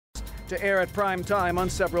to air at prime time on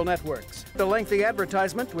several networks. The lengthy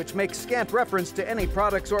advertisement, which makes scant reference to any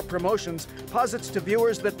products or promotions, posits to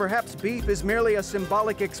viewers that perhaps beef is merely a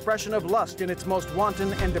symbolic expression of lust in its most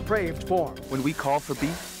wanton and depraved form. When we call for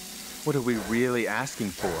beef, what are we really asking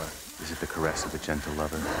for? Is it the caress of a gentle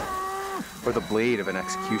lover? Or the blade of an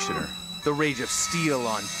executioner? The rage of steel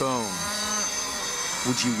on bone?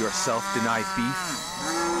 Would you yourself deny beef?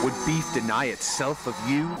 Would beef deny itself of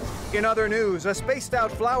you? In other news, a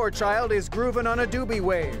spaced-out flower child is grooving on a doobie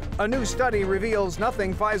wave. A new study reveals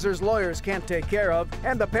nothing Pfizer's lawyers can't take care of,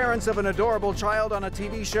 and the parents of an adorable child on a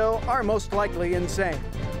TV show are most likely insane.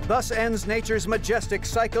 Thus ends nature's majestic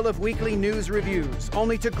cycle of weekly news reviews,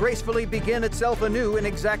 only to gracefully begin itself anew in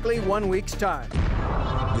exactly 1 week's time.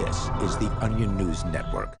 This is the Onion News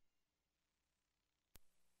Network.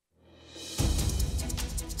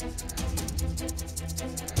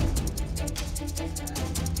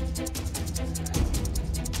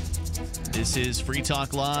 This is Free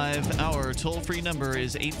Talk Live. Our toll-free number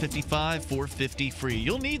is 855-450-FREE.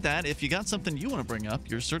 You'll need that if you got something you want to bring up.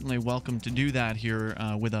 You're certainly welcome to do that here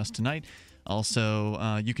with us tonight.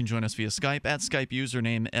 Also, you can join us via Skype at Skype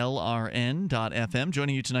username LRN.FM.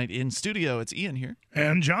 Joining you tonight in studio, it's Ian here.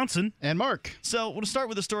 And Johnson. And Mark. So we'll start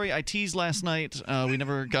with a story I teased last night. We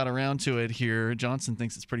never got around to it here. Johnson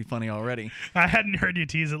thinks it's pretty funny already. I hadn't heard you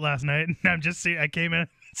tease it last night. I came in,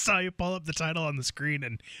 saw you pull up the title on the screen,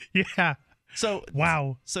 and yeah. So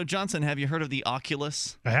wow. So Johnson, have you heard of the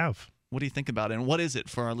Oculus? I have. What do you think about it, and what is it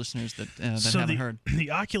for our listeners that haven't heard?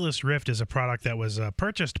 The Oculus Rift is a product that was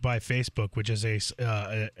purchased by Facebook, which is a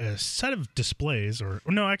set of displays, or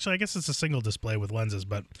no, actually, I guess it's a single display with lenses,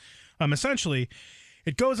 but essentially,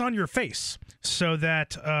 it goes on your face, so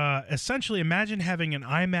that essentially, imagine having an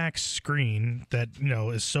IMAX screen that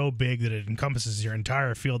is so big that it encompasses your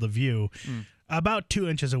entire field of view, about 2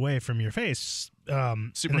 inches away from your face.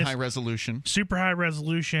 Super high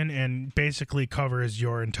resolution, and basically covers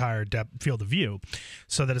your entire field of view,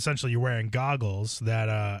 so that essentially you're wearing goggles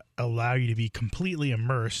that allow you to be completely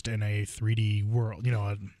immersed in a 3D world.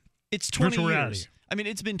 It's 20 virtual years. reality. I mean,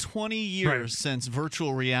 it's been 20 years since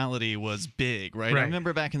virtual reality was big, right? I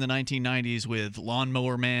remember back in the 1990s with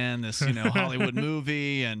Lawnmower Man, this Hollywood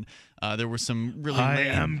movie, and there were some really lame, I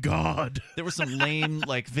am God. There were some lame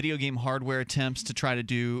video game hardware attempts to try to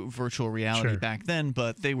do virtual reality back then,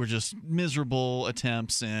 but they were just miserable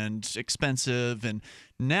attempts and expensive. And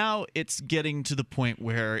now it's getting to the point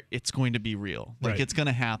where it's going to be real. It's going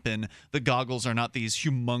to happen. The goggles are not these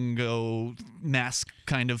humongo mask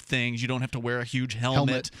kind of things. You don't have to wear a huge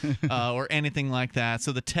helmet. Or anything like that.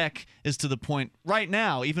 So the tech is to the point right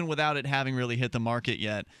now, even without it having really hit the market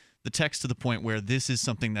yet, the tech's to the point where this is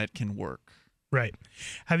something that can work. Right.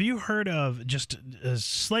 Have you heard of, just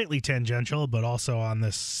slightly tangential, but also on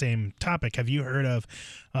this same topic, have you heard of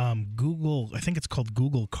Google, I think it's called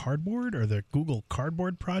Google Cardboard, or the Google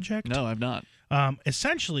Cardboard Project? No, I've not.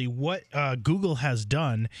 Essentially, what Google has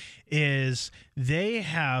done is they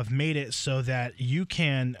have made it so that you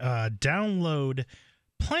can download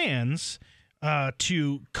plans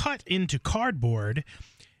to cut into cardboard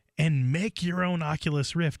and make your own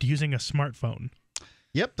Oculus Rift using a smartphone.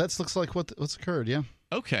 Yep, that looks like what's occurred, yeah.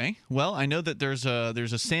 Okay. Well, I know that there's a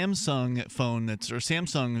Samsung phone or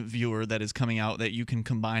Samsung viewer that is coming out that you can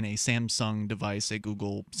combine a Samsung device, a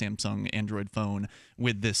Google Samsung Android phone,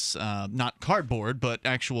 with this not cardboard but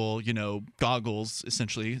actual goggles,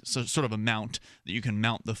 essentially, so sort of a mount that you can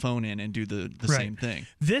mount the phone in and do the same thing.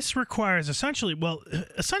 This requires essentially what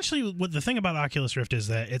the thing about Oculus Rift is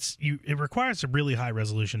that it requires a really high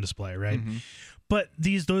resolution display, right? Mm-hmm. But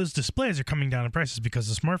those displays are coming down in prices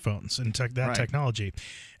because of smartphones and technology.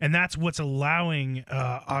 And that's what's allowing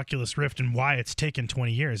Oculus Rift, and why it's taken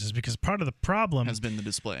 20 years, is because part of the problem has been the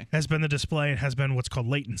display. And has been what's called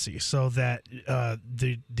latency, so that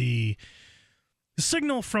the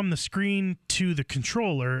signal from the screen to the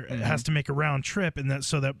controller has to make a round trip, and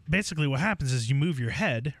so that basically what happens is you move your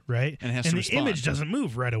head, right? And the image doesn't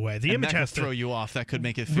move right away. The image has to throw you off. That could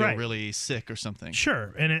make it feel really sick or something.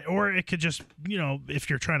 Sure, or it could just, if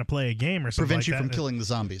you're trying to play a game or something, prevent you from killing the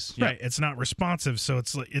zombies. Right, it's not responsive, so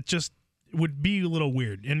it just would be a little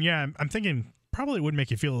weird. And yeah, I'm thinking probably would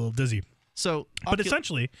make you feel a little dizzy. So, but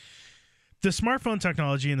essentially, the smartphone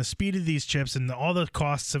technology and the speed of these chips and all the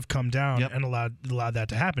costs have come down and allowed that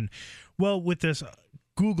to happen. Well, with this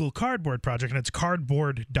Google Cardboard project, and it's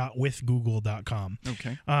cardboard.withgoogle.com.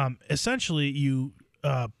 Okay. Essentially, you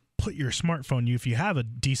put your smartphone, if you have a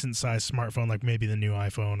decent sized smartphone, like maybe the new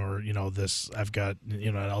iPhone, or I've got an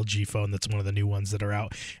LG phone that's one of the new ones that are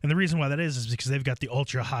out. And the reason why that is because they've got the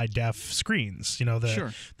ultra high def screens,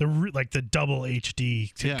 the double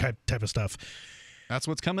HD type of stuff. That's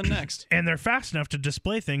what's coming next. And they're fast enough to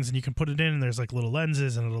display things, and you can put it in, and there's like little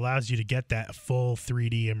lenses, and it allows you to get that full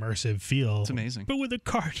 3D immersive feel. It's amazing. But with a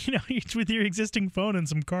card, with your existing phone and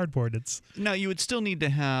some cardboard, it's... Now, you would still need to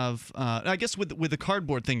have, I guess with the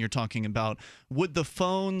cardboard thing you're talking about, would the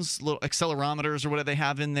phone's little accelerometers or whatever they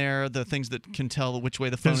have in there, the things that can tell which way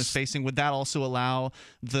the phone is facing, would that also allow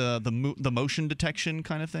the motion detection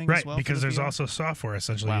kind of thing as well? Right, because there's also software,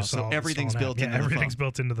 essentially. Wow, so everything's built into the phone. everything's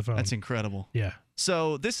built into the phone. That's incredible. Yeah.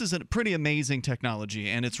 So this is a pretty amazing technology,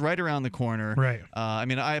 and it's right around the corner. Right. I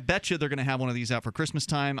mean, I bet you they're going to have one of these out for Christmas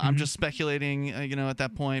time. I'm just speculating, at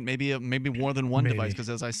that point, maybe more than one device, because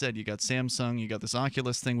as I said, you got Samsung, you got this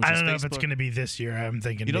Oculus thing, which is Facebook. I don't know if it's going to be this year. I'm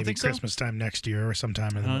thinking maybe Christmas time next year or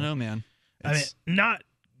sometime. I don't know, man. I mean, not...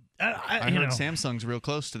 I heard Samsung's real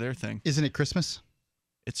close to their thing. Isn't it Christmas?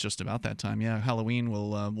 It's just about that time, yeah. Halloween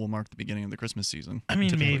will mark the beginning of the Christmas season. I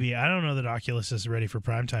mean, maybe. I don't know that Oculus is ready for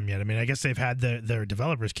prime time yet. I mean, I guess they've had their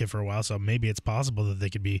developers kit for a while, so maybe it's possible that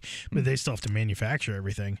they could be, but they still have to manufacture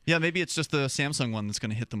everything. Yeah, maybe it's just the Samsung one that's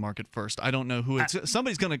going to hit the market first. I don't know who it's.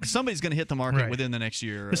 Somebody's going to hit the market within the next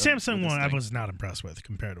year. The Samsung one I was not impressed with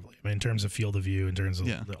comparatively. I mean, in terms of field of view, in terms of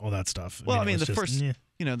all that stuff. Well, I mean the first.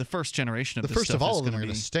 The first generation of the this first stuff of all is of them are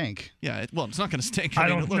going going to stink. Yeah, it's not going to stink. I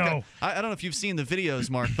don't know. I don't know if you've seen the videos,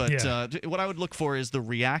 Mark, but what I would look for is the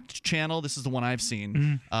React channel. This is the one I've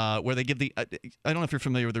seen, where they give the. I don't know if you're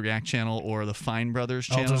familiar with the React channel or the Fine Brothers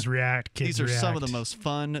channel. Altos React, Kids These are React. some of the most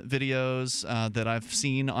fun videos that I've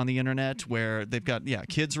seen on the internet, where they've got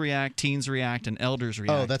kids react, teens react, and elders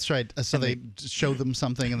react. Oh, that's right. So they show them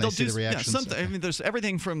something and they see the reactions. Yeah, something. I mean, there's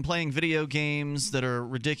everything from playing video games that are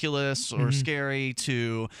ridiculous or scary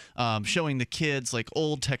to showing the kids like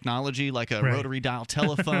old technology, like a rotary dial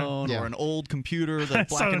telephone or an old computer, the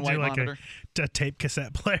black and white monitor. A tape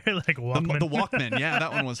cassette player, like Walkman. The Walkman, yeah,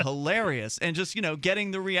 that one was hilarious. And just,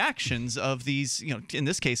 getting the reactions of these, in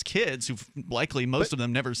this case, kids who've likely most of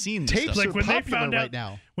them never seen this tapes stuff. are popular right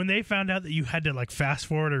now. When they found out that you had to like fast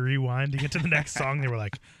forward or rewind to get to the next song, they were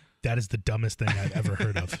like, that is the dumbest thing I've ever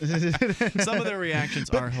heard of. Some of their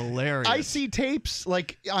reactions are hilarious. I see tapes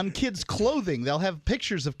like on kids' clothing. They'll have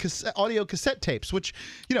pictures of audio cassette tapes, which,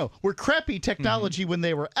 were crappy technology when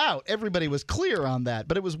they were out. Everybody was clear on that,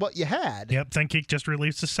 but it was what you had. Yep, ThinkGeek just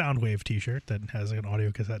released a Soundwave T-shirt that has an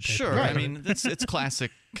audio cassette tape. Sure, I mean, it's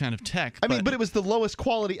classic kind of tech. But it was the lowest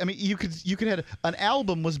quality. I mean, you could have an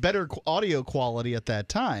album was better audio quality at that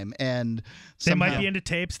time, and they might be into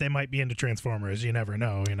tapes. They might be into Transformers. You never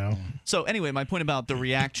know. So anyway, my point about the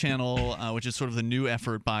React channel, which is sort of the new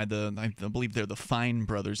effort by I believe they're the Fine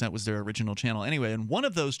Brothers. That was their original channel. Anyway, and one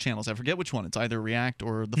of those channels, I forget which one. It's either React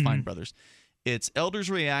or the Fine Brothers. It's Elders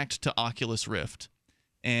React to Oculus Rift.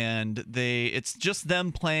 And it's just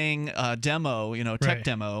them playing a demo, tech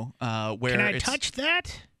demo. Where can I touch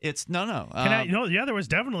that? It's no. There was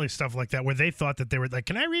definitely stuff like that where they thought that they were like,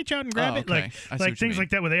 can I reach out and grab it? Okay. Like things like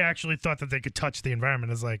that where they actually thought that they could touch the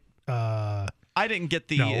environment. It's like, I didn't get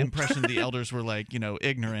the impression the elders were like,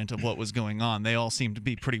 ignorant of what was going on. They all seemed to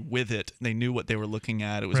be pretty with it. They knew what they were looking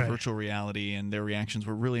at. It was virtual reality, and their reactions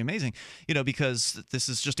were really amazing. Because this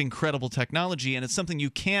is just incredible technology, and it's something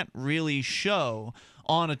you can't really show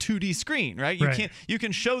on a 2D screen, right? You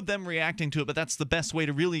can show them reacting to it, but that's the best way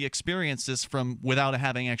to really experience this without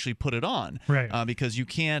having actually put it on. Right. Because you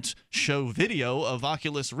can't show video of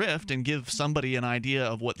Oculus Rift and give somebody an idea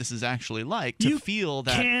of what this is actually like to feel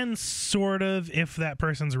that. You can sort of, if that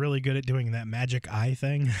person's really good at doing that magic eye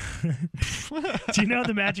thing. Do you know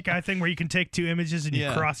the magic eye thing where you can take two images and you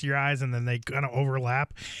cross your eyes and then they kind of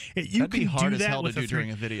overlap? That'd be hard as hell to do during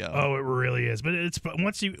a video. Oh, it really is. But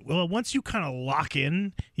once you kind of lock in,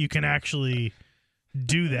 you can actually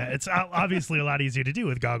do that. It's obviously a lot easier to do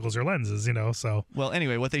with goggles or lenses, so. Well,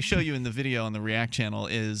 anyway, what they show you in the video on the React channel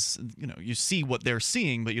is, you see what they're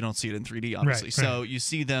seeing, but you don't see it in 3D, obviously. Right. So you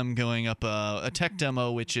see them going up a tech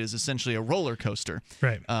demo, which is essentially a roller coaster.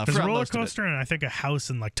 Right. There's a roller coaster and I think a house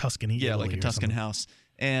in like Tuscany. Yeah, Italy like a Tuscan house.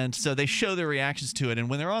 And so they show their reactions to it. And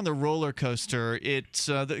when they're on the roller coaster, it's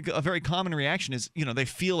a very common reaction is, they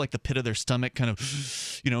feel like the pit of their stomach kind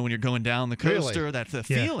of, when you're going down the coaster, really? that's the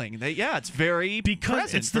feeling. It's very because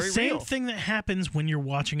present, it's the very same real. thing that happens when you're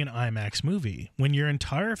watching an IMAX movie. When your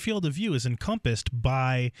entire field of view is encompassed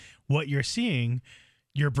by what you're seeing,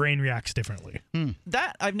 your brain reacts differently.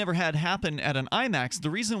 That I've never had happen at an IMAX. The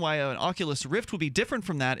reason why an Oculus Rift would be different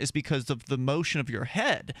from that is because of the motion of your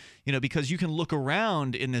head. Because you can look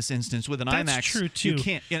around in this instance with an IMAX. That's true too. You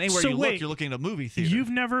can't anywhere you look. You're looking at a movie theater. You've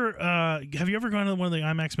never have you ever gone to one of the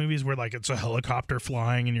IMAX movies where like it's a helicopter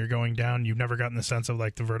flying and you're going down? You've never gotten the sense of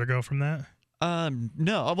like the vertigo from that?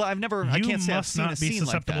 No. Well, I've never. I can't say I've seen a scene like that. You must not be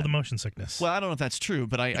susceptible to motion sickness. Well, I don't know if that's true,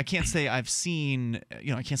 but I can't say I've seen.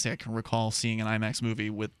 I can't say I can recall seeing an IMAX movie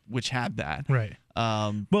which had that. Right.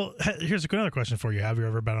 Well, here's another question for you. Have you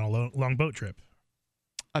ever been on a long boat trip?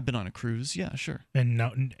 I've been on a cruise. Yeah, sure.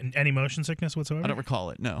 And any motion sickness whatsoever? I don't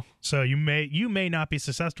recall it. No. So you may not be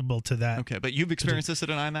susceptible to that. Okay, but you've experienced this at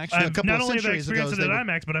an IMAX? Not only have I experienced it at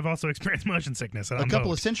IMAX, but I've also experienced motion sickness. A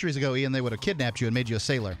couple of centuries ago, Ian, they would have kidnapped you and made you a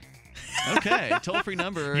sailor. Okay, toll-free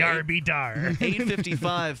number. Yarby dar.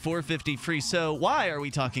 855-450-FREE. So why are we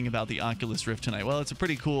talking about the Oculus Rift tonight? Well, it's a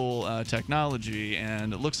pretty cool technology,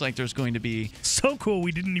 and it looks like there's going to be... So cool,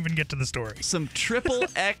 we didn't even get to the story. Some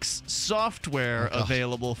XXX software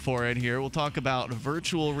available for it here. We'll talk about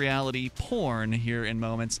virtual reality porn here in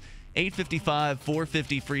moments.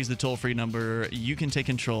 855-450-FREE is the toll-free number. You can take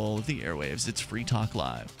control of the airwaves. It's Free Talk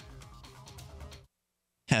Live.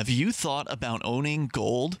 Have you thought about owning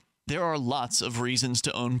gold? There are lots of reasons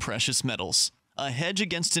to own precious metals. A hedge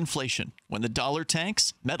against inflation. When the dollar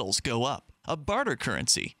tanks, metals go up. A barter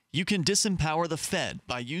currency. You can disempower the Fed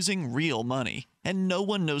by using real money. And no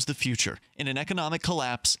one knows the future. In an economic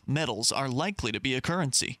collapse, metals are likely to be a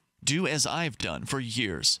currency. Do as I've done for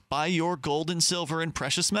years. Buy your gold and silver and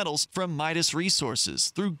precious metals from Midas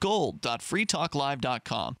Resources through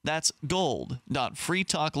gold.freetalklive.com. That's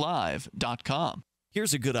gold.freetalklive.com.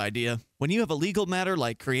 Here's a good idea. When you have a legal matter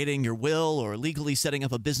like creating your will or legally setting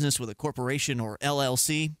up a business with a corporation or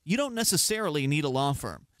LLC, you don't necessarily need a law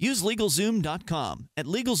firm. Use LegalZoom.com. At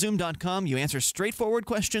LegalZoom.com, you answer straightforward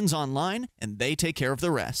questions online, and they take care of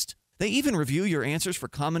the rest. They even review your answers for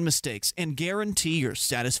common mistakes and guarantee your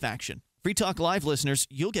satisfaction. Free Talk Live listeners,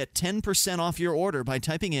 you'll get 10% off your order by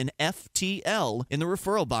typing in FTL in the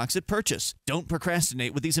referral box at purchase. Don't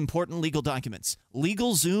procrastinate with these important legal documents.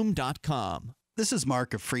 LegalZoom.com. This is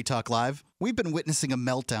Mark of Free Talk Live. We've been witnessing a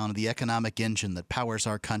meltdown of the economic engine that powers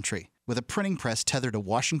our country. With a printing press tethered to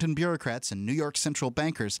Washington bureaucrats and New York central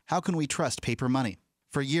bankers, how can we trust paper money?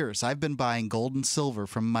 For years, I've been buying gold and silver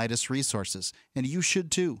from Midas Resources, and you should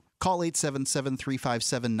too. Call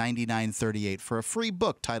 877-357-9938 for a free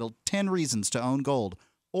book titled 10 Reasons to Own Gold,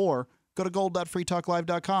 or go to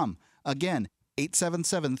gold.freetalklive.com. Again,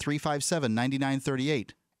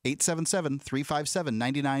 877-357-9938.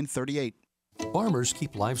 877-357-9938. Farmers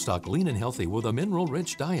keep livestock lean and healthy with a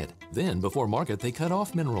mineral-rich diet. Then, before market, they cut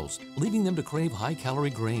off minerals, leaving them to crave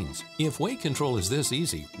high-calorie grains. If weight control is this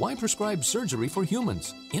easy, why prescribe surgery for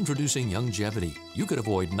humans? Introducing Youngevity. You could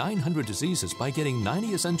avoid 900 diseases by getting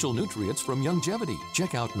 90 essential nutrients from Youngevity.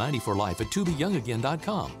 Check out 90 for Life at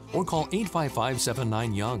tobeyoungagain.com or call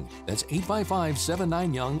 855-79-YOUNG. That's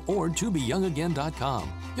 855-79-YOUNG or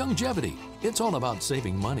tobeyoungagain.com. Youngevity. It's all about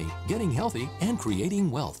saving money, getting healthy, and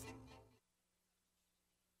creating wealth.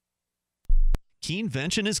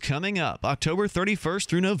 Keenvention is coming up October 31st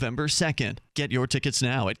through November 2nd. Get your tickets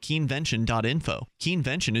now at keenvention.info.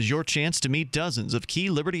 Keenvention is your chance to meet dozens of key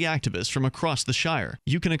liberty activists from across the Shire.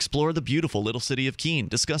 You can explore the beautiful little city of Keene,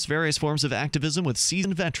 discuss various forms of activism with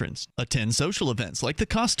seasoned veterans, attend social events like the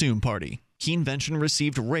costume party. Keenvention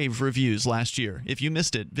received rave reviews last year. If you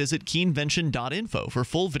missed it, visit keenvention.info for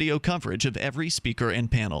full video coverage of every speaker and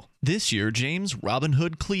panel. This year, James Robin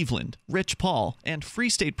Hood Cleveland, Rich Paul, and Free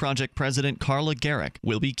State Project President Carla Garrick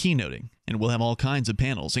will be keynoting. And we'll have all kinds of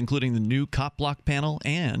panels, including the new Cop Block panel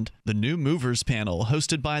and the new Movers panel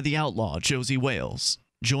hosted by the outlaw Josie Wales.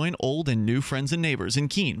 Join old and new friends and neighbors in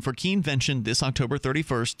Keene for Keenvention this October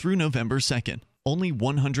 31st through November 2nd. Only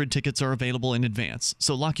 100 tickets are available in advance,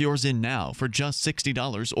 so lock yours in now for just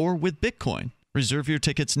 $60 or with Bitcoin. Reserve your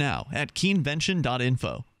tickets now at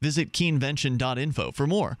keenvention.info. Visit keenvention.info for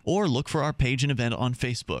more, or look for our page and event on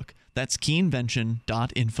Facebook. That's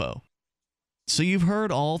keenvention.info. So you've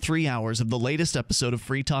heard all 3 hours of the latest episode of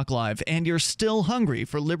Free Talk Live, and you're still hungry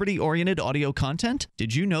for liberty-oriented audio content?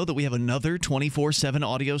 Did you know that we have another 24/7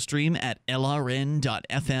 audio stream at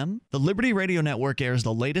LRN.FM? The Liberty Radio Network airs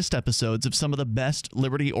the latest episodes of some of the best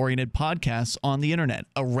liberty-oriented podcasts on the internet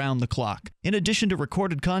around the clock. In addition to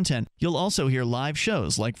recorded content, you'll also hear live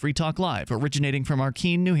shows like Free Talk Live, originating from our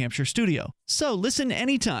Keene, New Hampshire studio. So listen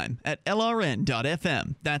anytime at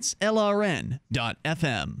LRN.FM. That's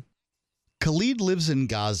LRN.FM. Khalid lives in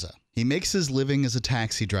Gaza. He makes his living as a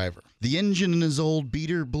taxi driver. The engine in his old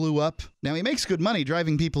beater blew up. Now, he makes good money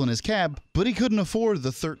driving people in his cab, but he couldn't afford the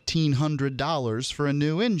 $1,300 for a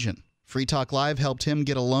new engine. Free Talk Live helped him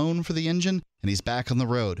get a loan for the engine, and he's back on the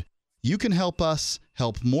road. You can help us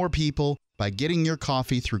help more people by getting your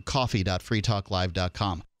coffee through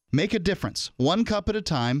coffee.freetalklive.com. Make a difference, 1 cup at a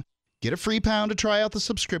time. Get a free pound to try out the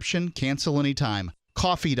subscription. Cancel anytime.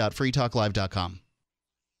 Coffee.freetalklive.com.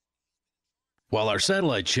 While our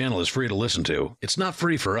satellite channel is free to listen to, it's not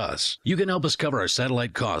free for us. You can help us cover our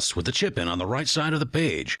satellite costs with the chip in on the right side of the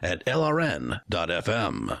page at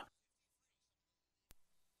lrn.fm.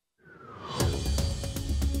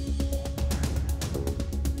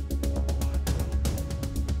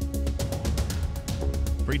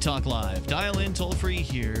 Free Talk Live. Dial in toll-free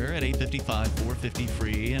here at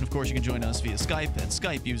 855-450-FREE. And, of course, you can join us via Skype at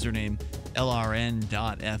Skype username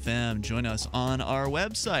lrn.fm. Join us on our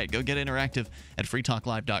website. Go get interactive at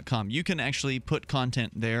freetalklive.com. You can actually put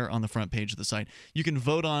content there on the front page of the site. You can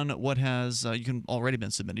vote on what has already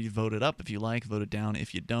been submitted. You vote it up if you like, vote it down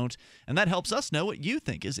if you don't. And that helps us know what you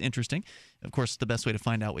think is interesting. Of course, the best way to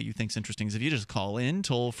find out what you think is interesting is if you just call in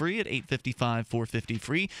toll-free at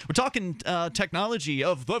 855-450-FREE. We're talking technology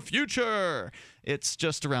of the future. It's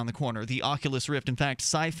just around the corner. The Oculus Rift. In fact,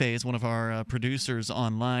 Sci-Phase, one of our producers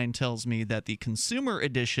online, tells me that the consumer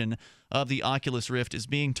edition of the Oculus Rift is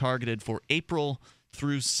being targeted for April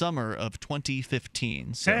through summer of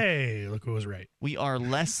 2015. So hey, look who was right. we are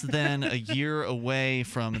less than a year away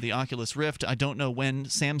from the Oculus Rift. I don't know when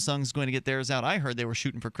Samsung's going to get theirs out. I heard they were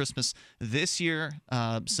shooting for Christmas this year.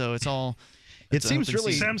 So it's all... It seems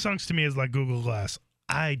really... Samsung's to me is like Google Glass.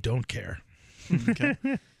 I don't care. Okay.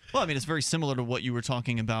 Well, I mean, it's very similar to what you were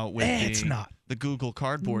talking about with it's not. the Google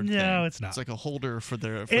Cardboard thing. No, it's not. It's like a holder for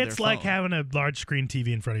their It's their like phone. having a large screen TV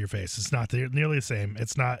in front of your face. It's not nearly the same.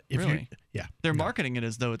 It's not. If Really? Yeah. They're marketing it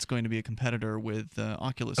as though it's going to be a competitor with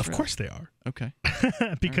Oculus Of Rift. course they are. Okay.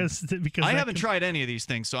 because I haven't tried any of these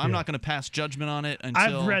things, so I'm not going to pass judgment on it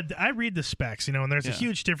until... I read the specs, and there's a Yeah.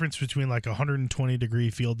 huge difference between like 120-degree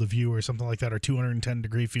field of view or something like that, or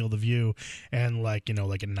 210-degree field of view, and like a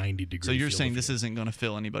 90-degree. So you're field saying of this view. isn't going to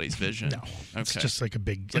fill anybody's vision? No. Okay. It's just like a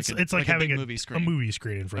big. It's It's like like a big having movie a screen. movie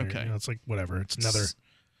screen in front of Okay. you. It's like whatever. It's another.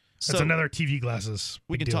 So It's another TV glasses.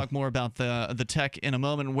 we Big can deal. talk more about the tech in a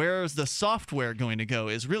moment. Where's the software going to go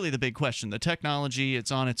is really the big question. The technology,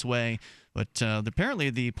 it's on its way, but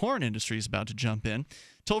apparently the porn industry is about to jump in.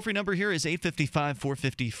 Toll-free number here is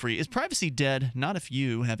 855-450-FREE. Is privacy dead? Not if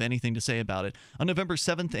you have anything to say about it. On November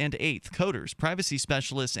 7th and 8th, coders, privacy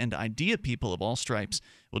specialists, and idea people of all stripes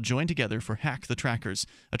will join together for Hack the Trackers,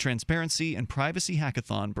 a transparency and privacy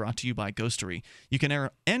hackathon brought to you by Ghostery. You can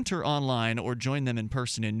enter online or join them in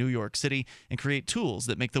person in New York City and create tools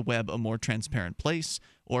that make the web a more transparent place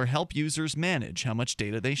or help users manage how much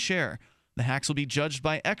data they share. The hacks will be judged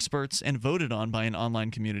by experts and voted on by an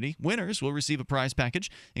online community. Winners will receive a prize package,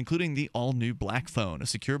 including the all-new Black Phone, a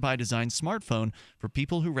secure-by-design smartphone for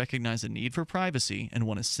people who recognize a need for privacy and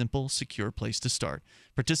want a simple, secure place to start.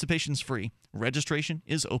 Participation's free. Registration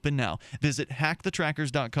is open now. Visit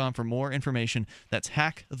hackthetrackers.com for more information. That's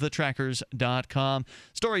hackthetrackers.com.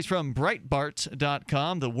 Stories from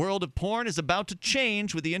Breitbart.com. The world of porn is about to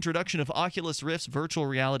change with the introduction of Oculus Rift's virtual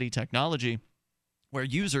reality technology, where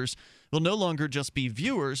users will no longer just be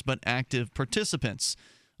viewers, but active participants.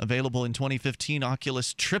 Available in 2015,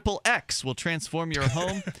 Oculus XXX will transform your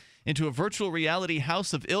home into a virtual reality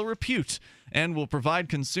house of ill repute and will provide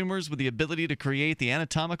consumers with the ability to create the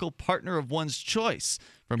anatomical partner of one's choice.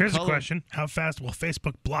 Here's a question. How fast will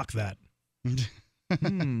Facebook block that?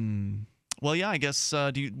 Well, yeah, I guess,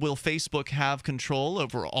 will Facebook have control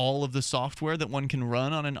over all of the software that one can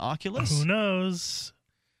run on an Oculus? Who knows?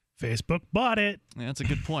 Facebook bought it. Yeah, that's a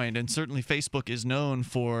good point. And certainly Facebook is known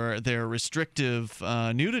for their restrictive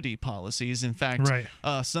nudity policies. In fact,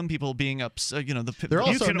 some people being upset, you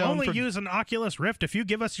can only use an Oculus Rift if you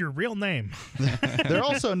give us your real name. They're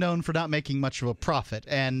also known for not making much of a profit,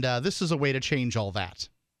 and this is a way to change all that.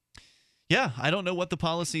 Yeah, I don't know what the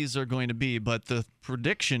policies are going to be, but the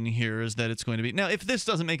prediction here is that it's going to be. Now, if this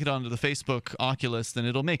doesn't make it onto the Facebook Oculus, then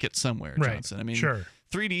it'll make it somewhere, Johnson. I mean, sure.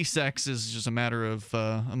 3D sex is just a matter of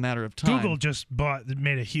time. Google just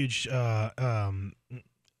made a huge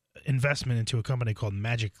investment into a company called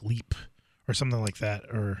Magic Leap or something like that.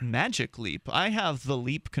 Or Magic Leap. I have the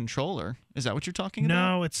Leap controller. Is that what you're talking about?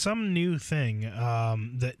 No, it's some new thing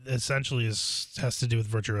that essentially has to do with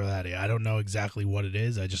virtual reality. I don't know exactly what it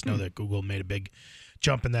is. I just know that Google made a big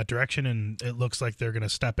jump in that direction, and it looks like they're going to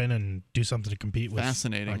step in and do something to compete with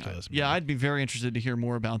Oculus. Yeah, I'd be very interested to hear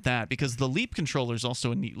more about that, because the Leap controller is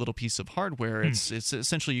also a neat little piece of hardware. It's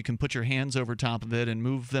essentially you can put your hands over top of it and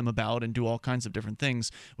move them about and do all kinds of different things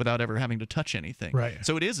without ever having to touch anything. Right.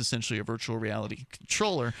 So it is essentially a virtual reality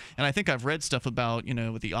controller, and I think I've read stuff about,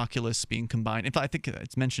 with the Oculus being combined. In fact, I think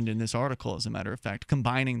it's mentioned in this article, as a matter of fact,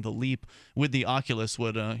 combining the Leap with the Oculus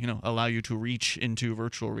would, allow you to reach into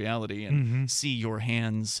virtual reality and see your hands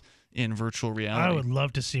in virtual reality. I would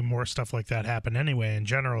love to see more stuff like that happen anyway, in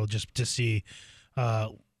general, just to see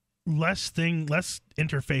less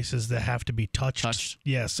interfaces that have to be touched.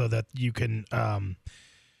 Yeah, so that you can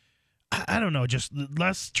I don't know, just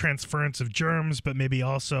less transference of germs, but maybe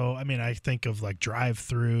also, I mean, I think of like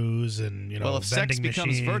drive-throughs and, you know, well, if sex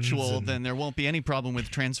becomes virtual, and then there won't be any problem with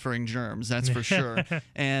transferring germs, that's for sure.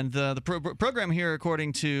 And the program here,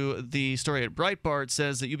 according to the story at Breitbart,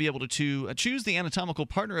 says that you'll be able to choose the anatomical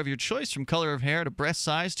partner of your choice, from color of hair to breast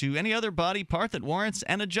size to any other body part that warrants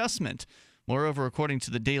an adjustment. Moreover, according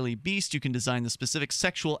to the Daily Beast, you can design the specific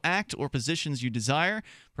sexual act or positions you desire,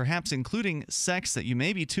 perhaps including sex that you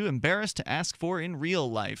may be too embarrassed to ask for in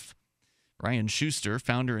real life. Brian Schuster,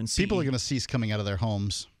 founder and CEO... People are going to cease coming out of their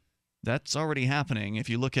homes. That's already happening. If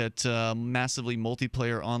you look at massively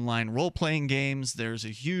multiplayer online role-playing games, there's a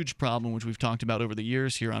huge problem, which we've talked about over the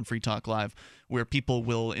years here on Free Talk Live, where people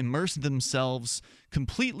will immerse themselves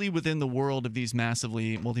completely within the world of these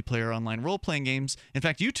massively multiplayer online role-playing games. In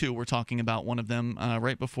fact, you two were talking about one of them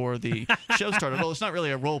right before the show started. Well, it's not really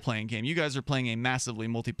a role-playing game. You guys are playing a massively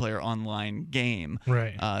multiplayer online game.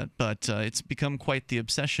 Right. But it's become quite the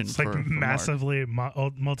obsession it's for like massively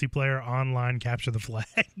multiplayer online capture the flag.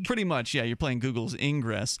 Pretty much, yeah. You're playing Google's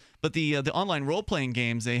Ingress. But the online role-playing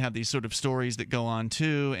games, they have these sort of stories that go on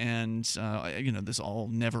too, and you know, this all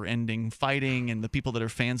never-ending fighting, and the people that are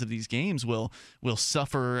fans of these games will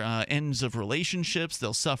suffer ends of relationships.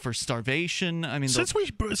 They'll suffer starvation. I mean, since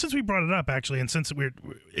we brought it up, actually, and since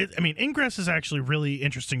I mean, Ingress is actually really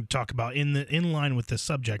interesting to talk about in line with this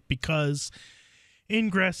subject, because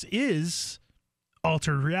Ingress is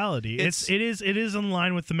altered reality. It is in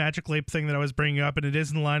line with the Magic Leap thing that I was bringing up, and it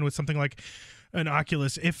is in line with something like an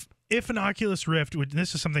Oculus. If an Oculus Rift, and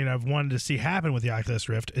this is something that I've wanted to see happen with the Oculus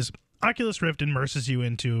Rift, is Oculus Rift immerses you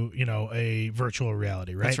into, you know, a virtual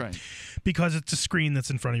reality, right? That's right. Because it's a screen that's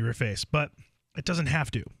in front of your face, but it doesn't have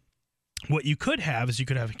to. What you could have is you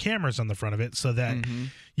could have cameras on the front of it, so that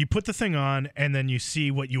you put the thing on and then you see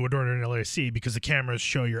what you would ordinarily see, because the cameras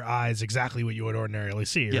show your eyes exactly what you would ordinarily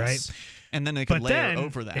see, right? And then they could layer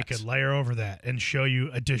over that. It could layer over that and show you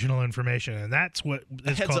additional information, and that's what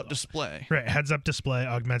it's heads-up display. Right, heads-up display,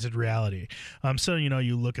 augmented reality. So, you know,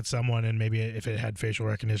 you look at someone, and maybe if it had facial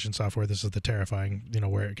recognition software, this is the terrifying, you know,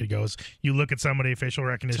 where it could go. Is you look at somebody, facial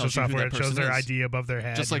recognition software, it shows their ID above their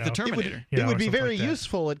head. Just like the Terminator. It would be very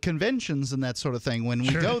useful at conventions and that sort of thing when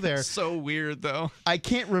we go there. So weird, though. I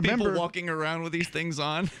can't remember. People walking around with these things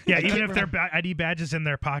on. Yeah, even if their ID badge is in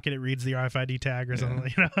their pocket, it reads the RFID tag or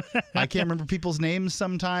something. You know? I can't remember people's names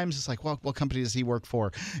sometimes. It's like, well, what company does he work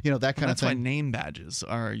for? You know, that kind of thing. That's why name badges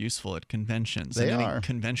are useful at conventions. They and are. Any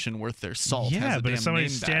convention worth their salt yeah, has a but damn if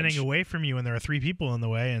somebody's name standing badge. away from you and there are 3 people in the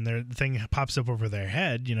way and their thing pops up over their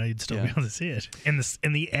head, you know, you'd still be able to see it in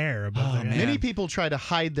the air above their head. Many people try to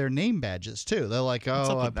hide their name badges too. They're like,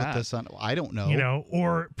 oh, I put this on. I don't know. You know,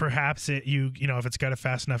 or perhaps you know, if it's got a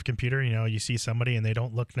fast enough computer, you know, you see somebody and they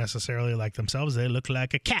don't look necessarily like themselves. They look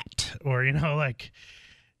like a cat, or, you know, like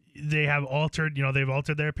they have altered, you know, they've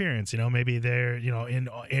altered their appearance. You know, maybe they're, you know,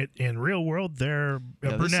 in real world they're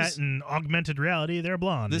a brunette, and augmented reality they're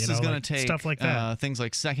blonde. This is going to take stuff like that. Things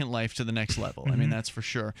like Second Life to the next level. I mean, that's for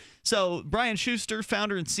sure. So Brian Schuster,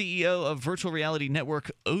 founder and CEO of virtual reality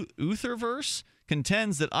network Utherverse,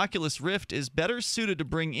 contends that Oculus Rift is better suited to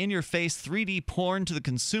bring in-your-face 3D porn to the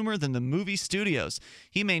consumer than the movie studios.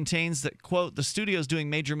 He maintains that, quote, the studios doing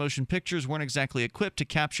major motion pictures weren't exactly equipped to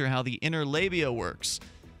capture how the inner labia works.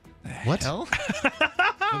 What? Hell?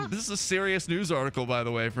 This is a serious news article, by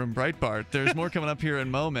the way, from Breitbart. There's more coming up here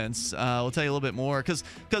in moments. We'll tell you a little bit more,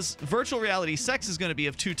 because virtual reality sex is going to be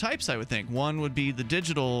of 2 types, I would think. One would be the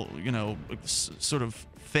digital, you know, sort of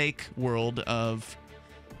fake world of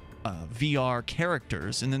VR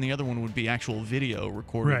characters, and then the other one would be actual video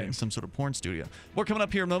recorded in some sort of porn studio. More coming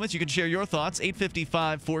up here in moments. You can share your thoughts.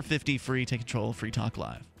 855-450-FREE. Take control. Free Talk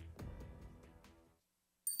Live.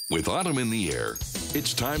 With autumn in the air,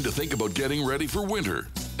 it's time to think about getting ready for winter.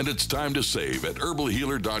 And it's time to save at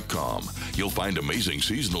herbalhealer.com. You'll find amazing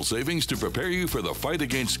seasonal savings to prepare you for the fight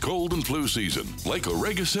against cold and flu season. Like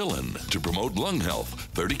Oregacillin to promote lung health.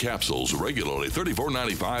 30 capsules, regularly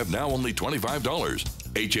 $34.95, now only $25.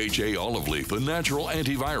 HHA olive leaf, the natural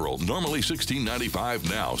antiviral, normally $16.95,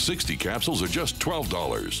 now 60 capsules are just $12.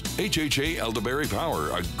 HHA elderberry power,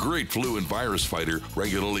 a great flu and virus fighter,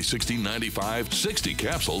 regularly $16.95, 60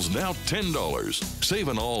 capsules, now $10. Save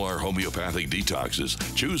on all our homeopathic detoxes.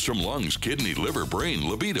 Choose from lungs, kidney, liver, brain,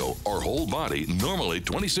 libido, or whole body, normally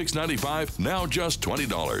 $26.95, now just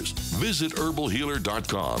 $20. Visit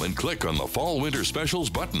herbalhealer.com and click on the Fall Winter Specials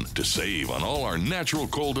button to save on all our natural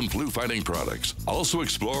cold and flu fighting products. Also to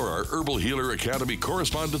explore our Herbal Healer Academy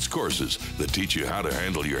correspondence courses that teach you how to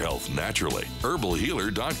handle your health naturally.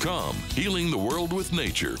 HerbalHealer.com. Healing the world with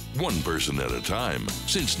nature, one person at a time,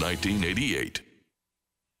 since 1988.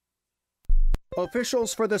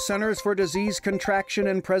 Officials for the Centers for Disease Contraction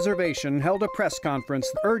and Preservation held a press conference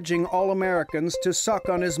urging all Americans to suck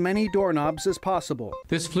on as many doorknobs as possible.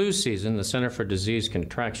 This flu season, the Center for Disease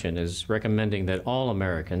Contraction is recommending that all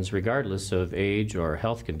Americans, regardless of age or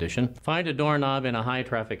health condition, find a doorknob in a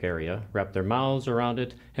high-traffic area, wrap their mouths around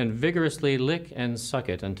it, and vigorously lick and suck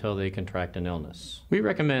it until they contract an illness. We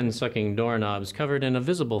recommend sucking doorknobs covered in a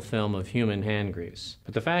visible film of human hand grease.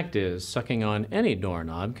 But the fact is, sucking on any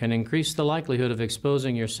doorknob can increase the likelihood of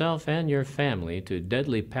exposing yourself and your family to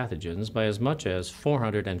deadly pathogens by as much as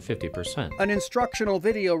 450%. An instructional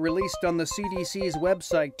video released on the CDC's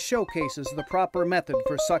website showcases the proper method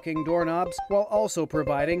for sucking doorknobs, while also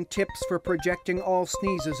providing tips for projecting all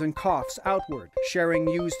sneezes and coughs outward, sharing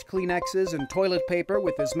used Kleenexes and toilet paper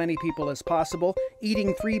with as many people as possible,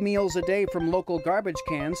 eating 3 meals a day from local garbage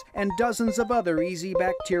cans, and dozens of other easy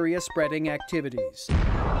bacteria-spreading activities.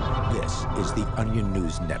 This is the Onion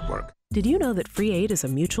News Network. Did you know that Free Aid is a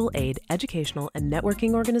mutual aid, educational, and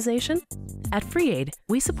networking organization? At Free Aid,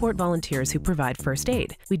 we support volunteers who provide first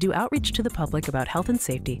aid. We do outreach to the public about health and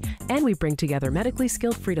safety, and we bring together medically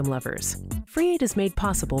skilled freedom lovers. Free Aid is made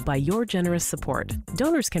possible by your generous support.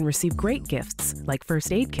 Donors can receive great gifts like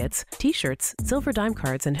first aid kits, t-shirts, silver dime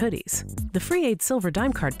cards, and hoodies. The Free Aid Silver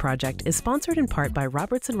Dime Card Project is sponsored in part by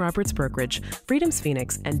Roberts & Roberts Brokerage, Freedom's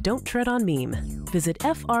Phoenix, and Don't Tread on Meme. Visit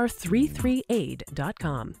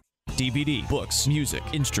fr33aid.com. DVD, books, music,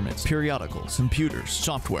 instruments, periodicals, computers,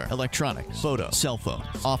 software, electronics, photo, cell phones,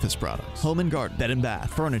 office products, home and garden, bed and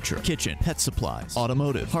bath, furniture, kitchen, pet supplies,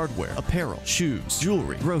 automotive, hardware, apparel, shoes,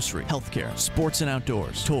 jewelry, grocery, healthcare, sports and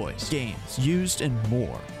outdoors, toys, games, used, and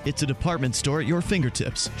more. It's a department store at your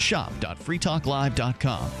fingertips.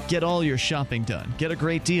 Shop.freetalklive.com. Get all your shopping done, get a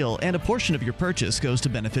great deal, and a portion of your purchase goes to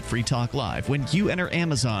benefit Free Talk Live when you enter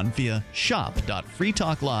Amazon via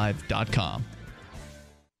shop.freetalklive.com.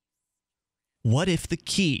 What if the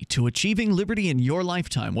key to achieving liberty in your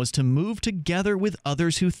lifetime was to move together with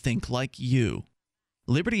others who think like you?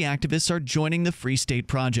 Liberty activists are joining the Free State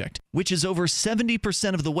Project, which is over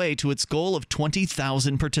 70% of the way to its goal of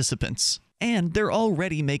 20,000 participants. And they're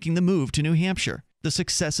already making the move to New Hampshire. The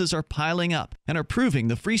successes are piling up and are proving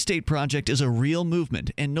the Free State Project is a real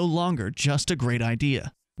movement and no longer just a great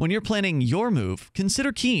idea. When you're planning your move,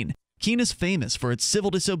 consider Keene. Keene is famous for its civil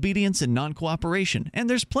disobedience and non-cooperation, and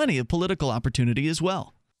there's plenty of political opportunity as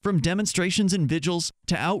well. From demonstrations and vigils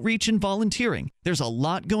to outreach and volunteering, there's a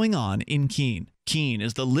lot going on in Keene. Keene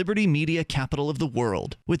is the liberty media capital of the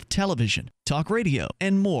world, with television, talk radio,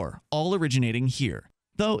 and more, all originating here.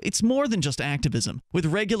 Though it's more than just activism, with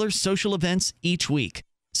regular social events each week.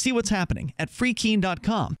 See what's happening at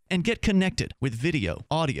freekeene.com and get connected with video,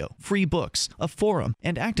 audio, free books, a forum,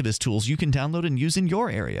 and activist tools you can download and use in your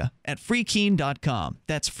area at freekeene.com.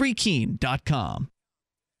 That's freekeene.com.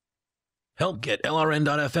 Help get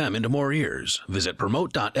LRN.FM into more ears. Visit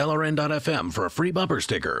promote.lrn.fm for a free bumper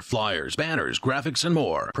sticker, flyers, banners, graphics, and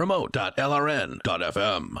more.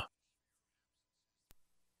 Promote.lrn.fm.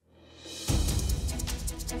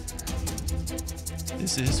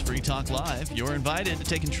 This is Free Talk Live. You're invited to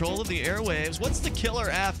take control of the airwaves. What's the killer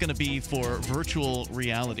app going to be for virtual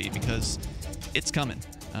reality? Because it's coming.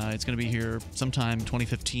 It's going to be here sometime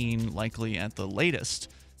 2015, likely at the latest.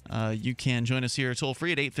 You can join us here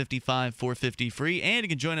toll-free at 855-450-FREE, and you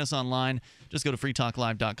can join us online. Just go to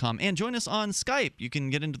freetalklive.com and join us on Skype. You can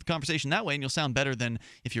get into the conversation that way, and you'll sound better than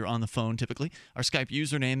if you're on the phone typically. Our Skype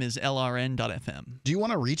username is lrn.fm. Do you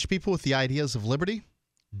want to reach people with the ideas of liberty?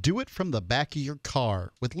 Do it from the back of your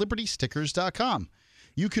car with libertystickers.com.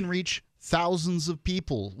 You can reach thousands of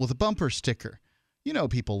people with a bumper sticker. You know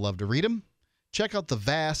people love to read them. Check out the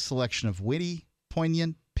vast selection of witty,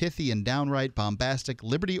 poignant, pithy, and downright bombastic,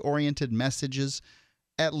 liberty-oriented messages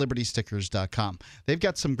at libertystickers.com. They've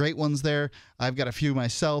got some great ones there. I've got a few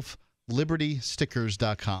myself.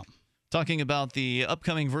 libertystickers.com. Talking about the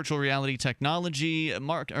upcoming virtual reality technology,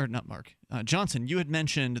 Johnson, you had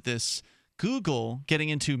mentioned this Google getting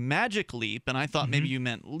into Magic Leap, and I thought maybe you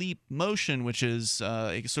meant Leap Motion, which is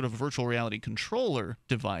a sort of virtual reality controller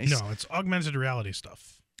device. No, it's augmented reality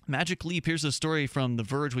stuff. Magic Leap, here's a story from The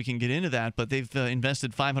Verge. We can get into that, but they've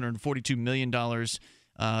invested $542 million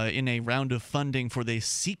in a round of funding for the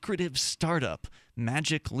secretive startup,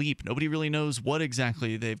 Magic Leap. Nobody really knows what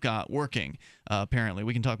exactly they've got working, apparently.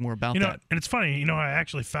 We can talk more about that. And it's funny, I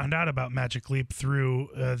actually found out about Magic Leap through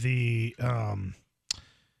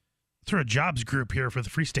through a jobs group here for the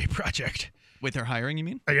Free State Project. Wait, they're hiring, you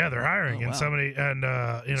mean? Yeah, they're hiring, Oh, and wow. somebody, and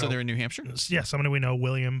you know, So they're in New Hampshire? Yeah, somebody we know,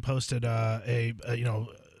 William, posted you know,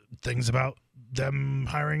 things about them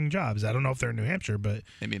hiring jobs. I don't know if they're in New Hampshire, but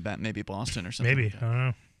maybe Boston or something. Maybe, I don't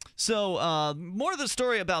know. So more of the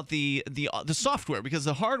story about the software, because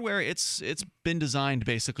the hardware, it's been designed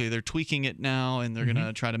basically. They're tweaking it now, and they're going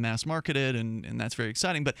to try to mass market it, and that's very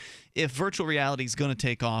exciting. But if virtual reality is going to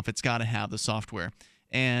take off, it's got to have the software.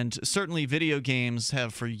 And certainly video games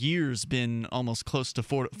have for years been almost close to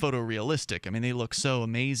photorealistic. I mean, they look so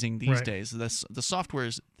amazing these days. The software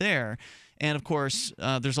is there. And, of course,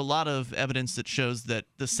 there's a lot of evidence that shows that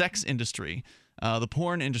the sex industry, the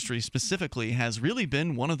porn industry specifically, has really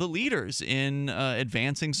been one of the leaders in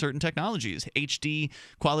advancing certain technologies. HD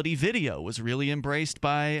quality video was really embraced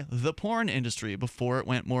by the porn industry before it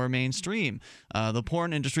went more mainstream. The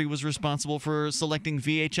porn industry was responsible for selecting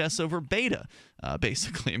VHS over beta,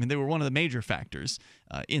 basically. I mean, they were one of the major factors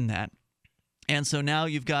in that. And so now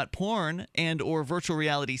you've got porn and or virtual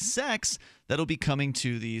reality sex that'll be coming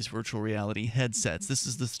to these virtual reality headsets. This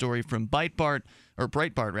is the story from Breitbart.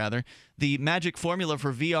 The magic formula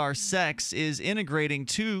for VR sex is integrating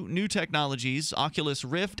two new technologies, Oculus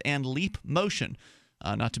Rift and Leap Motion,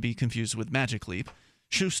 not to be confused with Magic Leap.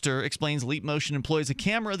 Schuster explains Leap Motion employs a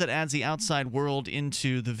camera that adds the outside world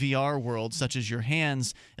into the VR world, such as your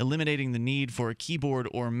hands, eliminating the need for a keyboard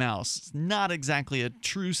or mouse. It's not exactly a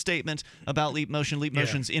true statement about Leap Motion. Leap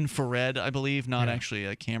Motion's infrared, I believe, not actually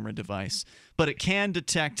a camera device. But it can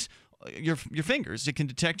detect your fingers. It can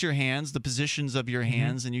detect your hands, the positions of your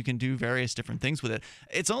hands, and you can do various different things with it.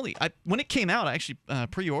 It's only when it came out, I actually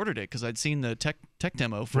pre-ordered it because I'd seen the tech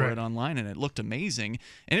demo for it online, and it looked amazing.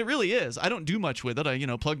 And it really is. I don't do much with it. I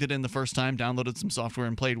plugged it in the first time, downloaded some software,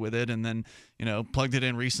 and played with it, and then plugged it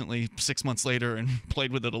in recently 6 months later and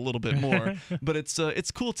played with it a little bit more. But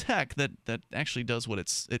it's cool tech that actually does what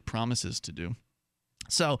it promises to do.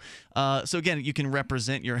 So again, you can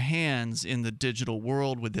represent your hands in the digital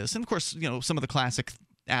world with this. And of course, some of the classic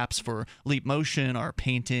apps for Leap Motion are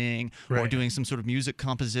painting or doing some sort of music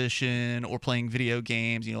composition or playing video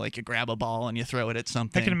games, like you grab a ball and you throw it at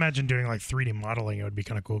something. I can imagine doing like 3D modeling. It would be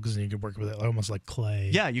kind of cool because then you could work with it almost like clay.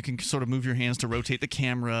 Yeah, you can sort of move your hands to rotate the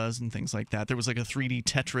cameras and things like that. There was like a 3D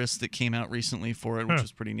Tetris that came out recently for it, which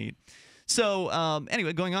was pretty neat. So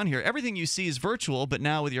anyway, going on here, everything you see is virtual, but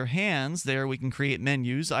now with your hands there, we can create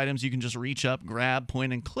menus, items you can just reach up, grab,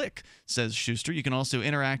 point, and click, says Schuster. You can also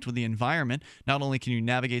interact with the environment. Not only can you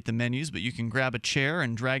navigate the menus, but you can grab a chair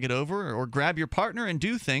and drag it over, or grab your partner and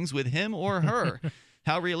do things with him or her.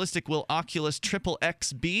 How realistic will Oculus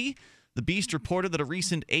XXX be? The Beast reported that a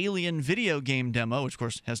recent Alien video game demo, which of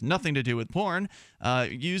course has nothing to do with porn,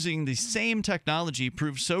 using the same technology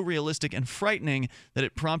proved so realistic and frightening that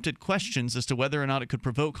it prompted questions as to whether or not it could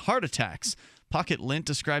provoke heart attacks. Pocket Lint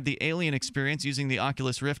described the Alien experience using the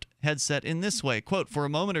Oculus Rift headset in this way, quote, "For a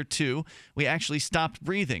moment or two, we actually stopped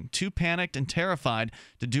breathing, too panicked and terrified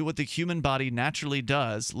to do what the human body naturally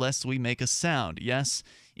does, lest we make a sound. Yes,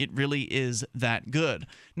 it really is that good."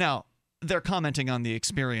 Now, they're commenting on the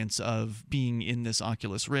experience of being in this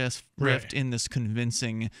Oculus Rift in this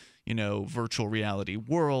convincing, virtual reality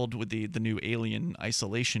world with the new Alien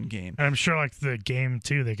Isolation game. And I'm sure, like the game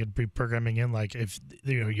too, they could be programming in like if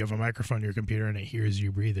you have a microphone in your computer and it hears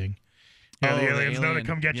you breathing. Yeah, the aliens know to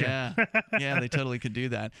come get you. Yeah, they totally could do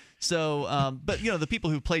that. So, but the people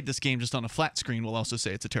who played this game just on a flat screen will also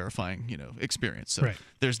say it's a terrifying, experience. So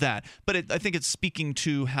there's that. But I think it's speaking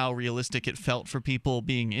to how realistic it felt for people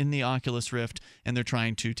being in the Oculus Rift, and they're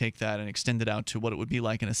trying to take that and extend it out to what it would be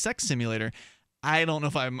like in a sex simulator. I don't know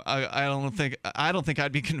if I don't think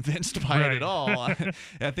I'd be convinced by it at all. I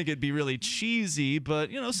think it'd be really cheesy, but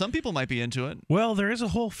some people might be into it. Well, there is a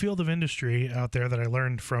whole field of industry out there that I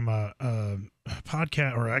learned from a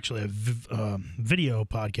podcast, or actually a video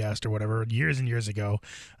podcast or whatever, years and years ago,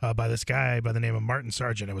 by this guy by the name of Martin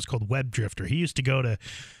Sargent. It was called Web Drifter. He used to go to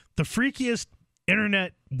the freakiest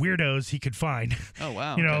internet weirdos he could find. Oh,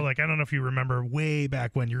 wow. Like, I don't know if you remember way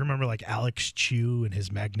back when. You remember like Alex Chu and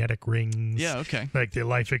his magnetic rings? Yeah, okay. Like the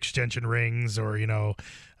life extension rings, or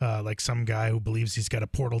like some guy who believes he's got a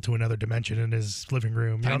portal to another dimension in his living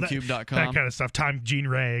room. Timecube.com. That kind of stuff. Gene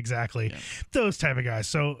Ray, exactly. Yeah. Those type of guys.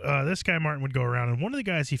 So this guy Martin would go around, and one of the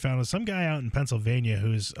guys he found was some guy out in Pennsylvania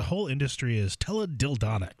whose whole industry is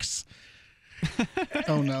Teledildonics.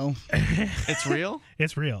 Oh no. It's real?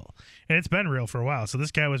 It's real. And it's been real for a while. So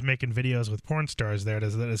this guy was making videos with porn stars there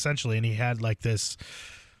essentially, and he had like this,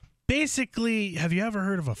 basically, have you ever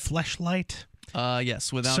heard of a fleshlight?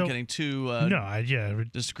 Yes, without getting too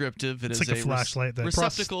descriptive. It's like a flashlight,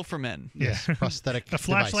 receptacle for men. Yes, prosthetic a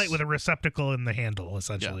flashlight device with a receptacle in the handle,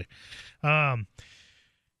 essentially. Yeah.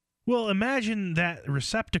 Well, imagine that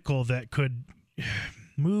receptacle that could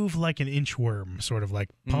move like an inchworm, sort of like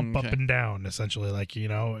pump up and down, essentially, like, you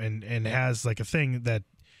know, and has like a thing that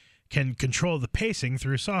can control the pacing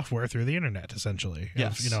through software through the internet, essentially.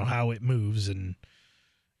 Yes. Of, you know, how it moves and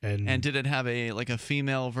did it have a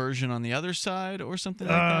female version on the other side or something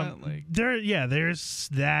like that? Like there's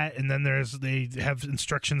that, and then they have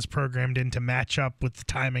instructions programmed in to match up with the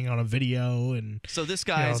timing on a video, and so this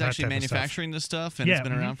guy is actually manufacturing this stuff, and it's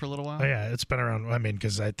been around for a little while. Oh, yeah, it's been around. I mean,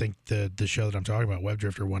 because I think the show that I'm talking about, Web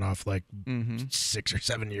Drifter, went off like 6 or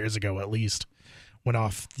 7 years ago at least. Went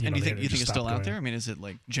off. And you think it's still out there? I mean, is it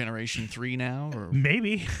like Generation 3 now, or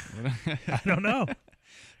maybe? I don't know.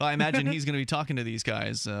 Well, I imagine he's going to be talking to these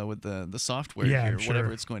guys with the software here,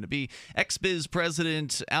 whatever it's going to be. XBiz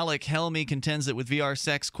president Alec Helmy contends that with VR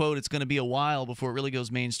sex, quote, it's going to be a while before it really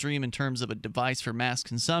goes mainstream in terms of a device for mass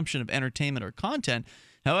consumption of entertainment or content.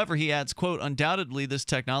 However, he adds, quote, undoubtedly this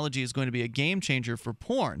technology is going to be a game changer for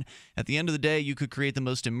porn. At the end of the day, you could create the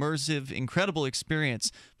most immersive, incredible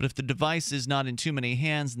experience, but if the device is not in too many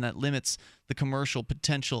hands, then that limits the commercial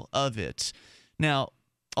potential of it. Now,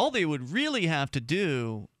 all they would really have to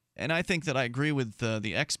do, and I think that I agree with the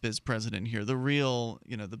XBiz president here, the real,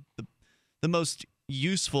 you know, the most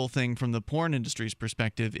useful thing from the porn industry's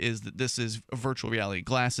perspective is that this is virtual reality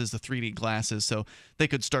glasses, the 3D glasses, so they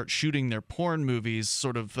could start shooting their porn movies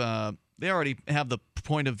sort of, they already have the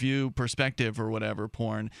point of view perspective or whatever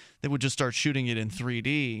porn. They would just start shooting it in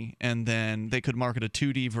 3D, and then they could market a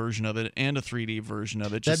 2D version of it and a 3D version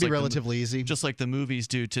of it. That'd be relatively easy. Just like the movies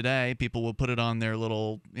do today. People will put it on their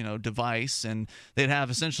little, you know, device, and they'd have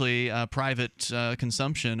essentially private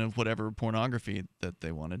consumption of whatever pornography that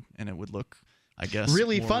they wanted, and it would look, I guess,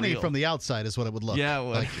 really funny real. From the outside is what it would look. Yeah,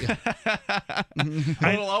 well,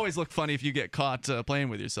 it'll always look funny if you get caught playing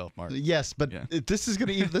with yourself, Mark. Yes, but this is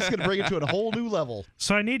gonna bring it to a whole new level.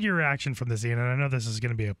 So I need your reaction from this, Ian, and I know this is going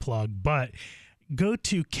to be a plug, but go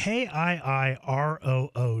to KIIROO.com.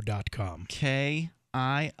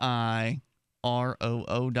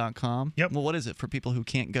 KIIROO.com. Yep. Well, what is it for people who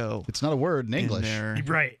can't go? It's not a word in English.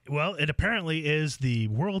 Right. Well, it apparently is the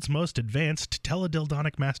world's most advanced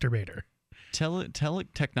teledildonic masturbator.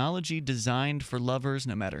 Technology designed for lovers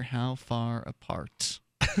no matter how far apart.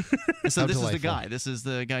 So this is the guy. This is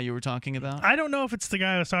the guy you were talking about? I don't know if it's the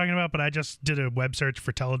guy I was talking about, but I just did a web search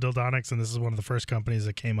for Teledildonics, and this is one of the first companies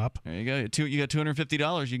that came up. There you go. You got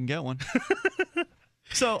 $250. You can get one.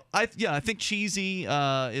 So I think cheesy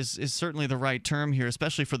is certainly the right term here,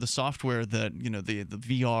 especially for the software that, you know, the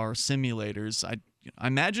VR simulators. I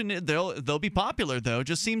imagine they'll be popular though.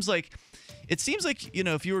 It seems like, you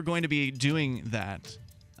know, if you were going to be doing that,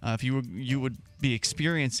 if you would be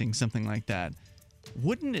experiencing something like that,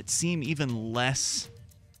 wouldn't it seem even less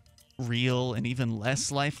real and even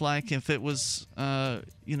less lifelike if it was,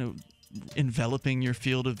 you know, enveloping your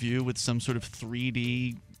field of view with some sort of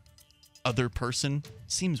 3D other person?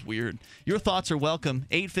 Seems weird. Your thoughts are welcome.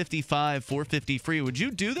 855-450-FREE. Would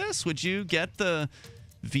you do this? Would you get the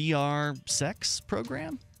VR sex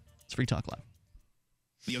program? It's Free Talk Live.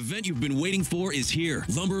 The event you've been waiting for is here.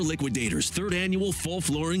 Lumber Liquidators' 3rd annual fall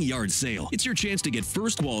flooring yard sale. It's your chance to get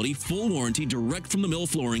first quality, full warranty, direct from the mill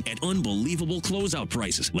flooring at unbelievable closeout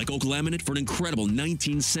prices. Like oak laminate for an incredible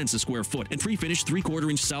 19 cents a square foot, and pre-finished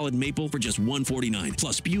 3/4 inch solid maple for just $149.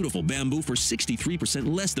 Plus beautiful bamboo for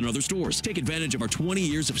 63% less than other stores. Take advantage of our 20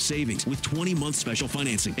 years of savings with 20-month special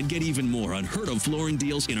financing and get even more unheard of flooring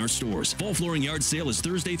deals in our stores. Fall flooring yard sale is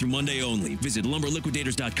Thursday through Monday only. Visit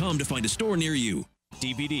lumberliquidators.com to find a store near you.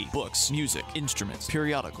 DVD, books, music, instruments,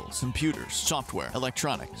 periodicals, computers, software,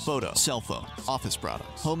 electronics, photo, cell phones, office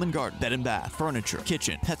products, home and garden, bed and bath, furniture,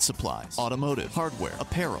 kitchen, pet supplies, automotive, hardware,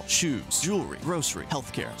 apparel, shoes, jewelry, grocery,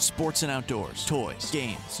 healthcare, sports and outdoors, toys,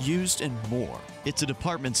 games, used, and more. It's a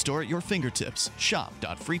department store at your fingertips.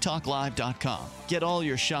 Shop.freetalklive.com. Get all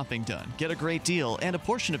your shopping done, get a great deal, and a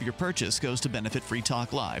portion of your purchase goes to benefit Free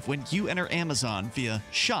Talk Live when you enter Amazon via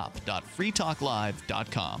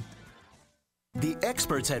shop.freetalklive.com. The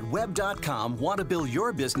experts at Web.com want to build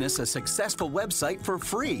your business a successful website for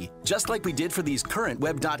free, just like we did for these current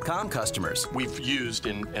Web.com customers. We've used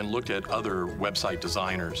and looked at other website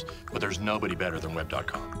designers, but there's nobody better than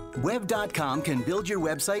Web.com. Web.com can build your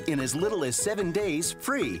website in as little as 7 days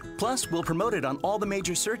free. Plus, we'll promote it on all the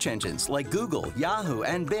major search engines like Google, Yahoo,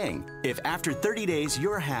 and Bing. If after 30 days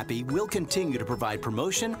you're happy, we'll continue to provide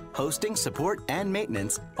promotion, hosting, support, and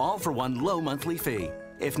maintenance, all for one low monthly fee.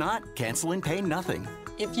 If not, cancel and pay nothing.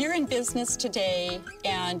 If you're in business today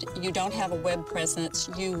and you don't have a web presence,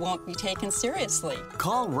 you won't be taken seriously.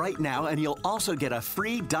 Call right now and you'll also get a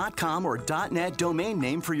free .com or .net domain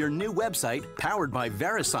name for your new website powered by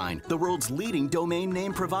VeriSign, the world's leading domain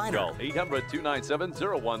name provider. Call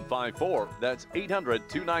 800-297-0154. That's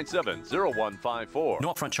 800-297-0154.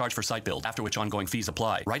 No upfront charge for site build, after which ongoing fees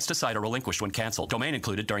apply. Rights to site are relinquished when canceled. Domain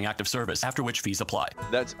included during active service, after which fees apply.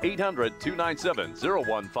 That's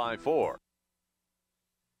 800-297-0154.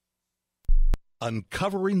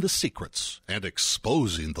 Uncovering the secrets and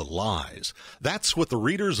exposing the lies. That's what the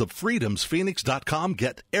readers of freedomsphoenix.com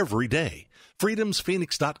get every day.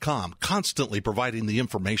 freedomsphoenix.com, constantly providing the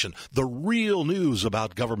information, the real news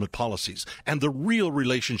about government policies, and the real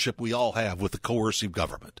relationship we all have with the coercive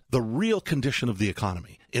government. The real condition of the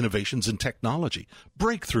economy, innovations in technology,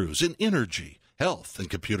 breakthroughs in energy, health, and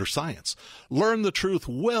computer science. Learn the truth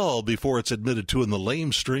well before it's admitted to in the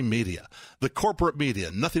lamestream media. The corporate media,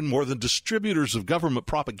 nothing more than distributors of government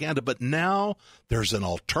propaganda, but now there's an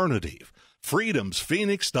alternative.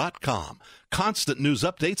 freedomsphoenix.com. Constant news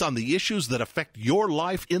updates on the issues that affect your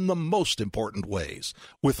life in the most important ways.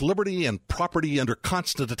 With liberty and property under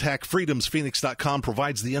constant attack, freedomsphoenix.com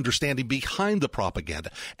provides the understanding behind the propaganda,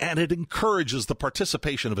 and it encourages the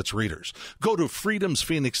participation of its readers. Go to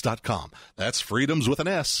freedomsphoenix.com. That's freedoms with an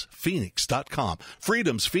S, phoenix.com.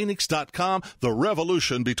 freedomsphoenix.com. The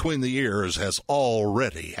revolution between the ears has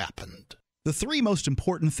already happened. The three most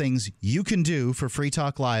important things you can do for Free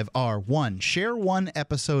Talk Live are: 1, share one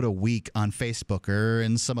episode a week on Facebook or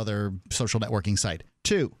in some other social networking site.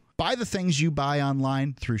 2, buy the things you buy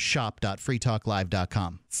online through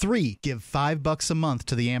shop.freetalklive.com. 3, give $5 a month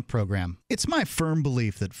to the AMP program. It's my firm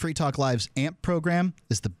belief that Free Talk Live's AMP program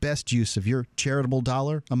is the best use of your charitable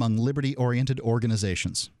dollar among liberty-oriented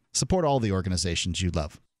organizations. Support all the organizations you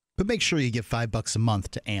love, but make sure you give $5 a month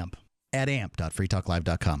to AMP at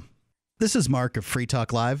amp.freetalklive.com. This is Mark of Free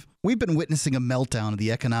Talk Live. We've been witnessing a meltdown of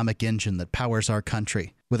the economic engine that powers our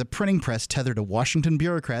country. With a printing press tethered to Washington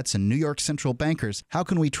bureaucrats and New York central bankers, how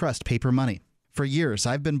can we trust paper money? For years,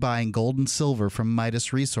 I've been buying gold and silver from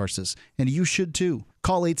Midas Resources, and you should too.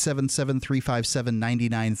 Call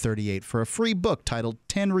 877-357-9938 for a free book titled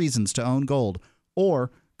 10 Reasons to Own Gold,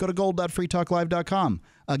 or go to gold.freetalklive.com.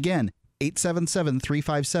 Again,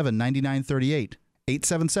 877-357-9938.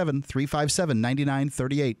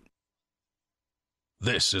 877-357-9938.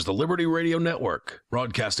 This is the Liberty Radio Network,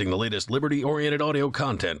 broadcasting the latest liberty-oriented audio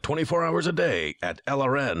content 24 hours a day at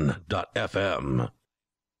LRN.FM.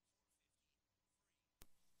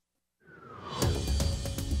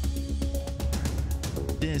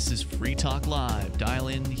 This is Free Talk Live. Dial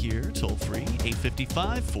in here, toll free,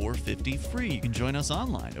 855-450-FREE. You can join us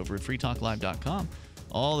online over at freetalklive.com.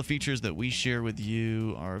 All the features that we share with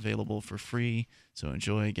you are available for free, so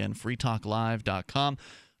enjoy. Again, freetalklive.com.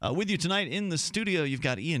 With you tonight in the studio, you've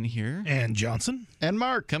got Ian here. And Johnson. And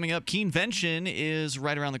Mark. Coming up, Keenvention is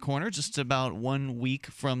right around the corner, just about 1 week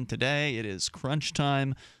from today. It is crunch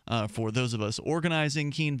time for those of us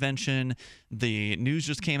organizing Keenvention. The news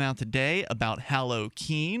just came out today about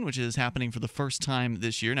Halloween, which is happening for the first time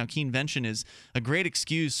this year. Now, Keenvention is a great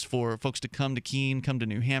excuse for folks to come to Keene, come to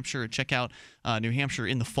New Hampshire, check out New Hampshire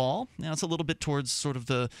in the fall. Now, it's a little bit towards sort of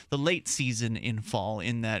the late season in fall,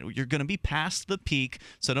 in that you're going to be past the peak,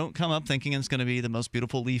 so don't come up thinking it's going to be the most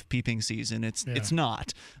beautiful leaf peeping season. It's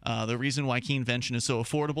not. The reason why Keenvention is so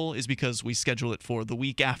affordable is because we schedule it for the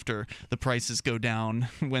week after the prices go down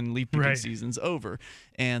when leaf peeping season's over.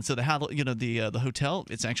 And so the hotel,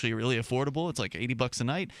 it's actually really affordable. It's like $80 a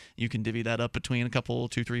night. You can divvy that up between a couple,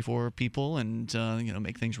 2, 3, 4 people, and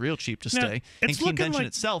make things real cheap to stay. And Keenvention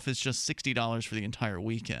itself is just $60 for the entire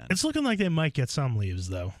weekend. It's looking like they might get some leaves,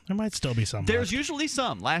 though. There might still be some. There's usually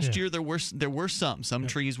some. Last year there were some. Some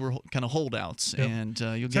trees were kind of holdouts, and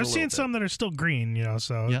you'll get. I've seen some that are still green,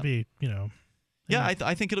 so it'd be, Yeah,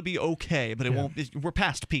 I think it'll be okay, but it won't. We're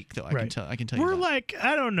past peak, though. I can tell you. We're that. like,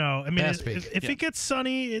 I don't know. I mean, if it gets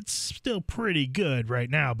sunny, it's still pretty good right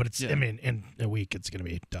now. But it's, I mean, in a week, it's going to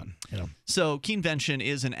be done. So, Keenvention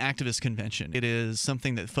is an activist convention. It is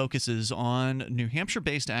something that focuses on New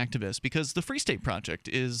Hampshire-based activists, because the Free State Project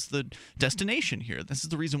is the destination here. This is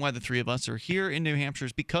the reason why the three of us are here in New Hampshire,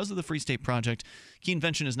 is because of the Free State Project.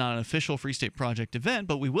 Keenvention is not an official Free State Project event,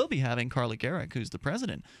 but we will be having Carly Garrick, who's the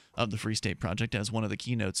president of the Free State Project as one of the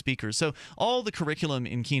keynote speakers. So all the curriculum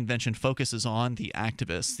in Keenvention focuses on the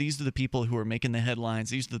activists. These are the people who are making the headlines.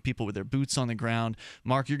 These are the people with their boots on the ground.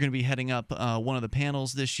 Mark, you're going to be heading up one of the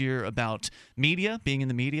panels this year about media, being in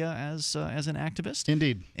the media as an activist.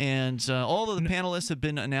 Indeed. And all of the panelists have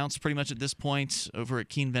been announced pretty much at this point over at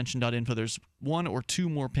keenvention.info. There's 1 or 2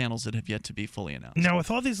 more panels that have yet to be fully announced. Now,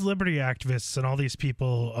 with all these liberty activists and all these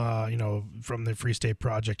people, from the Free State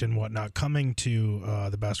Project and whatnot, coming to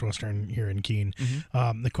the Best Western here in Keene,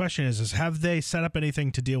 the question is have they set up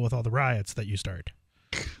anything to deal with all the riots that you start?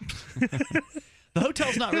 The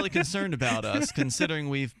hotel's not really concerned about us, considering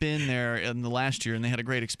we've been there in the last year and they had a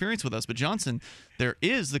great experience with us. But Johnson, there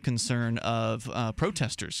is the concern of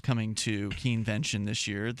protesters coming to Keenvention this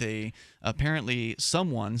year. They apparently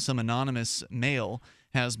some anonymous male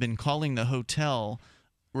has been calling the hotel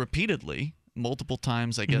repeatedly, multiple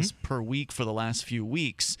times, I guess, per week for the last few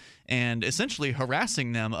weeks, and essentially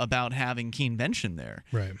harassing them about having Keenvention there.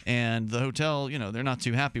 Right. And the hotel, they're not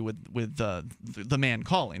too happy with the man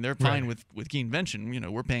calling. They're fine with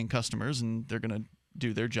Keenvention. We're paying customers, and they're going to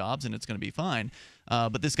do their jobs, and it's going to be fine.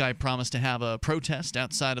 But this guy promised to have a protest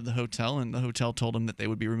outside of the hotel, and the hotel told him that they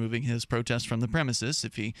would be removing his protest from the premises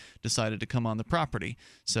if he decided to come on the property.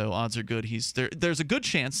 So odds are good there's a good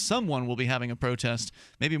chance someone will be having a protest,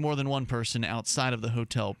 maybe more than one person, outside of the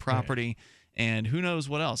hotel property. Right. And who knows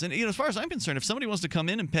what else. And as far as I'm concerned, if somebody wants to come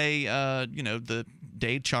in and pay the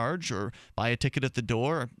day charge or buy a ticket at the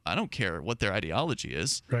door, I don't care what their ideology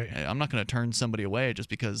is. Right. I'm not going to turn somebody away just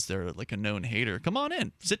because they're like a known hater. Come on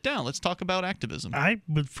in, sit down, let's talk about activism. I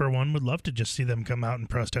would, for one, would love to just see them come out and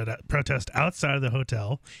protest outside of the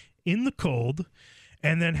hotel in the cold,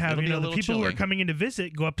 and then have the people who are coming in to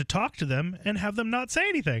visit go up to talk to them and have them not say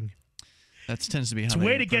anything. That tends to be how it's a they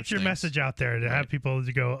way to get your things. message out there, to have people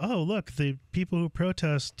to go, oh, look, the people who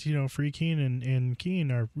protest, Free Keene and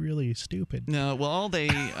Keene are really stupid. No, well,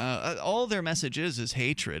 all their message is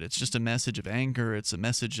hatred. It's just a message of anger. It's a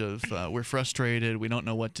message of we're frustrated, we don't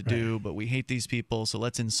know what to do, but we hate these people, so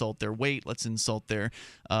let's insult their weight, let's insult their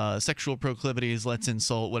sexual proclivities, let's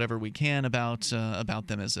insult whatever we can about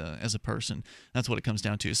them as a person. That's what it comes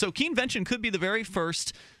down to. So Keenvention could be the very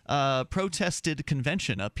first protested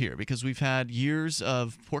convention up here, because we've had years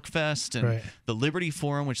of PorcFest and the Liberty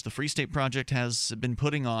Forum, which the Free State Project has been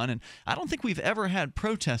putting on, and I don't think we've ever had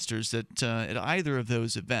protesters at either of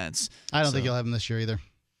those events. I don't think you'll have them this year either.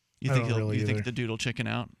 You think the dude will chicken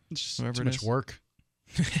out? It's just too much work.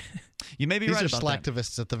 You may be right about that. These are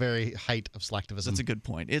slacktivists at the very height of slacktivism. That's a good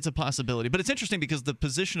point. It's a possibility. But it's interesting because the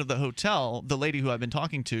position of the hotel, the lady who I've been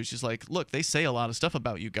talking to, she's like, look, they say a lot of stuff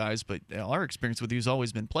about you guys, but our experience with you has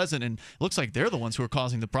always been pleasant, and it looks like they're the ones who are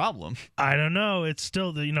causing the problem. I don't know. It's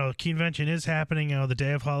still, Keenvention is happening the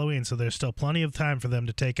day of Halloween, so there's still plenty of time for them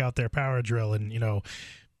to take out their power drill and,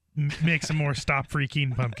 make some more Stop Free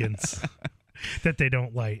Keene pumpkins. That they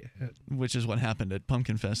don't light. Which is what happened at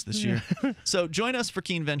Pumpkin Fest this year. So join us for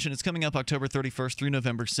Keenvention. It's coming up October 31st through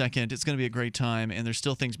November 2nd. It's going to be a great time, and there's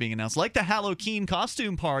still things being announced, like the Halloween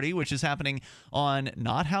costume party, which is happening on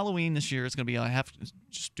not Halloween this year. It's going to be,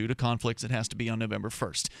 just due to conflicts, it has to be on November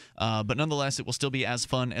 1st. But nonetheless, it will still be as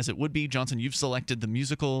fun as it would be. Johnson, you've selected the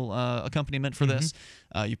musical accompaniment for this.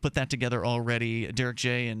 You put that together already. Derek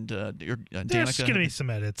J. and Danica. There's going to be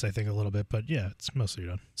some edits, I think, a little bit, but yeah, it's mostly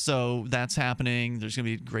done. So that's happening. There's going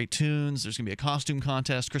to be great tunes. There's going to be a costume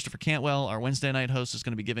contest. Christopher Cantwell, our Wednesday night host, is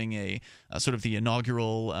going to be giving a sort of the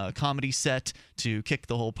inaugural comedy set to kick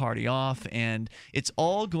the whole party off, and it's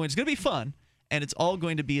going to be fun. And it's all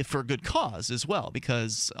going to be for a good cause as well,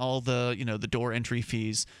 because all the the door entry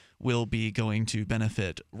fees will be going to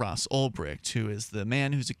benefit Ross Ulbricht, who is the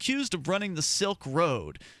man who's accused of running the Silk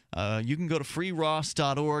Road. You can go to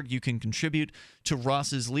freeross.org. You can contribute to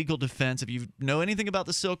Ross's legal defense. If you know anything about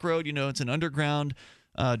the Silk Road, it's an underground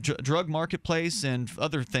drug marketplace and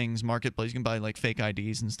other things marketplace. You can buy like fake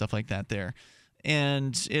IDs and stuff like that there.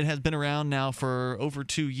 And it has been around now for over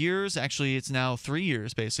 2 years. Actually, it's now 3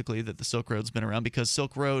 years, basically, that the Silk Road's been around, because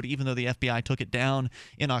Silk Road, even though the FBI took it down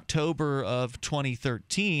in October of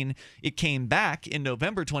 2013, it came back in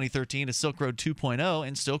November 2013 as Silk Road 2.0,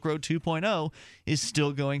 and Silk Road 2.0 is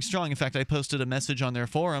still going strong. In fact, I posted a message on their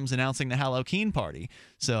forums announcing the Halloween party.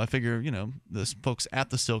 So I figure, the folks at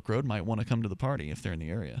the Silk Road might want to come to the party if they're in the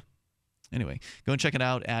area. Anyway, go and check it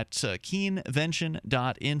out at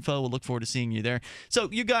keenvention.info. We'll look forward to seeing you there. So,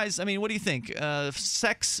 you guys, what do you think?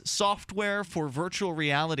 Sex software for virtual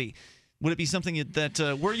reality. Would it be something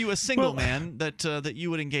that were you a single man that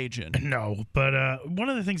you would engage in? No, but one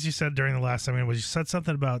of the things you said during the last segment was you said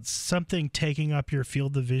something about something taking up your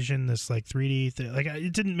field of vision, this like 3D thing. Like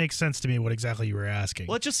it didn't make sense to me what exactly you were asking.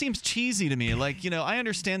 Well, it just seems cheesy to me. Like, I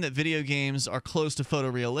understand that video games are close to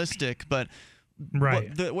photorealistic, but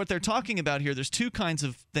what they're talking about here, there's two kinds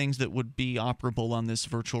of things that would be operable on this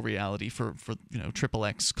virtual reality for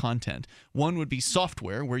XXX content. One would be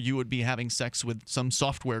software, where you would be having sex with some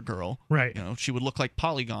software girl. Right. She would look like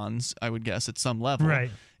polygons, I would guess, at some level. Right.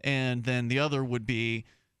 And then the other would be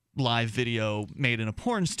live video made in a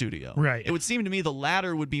porn studio. Right. It would seem to me the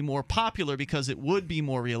latter would be more popular because it would be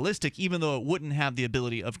more realistic, even though it wouldn't have the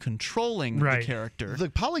ability of controlling the character. The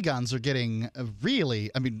polygons are getting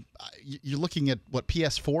really, I mean, you're looking at what,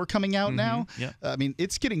 PS4 coming out now? Yeah. I mean,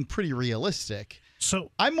 it's getting pretty realistic.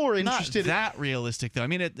 So I'm more interested. Not that realistic, though. I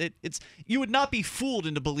mean, it's you would not be fooled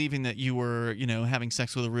into believing that you were, having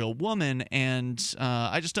sex with a real woman, and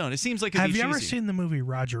I just don't. It seems like it'd Have be you ever cheesy. seen the movie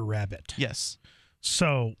Roger Rabbit? Yes.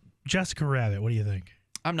 So Jessica Rabbit, what do you think?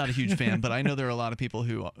 I'm not a huge fan, but I know there are a lot of people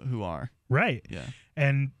who are. Right. Yeah.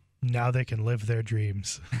 And now they can live their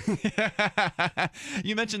dreams.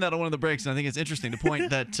 You mentioned that on one of the breaks, and I think it's interesting to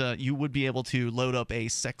point that you would be able to load up a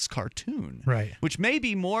sex cartoon, right? Which may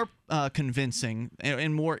be more convincing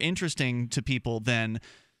and more interesting to people than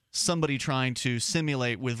somebody trying to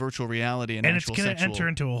simulate with virtual reality an actual sexual And it's going to enter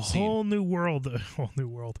into a whole new world.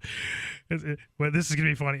 Well, this is going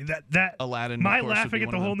to be funny. That Aladdin. My laughing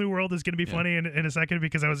at the whole new world is going to be funny in a second,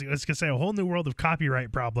 because I was going to say a whole new world of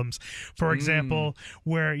copyright problems. For example,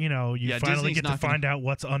 where you finally Disney's get to find out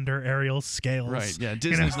what's under Ariel's scales. Right. Yeah.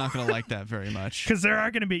 Disney's not going to like that very much, because there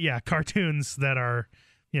are going to be cartoons that are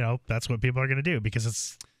that's what people are going to do, because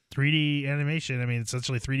it's 3D animation. I mean, it's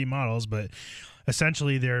essentially 3D models, but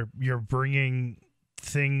essentially you're bringing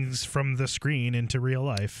things from the screen into real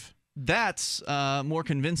life. That's more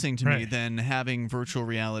convincing to me than having virtual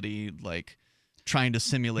reality, like trying to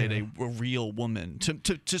simulate a real woman, to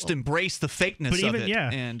just embrace the fakeness of it,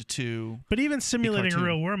 and to. But even simulating a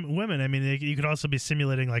real woman, I mean, you could also be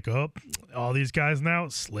simulating like, all these guys now,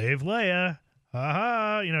 Slave Leia.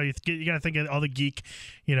 You got to think of all the geek,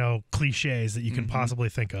 cliches that you can possibly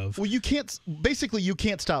think of. Well, you can't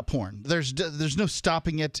stop porn. There's no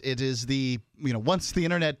stopping it. It is once the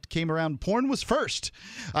internet came around, porn was first.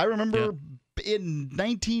 I remember in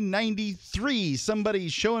 1993, somebody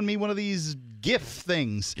showing me one of these GIF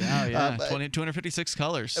things. 256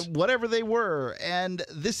 colors. Whatever they were. And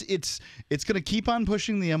it's going to keep on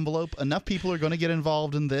pushing the envelope. Enough people are going to get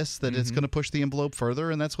involved in this that it's going to push the envelope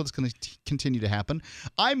further, and that's what's going to continue to happen.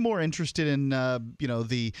 I'm more interested in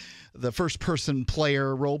the first-person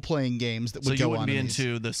player role-playing games that would go on. So you wouldn't be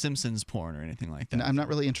into the Simpsons porn or anything like that? No, I'm not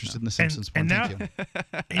really interested in the Simpsons porn. Thank you.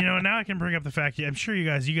 Now I can bring up the fact, I'm sure you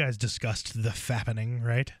guys discussed the fappening,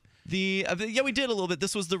 right? We did a little bit.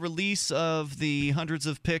 This was the release of the hundreds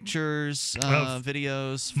of pictures,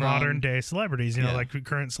 videos from modern day celebrities, like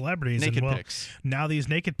current celebrities. Naked pics. Now these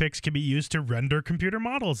naked pics can be used to render computer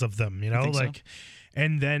models of them,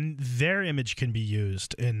 and then their image can be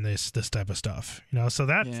used in this type of stuff. So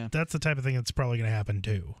that's the type of thing that's probably going to happen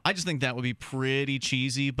too. I just think that would be pretty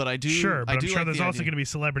cheesy, but I do. Sure, but I'm sure like there's also going to be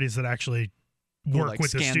celebrities that actually work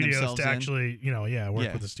with the studios to actually,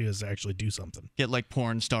 with the studios to actually do something. Get like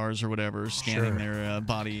porn stars or whatever, scanning their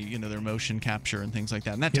body, their motion capture and things like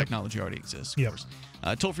that. And that technology already exists, of course.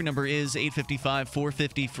 Toll-free number is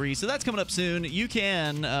 855-450-FREE. So that's coming up soon. You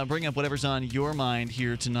can bring up whatever's on your mind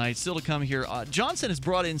here tonight. Still to come here, Johnson has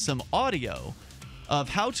brought in some audio of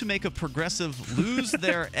how to make a progressive lose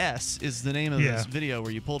their S is the name of this video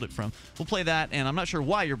where you pulled it from. We'll play that, and I'm not sure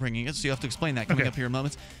why you're bringing it, so you have to explain that coming up here in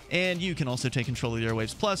moments. And you can also take control of the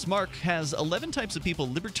airwaves. Plus, Mark has 11 types of people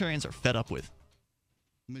libertarians are fed up with.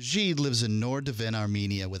 Majid lives in Nordavin,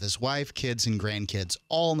 Armenia, with his wife, kids, and grandkids,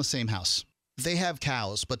 all in the same house. They have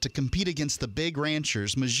cows, but to compete against the big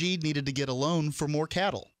ranchers, Majid needed to get a loan for more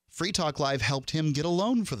cattle. Free Talk Live helped him get a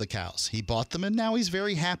loan for the cows. He bought them, and now he's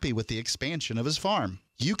very happy with the expansion of his farm.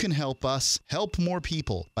 You can help us help more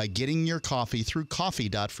people by getting your coffee through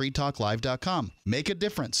coffee.freetalklive.com. Make a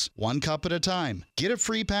difference, 1 cup at a time. Get a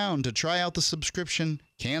free pound to try out the subscription.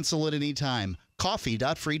 Cancel at any time.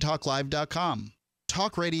 Coffee.freetalklive.com.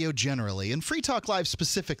 talk radio generally, and Free Talk Live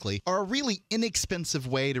specifically, are a really inexpensive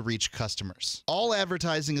way to reach customers. All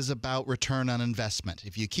advertising is about return on investment.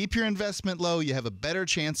 If you keep your investment low, you have a better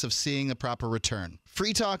chance of seeing a proper return.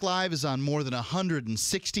 Free Talk Live is on more than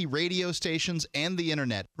 160 radio stations and the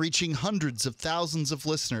internet, reaching hundreds of thousands of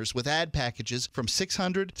listeners with ad packages from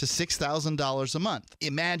 $600 to $6,000 a month.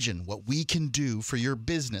 Imagine what we can do for your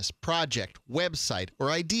business, project, website,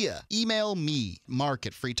 or idea. Email me,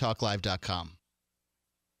 mark@freetalklive.com.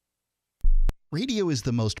 Radio is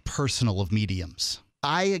the most personal of mediums.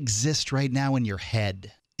 I exist right now in your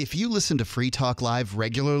head. If you listen to Free Talk Live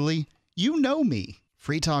regularly, you know me.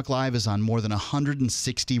 Free Talk Live is on more than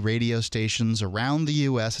 160 radio stations around the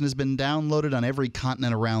U.S. and has been downloaded on every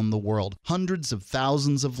continent around the world. Hundreds of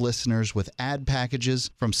thousands of listeners with ad packages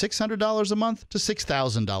from $600 a month to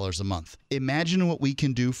 $6,000 a month. Imagine what we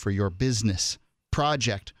can do for your business,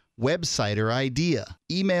 project, website, or idea.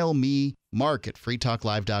 Email me,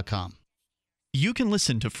 mark@freetalklive.com. You can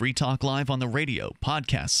listen to Free Talk Live on the radio,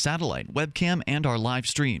 podcast, satellite, webcam, and our live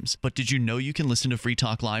streams. But did you know you can listen to Free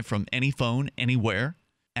Talk Live from any phone, anywhere?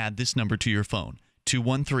 Add this number to your phone,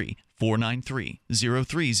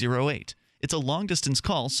 213-493-0308. It's a long-distance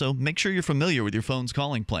call, so make sure you're familiar with your phone's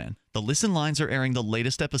calling plan. The listen lines are airing the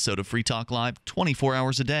latest episode of Free Talk Live 24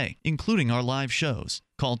 hours a day, including our live shows.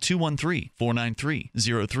 Call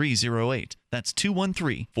 213-493-0308. That's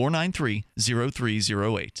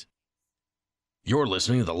 213-493-0308. You're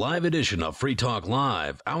listening to the live edition of Free Talk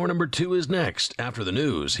Live. Hour number 2 is next, after the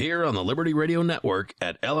news, here on the Liberty Radio Network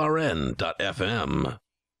at LRN.FM.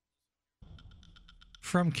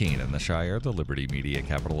 From Keene in the Shire, the Liberty Media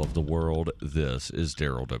capital of the world, this is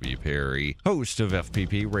Daryl W. Perry, host of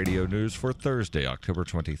FPP Radio News for Thursday, October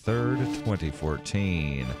 23rd,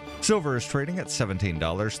 2014. Silver is trading at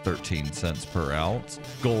 $17.13 per ounce.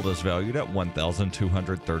 Gold is valued at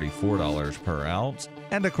 $1,234 per ounce.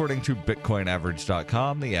 And according to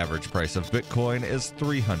BitcoinAverage.com, the average price of Bitcoin is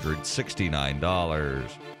 $369.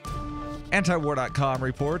 Antiwar.com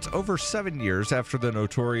reports over 7 years after the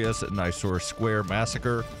notorious Nisour Square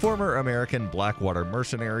massacre, former American Blackwater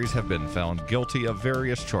mercenaries have been found guilty of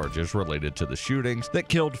various charges related to the shootings that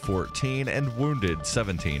killed 14 and wounded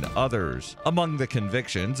 17 others. Among the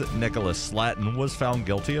convictions, Nicholas Slatton was found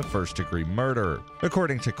guilty of first-degree murder.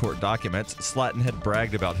 According to court documents, Slatton had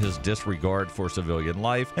bragged about his disregard for civilian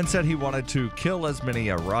life and said he wanted to kill as many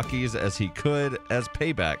Iraqis as he could as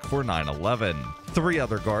payback for 9/11. 3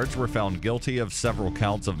 other guards were found guilty of several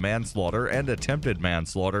counts of manslaughter and attempted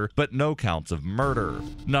manslaughter, but no counts of murder.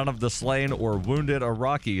 None of the slain or wounded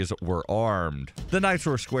Iraqis were armed. The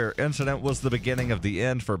Nisour Square incident was the beginning of the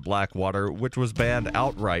end for Blackwater, which was banned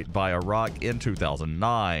outright by Iraq in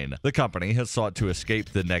 2009. The company has sought to escape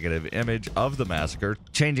the negative image of the massacre,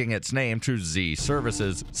 changing its name to Z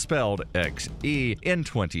Services, spelled XE, in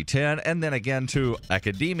 2010, and then again to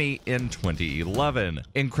Academy in 2011.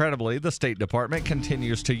 Incredibly, the State Department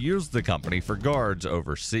continues to use the company for guards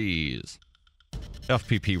overseas.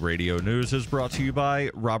 FPP Radio News is brought to you by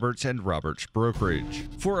Roberts & Roberts Brokerage.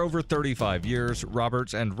 For over 35 years,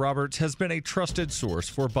 Roberts & Roberts has been a trusted source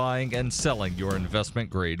for buying and selling your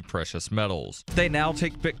investment-grade precious metals. They now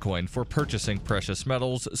take Bitcoin for purchasing precious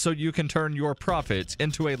metals so you can turn your profits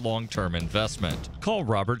into a long-term investment. Call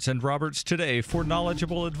Roberts & Roberts today for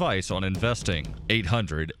knowledgeable advice on investing.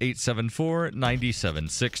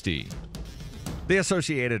 800-874-9760. The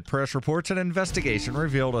Associated Press reports an investigation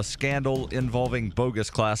revealed a scandal involving bogus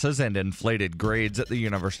classes and inflated grades at the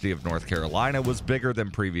University of North Carolina was bigger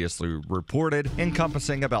than previously reported,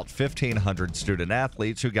 encompassing about 1,500 student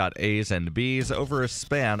athletes who got A's and B's over a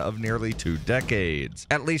span of nearly 2 decades.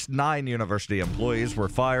 At least 9 university employees were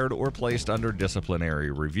fired or placed under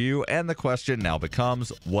disciplinary review, and the question now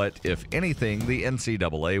becomes, what, if anything, the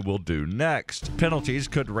NCAA will do next? Penalties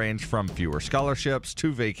could range from fewer scholarships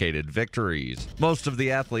to vacated victories. Most of the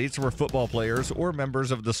athletes were football players or members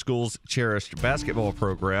of the school's cherished basketball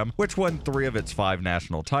program, which won 3 of its 5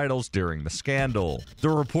 national titles during the scandal. The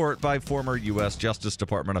report by former U.S. Justice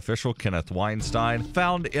Department official Kenneth Weinstein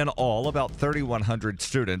found in all about 3,100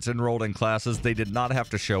 students enrolled in classes they did not have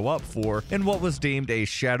to show up for in what was deemed a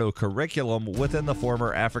shadow curriculum within the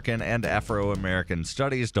former African and Afro-American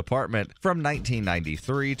Studies Department from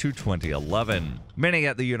 1993 to 2011. Many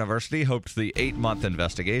at the university hoped the 8-month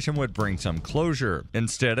investigation would bring some closure.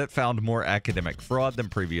 Instead, it found more academic fraud than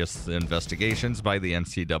previous investigations by the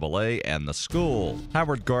NCAA and the school.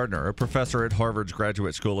 Howard Gardner, a professor at Harvard's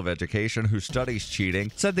Graduate School of Education who studies cheating,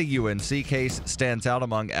 said the UNC case stands out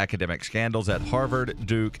among academic scandals at Harvard,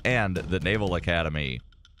 Duke, and the Naval Academy.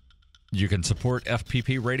 You can support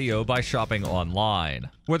FPP Radio by shopping online.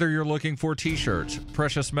 Whether you're looking for t-shirts,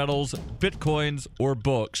 precious metals, bitcoins, or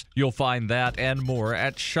books, you'll find that and more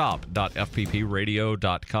at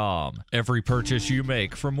shop.fppradio.com. Every purchase you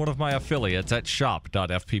make from one of my affiliates at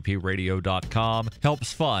shop.fppradio.com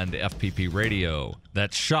helps fund FPP Radio.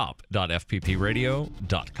 That's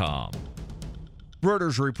shop.fppradio.com.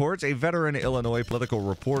 Reuters reports a veteran Illinois political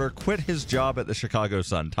reporter quit his job at the Chicago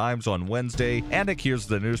Sun-Times on Wednesday and accused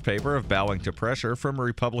the newspaper of bowing to pressure from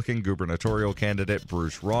Republican gubernatorial candidate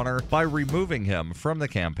Bruce Rauner by removing him from the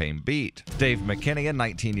campaign beat. Dave McKinney, a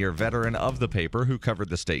 19-year veteran of the paper who covered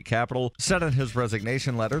the state capitol, said in his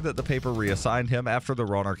resignation letter that the paper reassigned him after the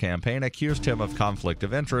Rauner campaign accused him of conflict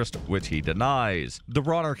of interest, which he denies. The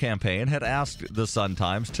Rauner campaign had asked the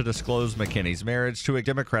Sun-Times to disclose McKinney's marriage to a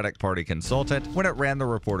Democratic Party consultant when it ran the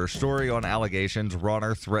reporter's story on allegations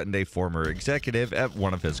Rauner threatened a former executive at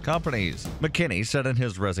one of his companies. McKinney said in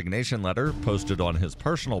his resignation letter, posted on his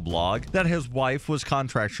personal blog, that his wife was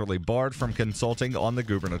contractually barred from consulting on the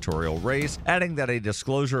gubernatorial race, adding that a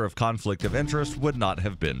disclosure of conflict of interest would not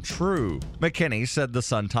have been true. McKinney said the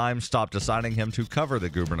Sun-Times stopped assigning him to cover the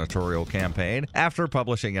gubernatorial campaign after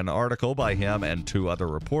publishing an article by him and two other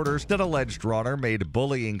reporters that alleged Rauner made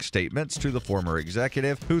bullying statements to the former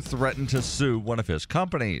executive who threatened to sue one of his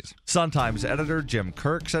companies. Sun-Times editor Jim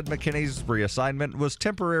Kirk said McKinney's reassignment was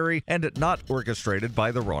temporary and not orchestrated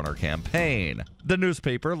by the Rauner campaign. The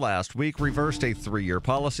newspaper last week reversed a 3-year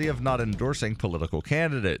policy of not endorsing political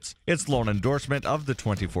candidates. Its lone endorsement of the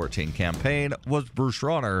 2014 campaign was Bruce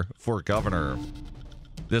Rauner for governor.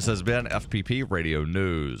 This has been FPP Radio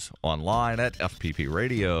News, online at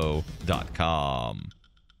fppradio.com.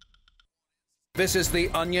 This is the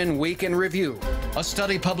Onion Week in Review. A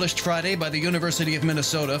study published Friday by the University of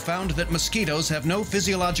Minnesota found that mosquitoes have no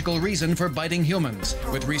physiological reason for biting humans,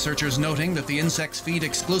 with researchers noting that the insects feed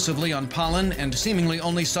exclusively on pollen and seemingly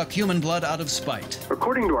only suck human blood out of spite.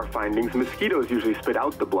 According to our findings, mosquitoes usually spit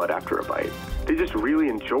out the blood after a bite. They just really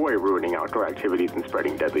enjoy ruining outdoor activities and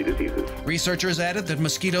spreading deadly diseases. Researchers added that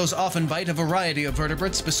mosquitoes often bite a variety of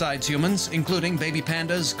vertebrates besides humans, including baby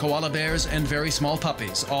pandas, koala bears, and very small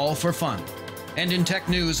puppies, all for fun. And in tech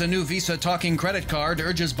news, a new Visa talking credit card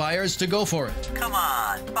urges buyers to go for it. Come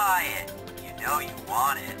on, buy it. You know you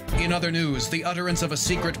want it. In other news, the utterance of a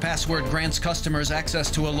secret password grants customers access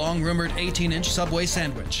to a long-rumored 18-inch Subway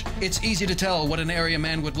sandwich. It's easy to tell what an area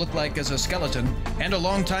man would look like as a skeleton, and a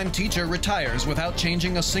longtime teacher retires without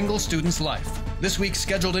changing a single student's life. This week's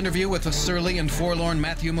scheduled interview with the surly and forlorn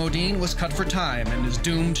Matthew Modine was cut for time and is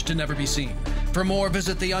doomed to never be seen. For more,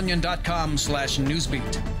 visit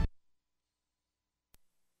theonion.com/newsbeat.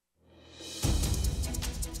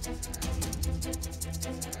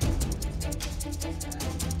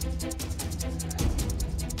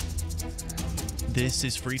 This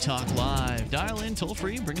is Free Talk Live. Dial in toll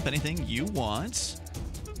free, bring up anything you want.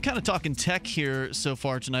 Kind of talking tech here so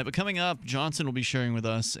far tonight, but coming up, Johnson will be sharing with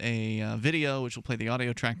us a video, which we'll play the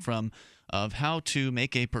audio track from, of how to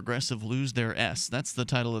make a progressive lose their S. That's the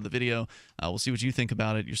title of the video. We'll see what you think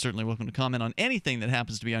about it. You're certainly welcome to comment on anything that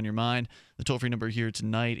happens to be on your mind. The toll-free number here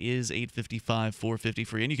tonight is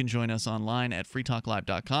 855-450-FREE, and you can join us online at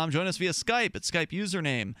freetalklive.com. Join us via Skype at Skype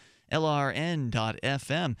username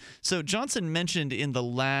LRN.FM. So Johnson mentioned in the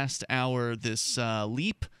last hour this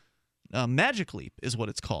leap, Magic Leap is what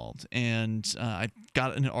it's called. And I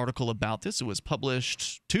got an article about this. It was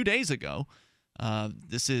published 2 days ago.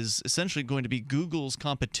 This is essentially going to be Google's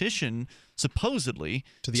competition, supposedly,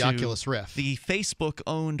 to the Oculus Rift. The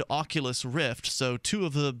Facebook-owned Oculus Rift. So two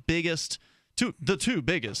biggest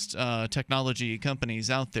technology companies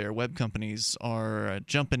out there, web companies, are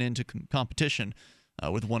jumping into competition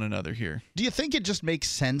with one another here. Do you think it just makes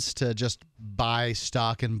sense to just buy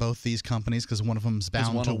stock in both these companies because one of them's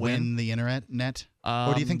bound to win the internet?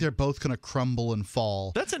 Or do you think they're both going to crumble and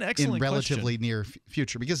fall? That's an excellent in relatively near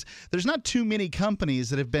future? Because there's not too many companies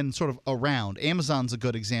that have been sort of around. Amazon's a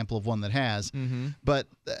good example of one that has. But,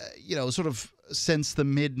 sort of since the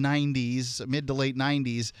mid to late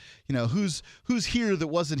 90s, who's here that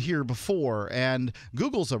wasn't here before? And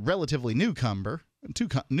Google's a relatively newcomer.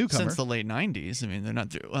 Since the late 90s. I mean, they're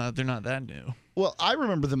not that new. Well, I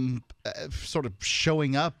remember them sort of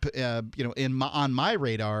showing up, on my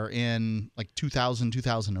radar in like 2000,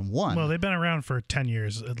 2001. Well, they've been around for 10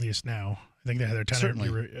 years at least now. I think they had their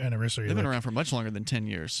 10th anniversary. They've been around for much longer than 10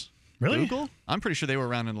 years. Really? Google? I'm pretty sure they were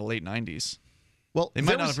around in the late 90s. Well, they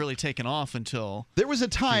might not have really taken off until there was a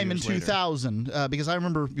time in 2 years 2000 because I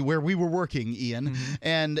remember where we were working, Ian,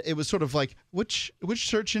 and it was sort of like which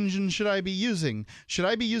search engine should I be using? Should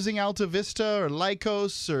I be using Alta Vista or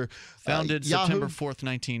Lycos or founded Yahoo? September 4th,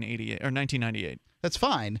 1988 or 1998. That's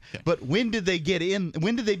fine, but when did they get in?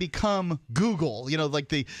 When did they become Google? You know, like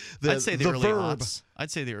the I'd say the early verb. aughts.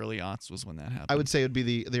 I'd say the early aughts was when that happened. I would say it would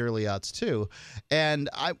be the early aughts too, and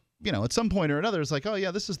at some point or another, it's like, oh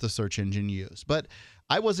yeah, this is the search engine used, but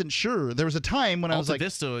I wasn't sure. There was a time when I was like, Alta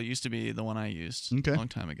Vista used to be the one I used a long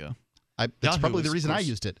time ago. That's probably the reason I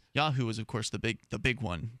used it. Yahoo was, of course, the big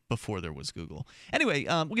one before there was Google. Anyway,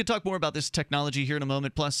 we can talk more about this technology here in a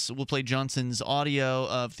moment. Plus, we'll play Johnson's audio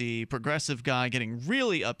of the progressive guy getting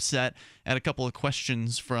really upset at a couple of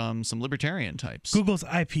questions from some libertarian types. Google's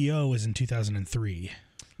IPO was in 2003.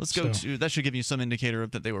 Let's go to that. Should give you some indicator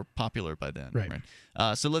of that they were popular by then.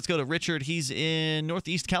 Right. So let's go to Richard. He's in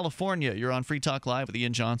Northeast California. You're on Free Talk Live with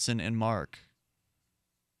Ian Johnson and Mark.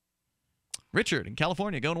 Richard in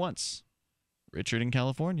California, going once. Richard in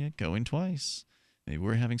California, going twice. Maybe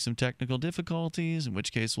we're having some technical difficulties, in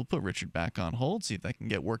which case we'll put Richard back on hold, see if that can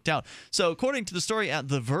get worked out. So according to the story at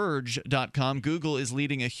TheVerge.com, Google is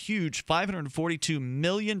leading a huge $542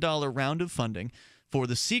 million round of funding for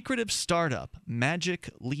the secretive startup Magic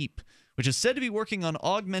Leap, which is said to be working on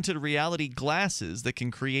augmented reality glasses that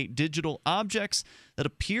can create digital objects that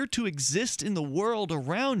appear to exist in the world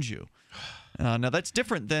around you. Now that's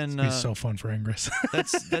different than it's so fun for Ingress.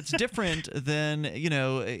 that's different than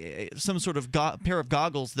some sort of pair of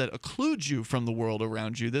goggles that occludes you from the world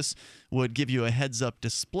around you. This would give you a heads-up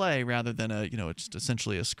display rather than it's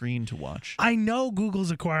essentially a screen to watch. I know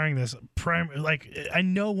Google's acquiring this. I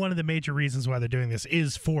know one of the major reasons why they're doing this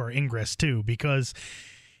is for Ingress too, because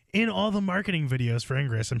in all the marketing videos for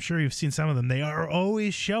Ingress, I'm sure you've seen some of them, they are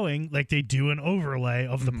always showing, like, they do an overlay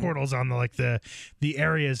of the portals on the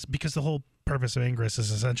areas, because the whole purpose of Ingress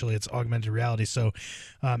is essentially it's augmented reality. So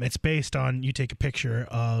it's based on, you take a picture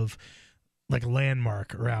of like a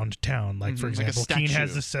landmark around town. Like, for example, Keene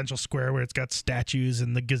has the central square where it's got statues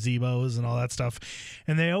and the gazebos and all that stuff.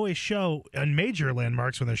 And they always show on major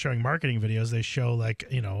landmarks, when they're showing marketing videos, they show like,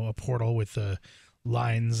 a portal with the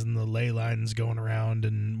lines and the ley lines going around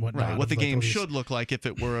and whatnot. Right, what the game should look like if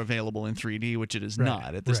it were available in 3D, which it is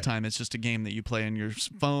not. At this time, it's just a game that you play on your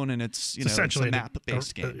phone, and it's essentially it's a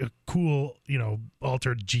map-based game. A cool,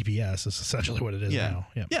 altered GPS is essentially what it is now.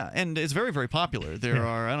 Yeah, and it's very, very popular. There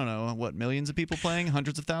are, I don't know, millions of people playing,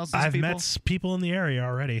 hundreds of thousands of people? I've met people in the area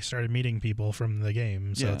already, started meeting people from the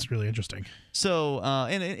game, so it's really interesting. So,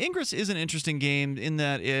 and Ingress is an interesting game in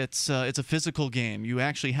that it's a physical game. You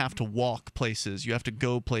actually have to walk places. You have to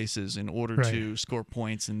go places in order to score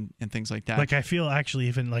points and things like that. Like, I feel actually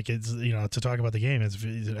even like it's, to talk about the game,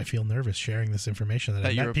 I feel nervous sharing this information that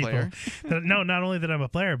I met people. Player? No, not only that I'm a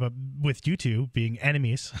player, but with you two being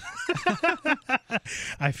enemies,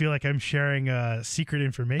 I feel like I'm sharing secret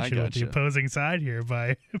information with the opposing side here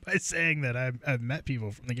by saying that I've met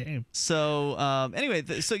people from the game. So anyway,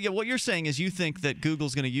 what you're saying is you think that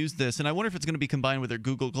Google's going to use this, and I wonder if it's going to be combined with their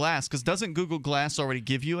Google Glass, because doesn't Google Glass already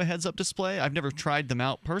give you a heads-up display? I've never tried them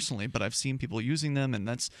out personally, but I've seen people using them, and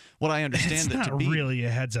that's what I understand it to be. It's not really a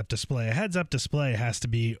heads-up display. A heads-up display has to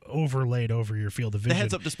be overlaid over your field of vision. The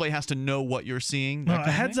heads-up display has to know what you're seeing? No, a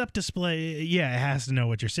heads-up display, it has to know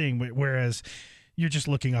what you're seeing, whereas you're just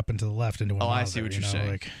looking up and to the left into a monitor. I see what you're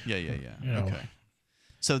saying. Okay.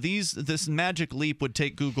 So this Magic Leap would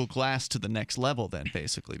take Google Glass to the next level then,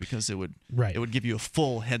 basically, because it would give you a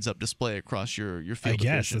full heads-up display across your field of vision. I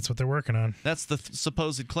guess that's what they're working on. That's the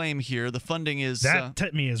supposed claim here. The funding is... That,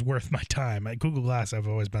 to me, is worth my time. Google Glass, I've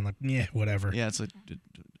always been like, whatever. Yeah, it's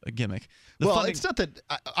a gimmick. It's not that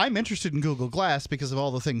I'm interested in Google Glass because of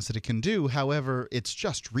all the things that it can do. However, it's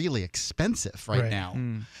just really expensive right now.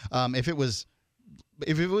 If it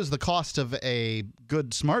was the cost of a good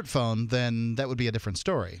smartphone, then that would be a different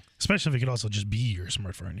story. Especially if it could also just be your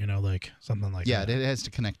smartphone, like something like that. Yeah, it has to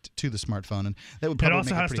connect to the smartphone, and that would probably make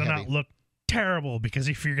it pretty heavy. It also has to not look terrible, because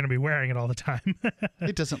if you're going to be wearing it all the time.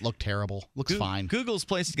 It doesn't look terrible. Looks fine. Google's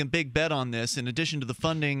placing a big bet on this. In addition to the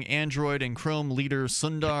funding, Android and Chrome leader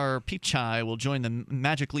Sundar Pichai will join the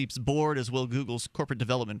Magic Leap's board, as will Google's corporate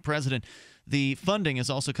development president. The funding is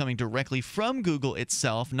also coming directly from Google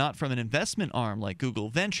itself, not from an investment arm like Google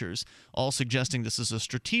Ventures, all suggesting this is a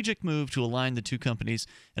strategic move to align the two companies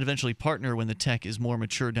and eventually partner when the tech is more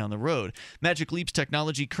mature down the road. Magic Leap's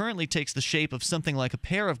technology currently takes the shape of something like a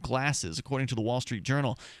pair of glasses, according to the Wall Street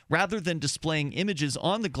Journal. Rather than displaying images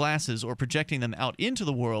on the glasses or projecting them out into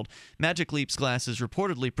the world, Magic Leap's glasses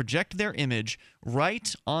reportedly project their image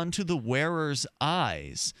right onto the wearer's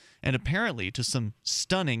eyes, and apparently to some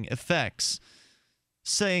stunning effects.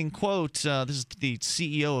 saying, quote, this is the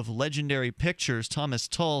CEO of Legendary Pictures, Thomas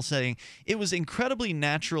Tull, saying, "It was incredibly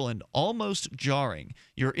natural and almost jarring.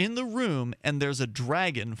 You're in the room and there's a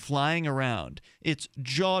dragon flying around. It's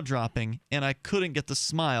jaw-dropping, and I couldn't get the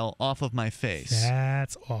smile off of my face."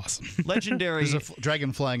 That's awesome. Legendary. There's a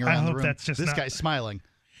dragon flying around the room. That's just this guy's smiling.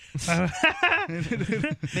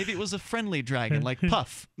 Maybe it was a friendly dragon, like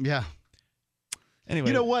Puff. Yeah. Anyway.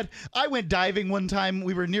 You know what? I went diving one time.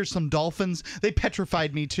 We were near some dolphins. They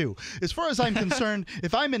petrified me, too. As far as I'm concerned,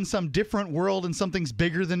 if I'm in some different world and something's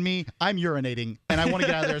bigger than me, I'm urinating, and I want to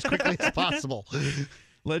get out of there as quickly as possible.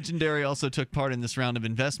 Legendary also took part in this round of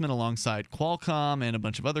investment alongside Qualcomm and a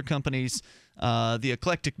bunch of other companies. The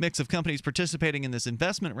eclectic mix of companies participating in this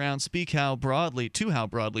investment round speak how broadly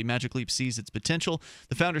Magic Leap sees its potential.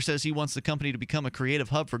 The founder says he wants the company to become a creative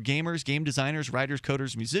hub for gamers, game designers, writers,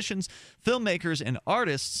 coders, musicians, filmmakers, and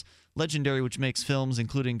artists. Legendary, which makes films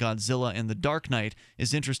including Godzilla and The Dark Knight,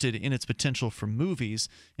 is interested in its potential for movies,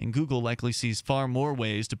 and Google likely sees far more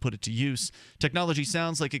ways to put it to use. Technology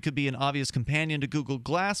sounds like it could be an obvious companion to Google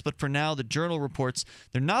Glass, but for now, the journal reports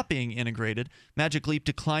they're not being integrated. Magic Leap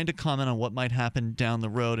declined to comment on what might happen down the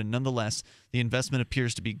road, and nonetheless, the investment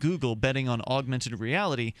appears to be Google betting on augmented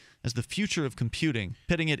reality as the future of computing,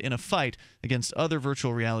 pitting it in a fight against other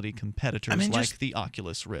virtual reality competitors like the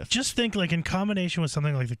Oculus Rift. Just think, like, in combination with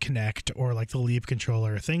something like the Kinect or like the Leap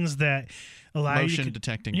controller, things that allow motion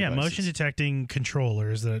detecting devices. motion detecting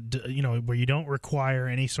controllers that, you know, where you don't require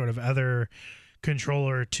any sort of other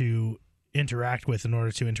controller to interact with in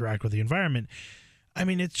order to interact with the environment. I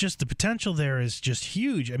mean, it's just the potential there is just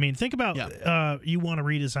huge. I mean, think about you want to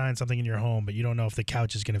redesign something in your home, but you don't know if the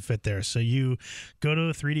couch is going to fit there. So you go to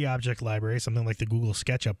a 3D object library, something like the Google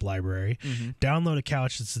SketchUp library, download a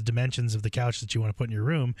couch that's the dimensions of the couch that you want to put in your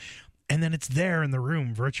room, and then it's there in the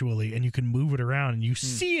room virtually, and you can move it around, and you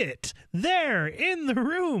see it there in the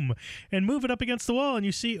room, and move it up against the wall, and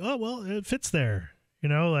you see, oh, well, it fits there. You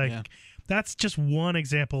know, like that's just one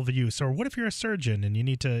example of the use. Or what if you're a surgeon and you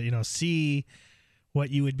need to, you know, see what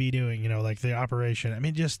you would be doing, you know, like the operation. I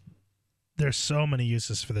mean, just there's so many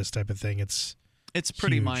uses for this type of thing. It's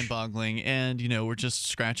pretty huge. mind-boggling, and you know, we're just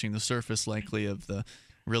scratching the surface likely of the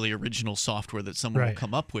really original software that someone will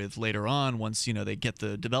come up with later on once, you know, they get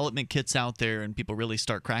the development kits out there and people really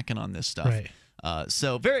start cracking on this stuff.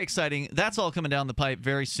 So very exciting. That's all coming down the pipe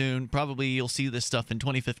very soon. Probably you'll see this stuff in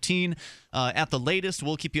 2015 at the latest.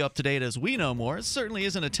 We'll keep you up to date as we know more. It certainly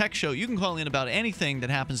isn't a tech show. You can call in about anything that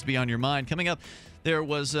happens to be on your mind. Coming up, there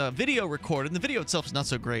was video recorded. The video itself is not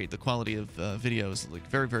so great. The quality of video is like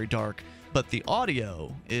very, very dark. But the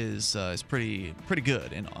audio is pretty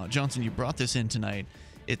good. And Johnson, you brought this in tonight.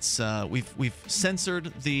 It's we've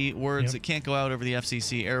censored the words that can't go out over the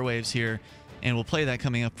FCC airwaves here. And we'll play that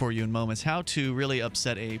coming up for you in moments. How to really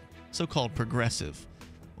upset a so-called progressive.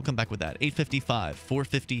 We'll come back with that.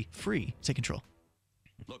 855-450-FREE. Take control.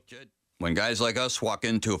 Look, kid, when guys like us walk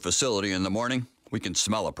into a facility in the morning, we can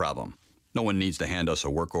smell a problem. No one needs to hand us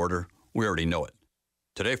a work order. We already know it.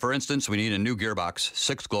 Today, for instance, we need a new gearbox,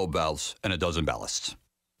 6 globe valves, and a dozen ballasts.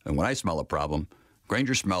 And when I smell a problem,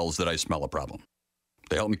 Grainger smells that I smell a problem.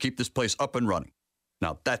 They help me keep this place up and running.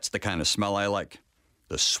 Now, that's the kind of smell I like.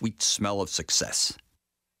 The sweet smell of success.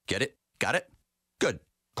 Get it? Got it? Good.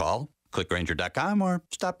 Call, click Grainger.com, or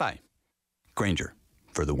stop by. Grainger,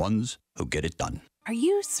 for the ones who get it done. Are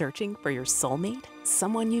you searching for your soulmate?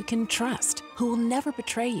 Someone you can trust, who will never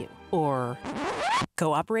betray you? Or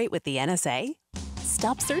cooperate with the NSA?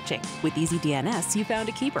 Stop searching. With EasyDNS, you found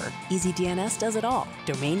a keeper. EasyDNS does it all.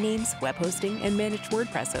 Domain names, web hosting, and managed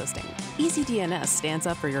WordPress hosting. EasyDNS stands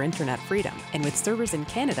up for your internet freedom. And with servers in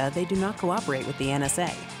Canada, they do not cooperate with the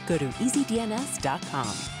NSA. Go to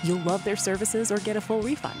EasyDNS.com. You'll love their services or get a full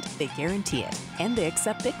refund. They guarantee it. And they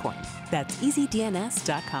accept Bitcoin. That's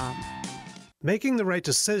EasyDNS.com. Making the right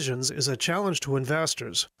decisions is a challenge to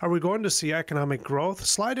investors. Are we going to see economic growth,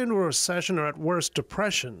 slide into a recession, or at worst,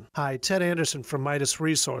 depression? Hi, Ted Anderson from Midas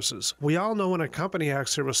Resources. We all know when a company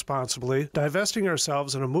acts irresponsibly, divesting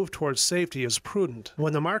ourselves in a move towards safety is prudent.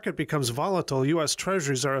 When the market becomes volatile, U.S.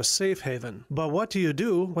 Treasuries are a safe haven. But what do you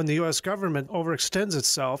do when the U.S. government overextends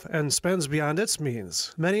itself and spends beyond its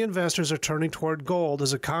means? Many investors are turning toward gold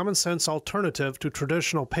as a common-sense alternative to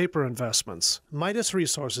traditional paper investments. Midas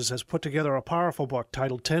Resources has put together a powerful book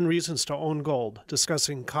titled 10 Reasons to Own Gold,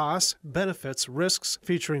 discussing costs, benefits, risks,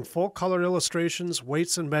 featuring full-color illustrations,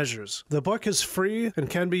 weights, and measures. The book is free and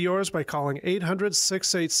can be yours by calling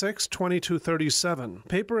 800-686-2237.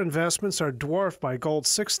 Paper investments are dwarfed by gold's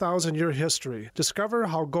 6,000-year history. Discover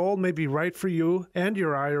how gold may be right for you and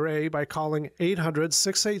your IRA by calling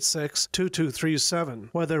 800-686-2237.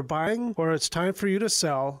 Whether buying or it's time for you to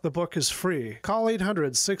sell, the book is free. Call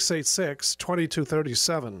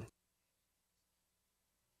 800-686-2237.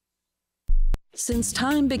 Since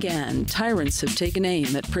time began, tyrants have taken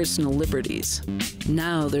aim at personal liberties.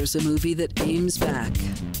 Now there's a movie that aims back.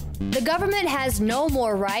 The government has no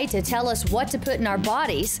more right to tell us what to put in our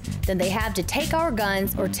bodies than they have to take our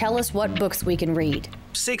guns or tell us what books we can read.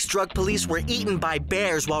 6 drug police were eaten by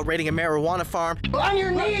bears while raiding a marijuana farm. On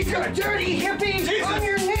your knees, you dirty hippies! Jesus. On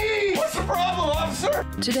your knees! What's the problem, officer?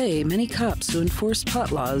 Today, many cops who enforce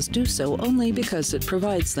pot laws do so only because it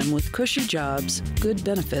provides them with cushy jobs, good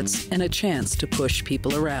benefits, and a chance to push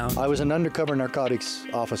people around. I was an undercover narcotics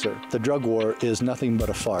officer. The drug war is nothing but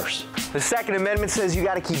a farce. The Second Amendment says you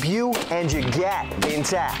gotta keep you and your gat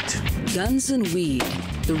intact. Guns and Weed,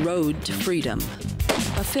 The Road to Freedom.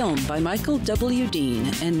 A film by Michael W. Dean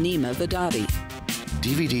and Nima Vadadi.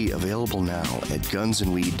 DVD available now at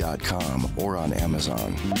gunsandweed.com or on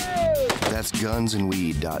Amazon. That's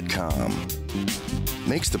gunsandweed.com.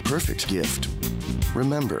 Makes the perfect gift.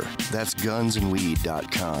 Remember, that's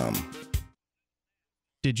gunsandweed.com.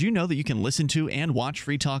 Did you know that you can listen to and watch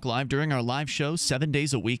Free Talk Live during our live show 7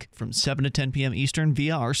 days a week from 7 to 10 p.m. Eastern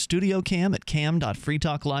via our studio cam at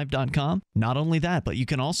cam.freetalklive.com? Not only that, but you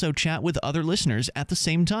can also chat with other listeners at the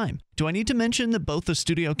same time. Do I need to mention that both the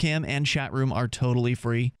studio cam and chat room are totally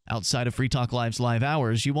free? Outside of Free Talk Live's live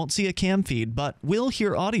hours, you won't see a cam feed, but will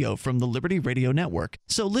hear audio from the Liberty Radio Network.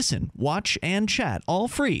 So listen, watch, and chat all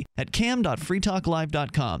free at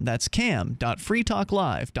cam.freetalklive.com. That's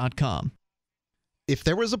cam.freetalklive.com. If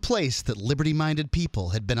there was a place that liberty-minded people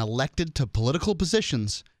had been elected to political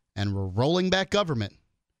positions and were rolling back government,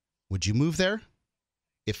 would you move there?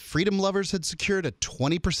 If freedom lovers had secured a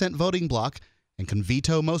 20% voting block and can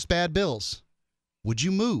veto most bad bills, would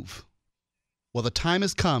you move? Well, the time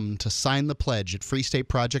has come to sign the pledge at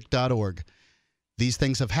freestateproject.org. These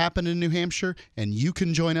things have happened in New Hampshire, and you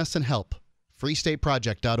can join us and help.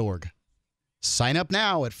 freestateproject.org. Sign up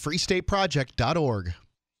now at freestateproject.org.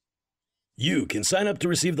 You can sign up to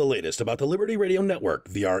receive the latest about the Liberty Radio Network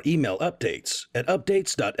via our email updates at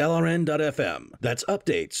updates.lrn.fm. That's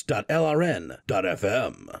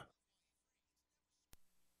updates.lrn.fm.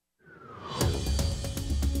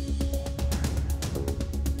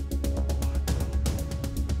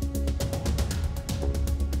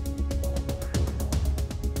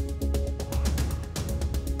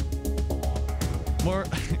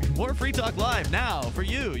 More Free Talk Live now for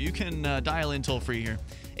you. You can dial in toll free here.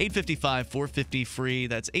 855-450-FREE.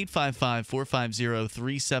 That's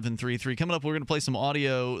 855-450-3733. Coming up, we're going to play some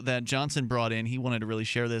audio that Johnson brought in. He wanted to really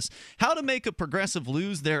share this. How to Make a Progressive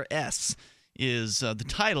Lose Their S is the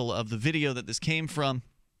title of the video that this came from.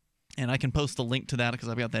 And I can post the link to that because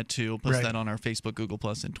I've got that too. I'll post that on our Facebook, Google+,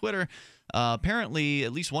 and Twitter. Apparently,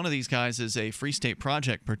 at least one of these guys is a Free State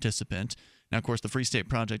Project participant. Now, of course, the Free State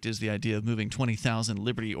Project is the idea of moving 20,000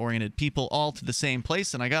 liberty-oriented people all to the same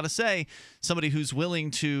place. And I got to say, somebody who's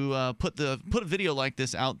willing to put a video like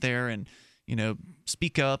this out there and, you know,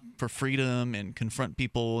 speak up for freedom and confront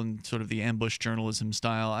people in sort of the ambush journalism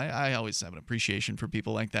style, I always have an appreciation for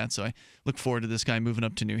people like that. So I look forward to this guy moving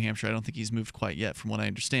up to New Hampshire. I don't think he's moved quite yet, from what I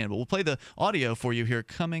understand. But we'll play the audio for you here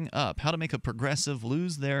coming up. How to Make a Progressive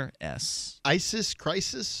Lose Their S. ISIS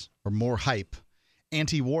crisis or more hype?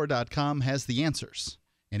 Antiwar.com has the answers.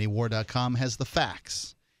 Antiwar.com has the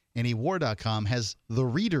facts. Antiwar.com has the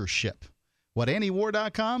readership. What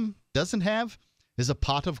Antiwar.com doesn't have is a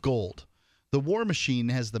pot of gold. The War Machine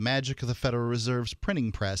has the magic of the Federal Reserve's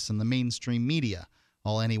printing press and the mainstream media.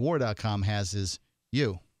 All Antiwar.com has is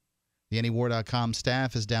you. The Antiwar.com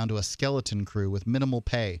staff is down to a skeleton crew with minimal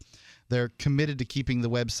pay. They're committed to keeping the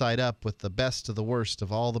website up with the best of the worst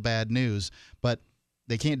of all the bad news, but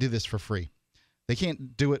they can't do this for free. They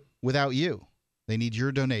can't do it without you. They need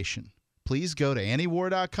your donation. Please go to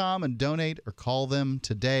antiwar.com and donate or call them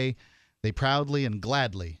today. They proudly and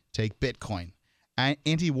gladly take Bitcoin.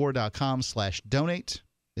 Antiwar.com/donate.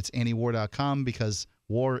 It's antiwar.com because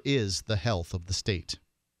war is the health of the state.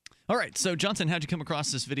 All right, so Johnson, how'd you come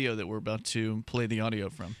across this video that we're about to play the audio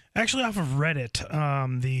from? Actually, off of Reddit,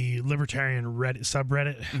 the Libertarian Reddit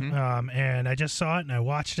subreddit, and I just saw it and I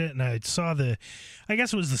watched it and I saw I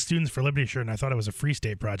guess it was the Students for Liberty shirt, and I thought it was a Free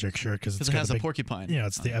State Project shirt because it has a porcupine. Yeah,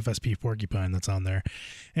 it's the FSP porcupine that's on there,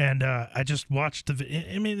 and I just watched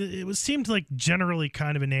I mean, it seemed like generally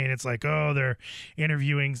kind of inane. It's like, oh, they're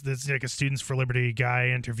interviewing this like a Students for Liberty guy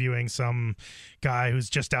interviewing some guy who's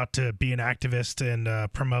just out to be an activist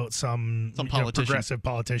and promote some progressive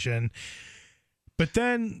politician. But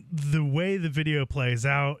then the way the video plays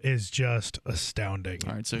out is just astounding.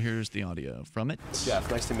 All right, so here's the audio from it.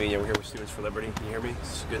 Jeff, nice to meet you. We're here with Students for Liberty. Can you hear me?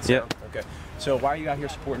 This is good sound? Yeah. Okay. So why are you out here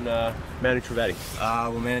supporting Manu Trivedi?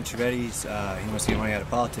 Well, Manu Trivedi's, he wants to get money out of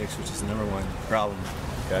politics, which is the #1 problem.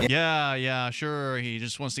 Okay. Yeah, sure. He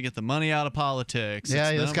just wants to get the money out of politics.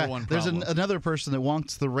 Yeah, it's the #1 there's problem. another person that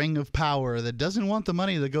wants the ring of power that doesn't want the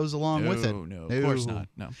money that goes along with it. No, of course not.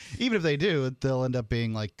 No. Even if they do, they'll end up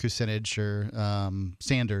being like Kucinich or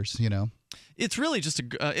Sanders, you know. It's really just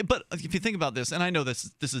but if you think about this, and I know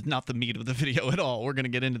this is not the meat of the video at all. We're going to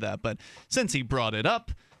get into that, but since he brought it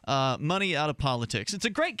up, money out of politics. It's a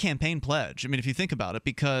great campaign pledge. I mean, if you think about it,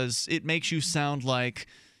 because it makes you sound like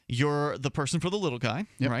you're the person for the little guy,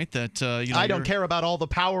 right? That I don't care about all the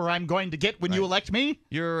power I'm going to get when you elect me.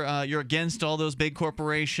 You're against all those big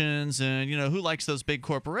corporations, and who likes those big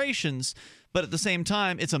corporations? But at the same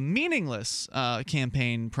time, it's a meaningless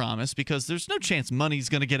campaign promise because there's no chance money's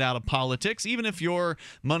going to get out of politics. Even if your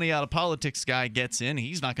money out of politics guy gets in,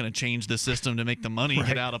 he's not going to change the system to make the money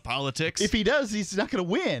get out of politics. If he does, he's not going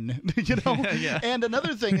to win. Yeah. And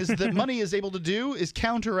another thing is that money is able to do is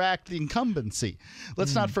counteract the incumbency.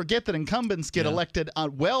 Let's not forget that incumbents get elected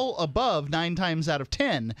well above 9 times out of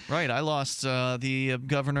 10. Right. I lost the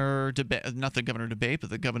governor debate, not the governor debate, but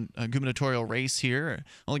the gubernatorial race here.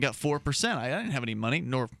 Only got 4%. I didn't have any money,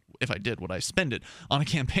 nor if I did, would I spend it on a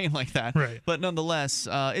campaign like that. Right. But nonetheless,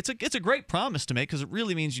 it's a great promise to make because it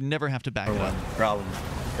really means you never have to back it up. #1 problem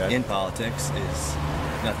in politics is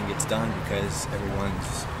nothing gets done because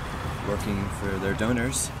everyone's working for their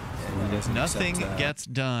donors. And nothing gets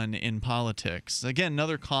done in politics. Again,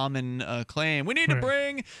 another common claim. We need to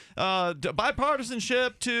bring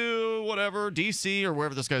bipartisanship to whatever, D.C. or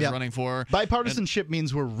wherever this guy's running for. Bipartisanship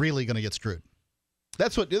means we're really going to get screwed.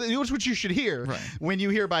 That's what you should hear when you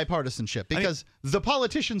hear bipartisanship, because the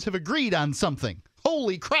politicians have agreed on something.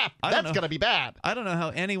 Holy crap, that's going to be bad. I don't know how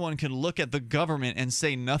anyone can look at the government and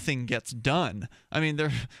say nothing gets done. I mean,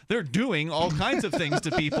 they're doing all kinds of things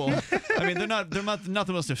to people. I mean, they're not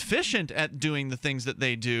the most efficient at doing the things that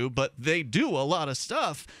they do, but they do a lot of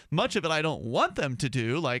stuff. Much of it I don't want them to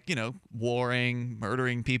do, like, warring,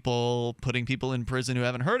 murdering people, putting people in prison who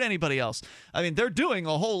haven't hurt anybody else. I mean, they're doing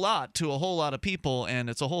a whole lot to a whole lot of people,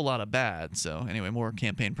 and it's a whole lot of bad. So anyway, more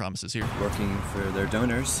campaign promises here. Working for their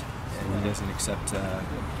donors. And he doesn't accept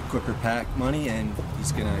corporate PAC money, and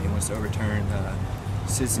he wants to overturn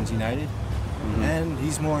Citizens United. And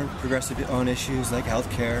he's more progressive on issues like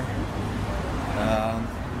healthcare,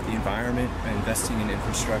 the environment, investing in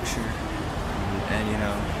infrastructure,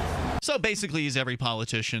 and So basically, he's every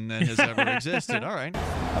politician that has ever existed. All right.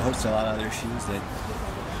 I host a lot of other issues that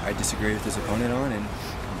I disagree with his opponent on, and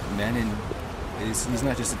he's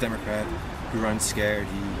not just a Democrat who runs scared.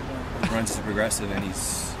 He runs as a progressive, and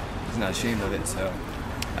he's not ashamed of it, so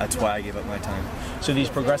that's why I gave up my time. So these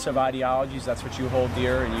progressive ideologies, that's what you hold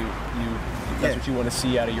dear, and that's what you want to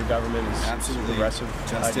see out of your government is absolutely progressive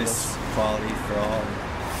justice, equality for all,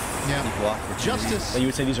 equal opportunity. Justice. And you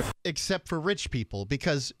would say these are except for rich people,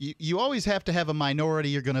 because you always have to have a minority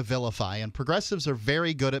you're going to vilify, and progressives are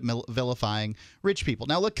very good at vilifying rich people.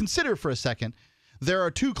 Now, consider for a second. There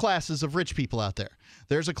are 2 classes of rich people out there.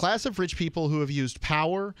 There's a class of rich people who have used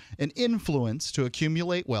power and influence to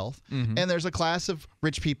accumulate wealth, and there's a class of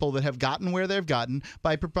rich people that have gotten where they've gotten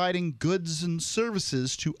by providing goods and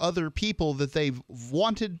services to other people that they've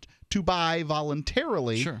wanted to buy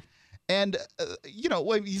voluntarily. Sure. And,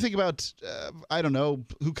 when you think about, I don't know,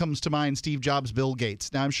 who comes to mind, Steve Jobs, Bill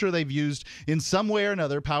Gates. Now, I'm sure they've used in some way or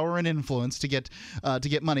another power and influence to get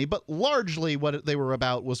money. But largely what they were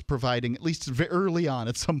about was providing, at least early on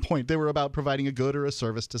at some point, they were about providing a good or a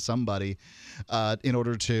service to somebody in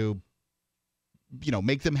order to,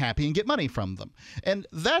 make them happy and get money from them. And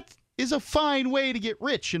that is a fine way to get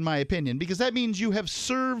rich, in my opinion, because that means you have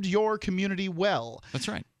served your community well. That's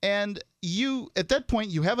right. And at that point,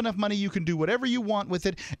 you have enough money, you can do whatever you want with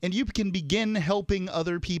it, and you can begin helping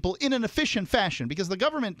other people in an efficient fashion, because the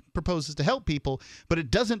government proposes to help people, but it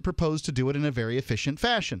doesn't propose to do it in a very efficient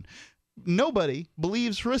fashion. Nobody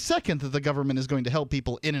believes for a second that the government is going to help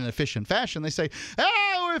people in an efficient fashion. They say,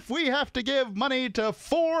 So if we have to give money to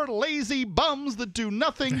 4 lazy bums that do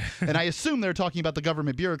nothing, and I assume they're talking about the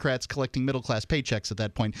government bureaucrats collecting middle-class paychecks at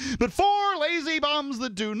that point, but 4 lazy bums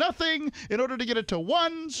that do nothing in order to get it to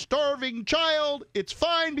 1 starving child, it's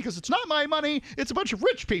fine because it's not my money, it's a bunch of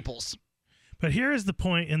rich people's. But here is the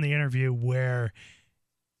point in the interview where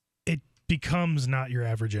it becomes not your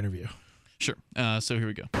average interview. Sure. So here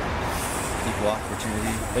we go. Equal opportunity.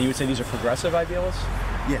 And you would say these are progressive idealists?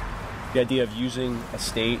 Yeah. The idea of using a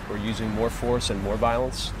state or using more force and more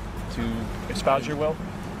violence to espouse your will?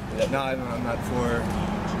 No, I'm not for...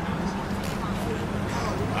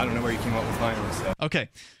 I don't know where you came up with violence. So. Okay,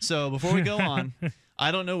 so before we go on,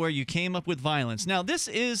 I don't know where you came up with violence. Now, this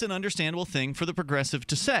is an understandable thing for the progressive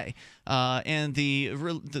to say, and the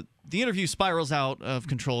interview spirals out of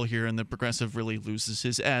control here, and the progressive really loses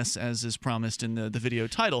his S, as is promised in the video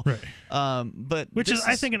title. Right. Which is,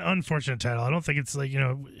 I think, an unfortunate title. I don't think it's like,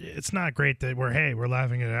 it's not great that we're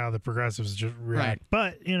laughing at how the progressives just react.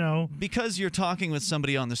 Right. But, because you're talking with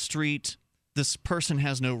somebody on the street, this person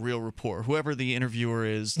has no real rapport. Whoever the interviewer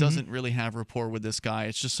is doesn't really have rapport with this guy.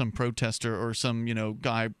 It's just some protester or some,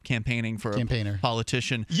 guy campaigning for a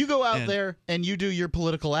politician. You go out there and you do your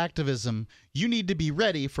political activism. You need to be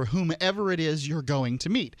ready for whomever it is you're going to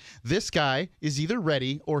meet. This guy is either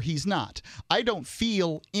ready or he's not. I don't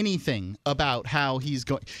feel anything about how he's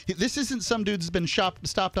going. This isn't some dude that's been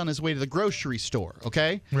stopped on his way to the grocery store,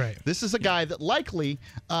 okay? Right. This is a guy that likely,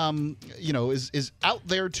 is out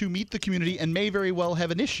there to meet the community and may very well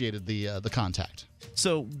have initiated the contact.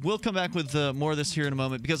 So we'll come back with more of this here in a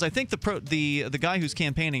moment, because I think the guy who's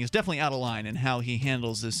campaigning is definitely out of line in how he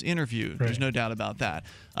handles this interview. Right. There's no doubt about that.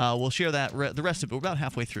 We'll share that the rest of it. We're about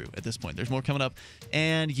halfway through at this point. There's more coming up,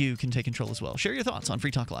 and you can take control as well. Share your thoughts on Free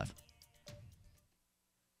Talk Live.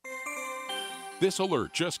 This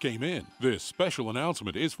alert just came in. This special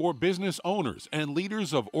announcement is for business owners and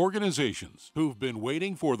leaders of organizations who've been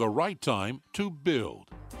waiting for the right time to build.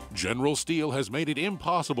 General Steel has made it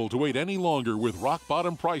impossible to wait any longer with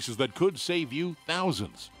rock-bottom prices that could save you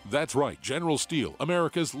thousands. That's right, General Steel,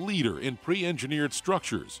 America's leader in pre-engineered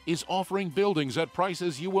structures, is offering buildings at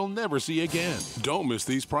prices you will never see again. Don't miss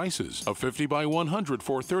these prices. A 50 by 100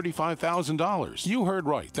 for $35,000. You heard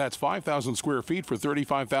right, that's 5,000 square feet for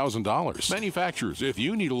 $35,000. Manufacturers, if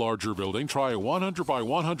you need a larger building, try a 100 by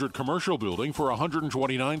 100 commercial building for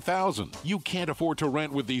 $129,000. You can't afford to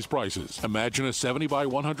rent with these prices. Imagine a 70 by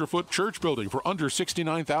 100-foot church building for under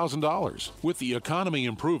 $69,000. With the economy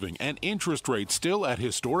improving and interest rates still at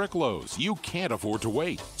historic lows, you can't afford to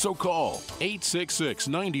wait. So call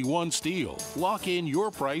 866-91-STEEL. Lock in your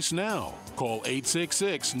price now. Call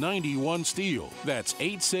 866-91-STEEL. That's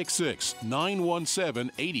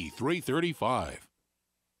 866-917-8335.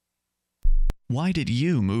 Why did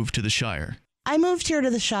you move to the Shire? I moved here to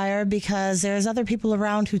the Shire because there's other people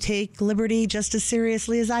around who take liberty just as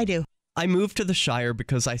seriously as I do. I moved to the Shire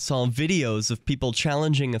because I saw videos of people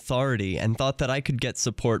challenging authority and thought that I could get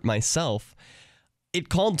support myself. It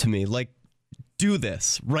called to me, like, do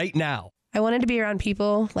this right now. I wanted to be around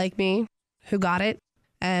people like me who got it.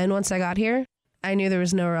 And once I got here, I knew there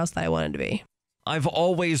was nowhere else that I wanted to be. I've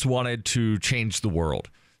always wanted to change the world.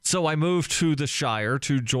 So I moved to the Shire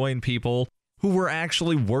to join people who were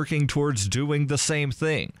actually working towards doing the same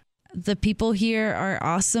thing. The people here are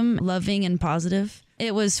awesome, loving, and positive.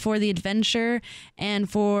 It was for the adventure and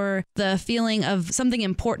for the feeling of something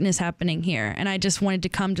important is happening here. And I just wanted to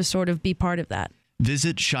come to sort of be part of that.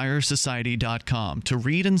 Visit ShireSociety.com to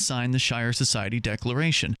read and sign the Shire Society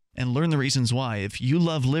Declaration and learn the reasons why, if you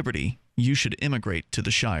love liberty, you should immigrate to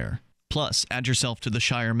the Shire. Plus, add yourself to the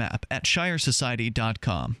Shire map at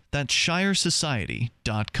ShireSociety.com. That's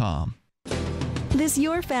ShireSociety.com. This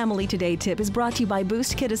Your Family Today tip is brought to you by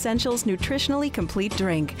Boost Kid Essentials Nutritionally Complete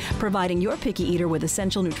Drink, providing your picky eater with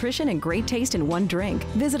essential nutrition and great taste in one drink.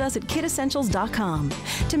 Visit us at kidessentials.com.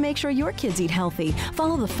 To make sure your kids eat healthy,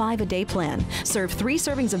 follow the 5-a-day plan. Serve 3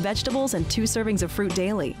 servings of vegetables and 2 servings of fruit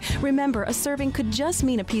daily. Remember, a serving could just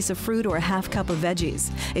mean a piece of fruit or a half cup of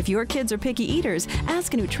veggies. If your kids are picky eaters,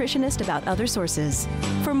 ask a nutritionist about other sources.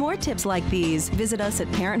 For more tips like these, visit us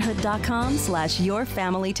at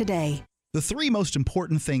parenthood.com/yourfamilytoday. The 3 most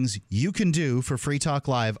important things you can do for Free Talk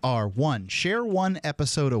Live are: 1, share 1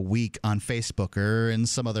 episode a week on Facebook or in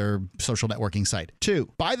some other social networking site.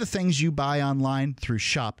 2, buy the things you buy online through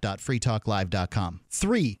shop.freetalklive.com.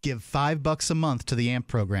 3, give $5 a month to the AMP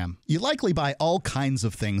program. You likely buy all kinds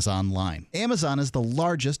of things online. Amazon is the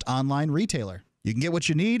largest online retailer. You can get what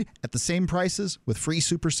you need at the same prices with free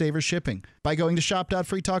Super Saver shipping by going to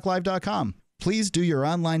shop.freetalklive.com. Please do your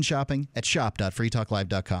online shopping at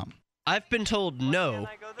shop.freetalklive.com. I've been told no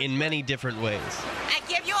in many different ways. I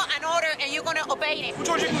give you an order and you're going to obey it.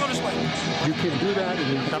 George, you can go this way. You can't do that, and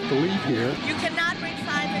you have to leave here. You cannot bring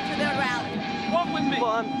signs into the rally. Walk with me.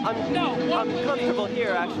 Well, I'm comfortable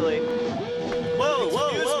here, actually. Whoa,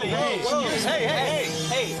 whoa, hey.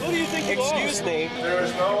 Who do you think you are? Excuse me. There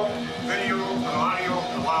is no video and audio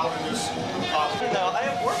allowed in this office. No, I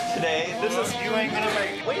have work today. This is... You ain't gonna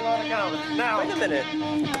make it. Wait on account. Now. Wait a minute.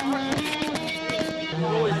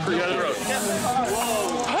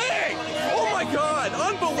 Whoa. Hey! Oh my God!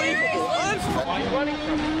 Unbelievable! Why are you running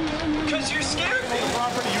from me? Because you scared me.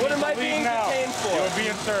 What am I being detained for? You're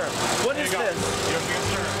being served. What is this? You're being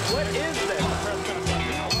served. What is this?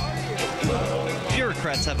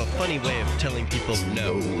 Bureaucrats have a funny way of telling people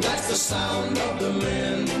no. That's the sound of the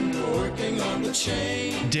men working on the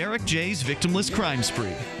chain. Derek J's Victimless Crime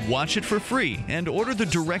Spree. Watch it for free and order the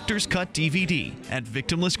Director's Cut DVD at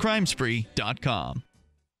victimlesscrimespree.com.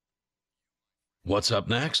 What's up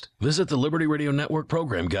next? Visit the Liberty Radio Network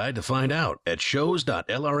program guide to find out at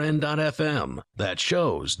shows.lrn.fm. That's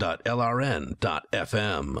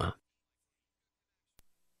shows.lrn.fm.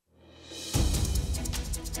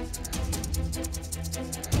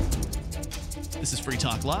 This is Free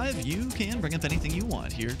Talk Live. You can bring up anything you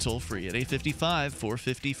want here toll free at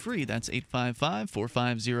 855-450-FREE. That's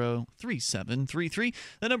 855-450-3733.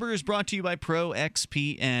 The number is brought to you by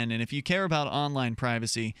ProXPN. And if you care about online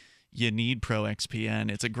privacy, you need ProXPN.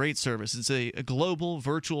 It's a great service. It's a global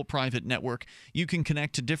virtual private network. You can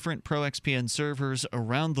connect to different ProXPN servers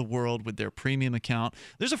around the world with their premium account.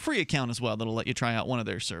 There's a free account as well that'll let you try out one of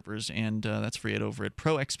their servers, and that's free over at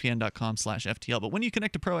proxpn.com/FTL. But when you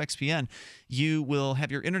connect to ProXPN, you will have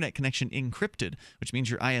your internet connection encrypted, which means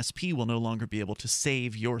your ISP will no longer be able to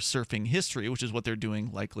save your surfing history, which is what they're doing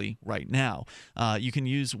likely right now. You can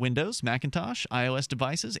use Windows, Macintosh, iOS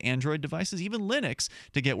devices, Android devices, even Linux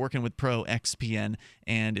to get working with ProXPN,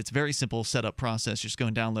 and it's very simple setup process. Just go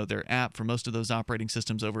and download their app for most of those operating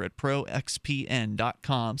systems over at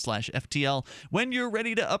proxpn.com/FTL. When you're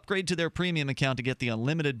ready to upgrade to their premium account to get the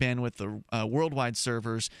unlimited bandwidth, the worldwide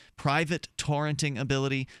servers, private torrenting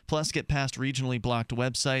ability, plus get past regionally blocked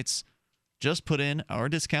websites, just put in our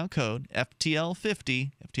discount code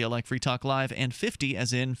FTL50, FTL like Free Talk Live, and 50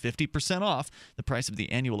 as in 50% off the price of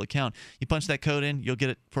the annual account. You punch that code in, you'll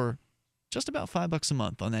get it for just about $5 a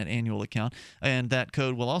month on that annual account, and that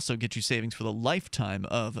code will also get you savings for the lifetime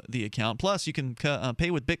of the account. Plus, you can pay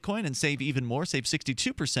with Bitcoin and save even more. Save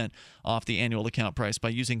 62% off the annual account price by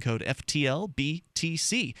using code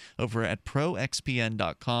FTLBTC over at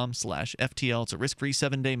proxpn.com/FTL. It's a risk-free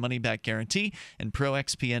 7-day money-back guarantee, and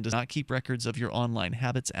ProXPN does not keep records of your online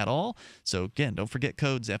habits at all. So again, don't forget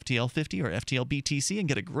codes FTL50 or FTLBTC and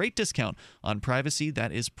get a great discount on privacy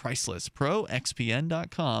that is priceless.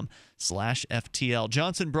 proxpn.com/FTL.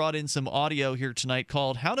 Johnson brought in some audio here tonight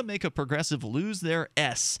called How to Make a Progressive Lose Their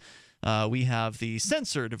S. We have the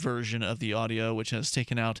censored version of the audio, which has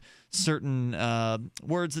taken out certain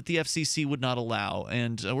words that the FCC would not allow.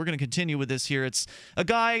 And we're going to continue with this here. It's a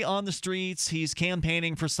guy on the streets. He's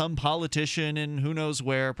campaigning for some politician in who knows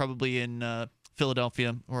where, probably in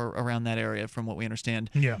Philadelphia or around that area, from what we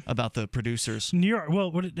understand about the producers. New York.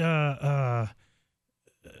 Well, what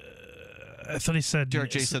I thought he said Derek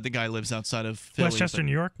J said the guy lives outside of Philly, Westchester,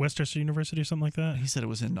 New York, Westchester University or something like that. He said it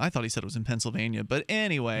was in. I thought he said it was in Pennsylvania. But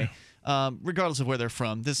anyway, regardless of where they're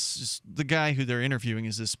from, the guy who they're interviewing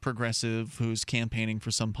is this progressive who's campaigning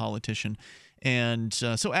for some politician. And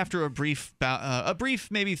so after a brief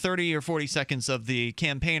maybe 30 or 40 seconds of the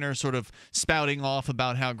campaigner sort of spouting off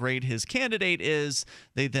about how great his candidate is,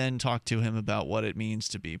 they then talk to him about what it means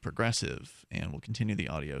to be progressive. And we'll continue the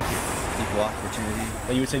audio here. Equal opportunity.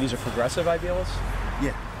 And you would say these are progressive idealists?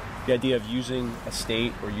 Yeah. The idea of using a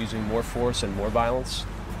state or using more force and more violence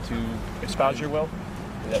to espouse your will?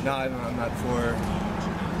 No, I'm not for...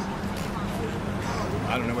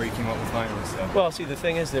 I don't know where you came up with violence, though. Well, see, the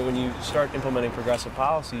thing is that when you start implementing progressive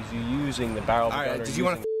policies, you're using the barrel of the gun. All right, did you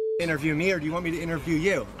want to interview me, or do you want me to interview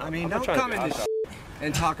you? I mean, don't come into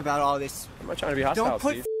and talk about all this. I'm not trying to be hostile. Don't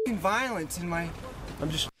put violence in my...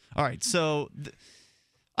 I'm just... All right, so...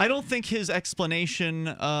 I don't think his explanation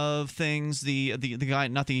of things, the guy,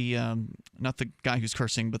 not the guy who's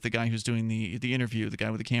cursing, but the guy who's doing the interview, the guy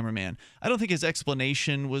with the cameraman, I don't think his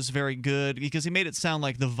explanation was very good, because he made it sound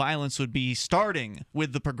like the violence would be starting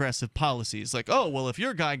with the progressive policies. Like, oh, well, if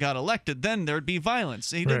your guy got elected, then there'd be violence.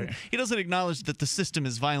 He doesn't acknowledge that the system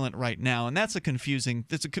is violent right now, and that's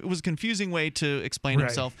it was a confusing way to explain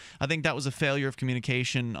himself. I think that was a failure of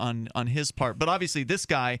communication on his part. But obviously, this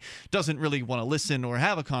guy doesn't really want to listen or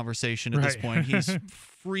have a conversation at this point. He's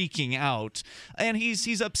freaking out. And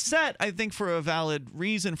he's upset, I think, for a valid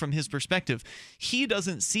reason from his perspective. He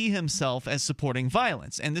doesn't see himself as supporting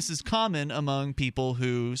violence. And this is common among people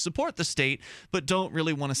who support the state but don't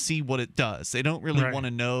really want to see what it does. They don't really want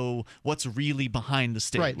to know what's really behind the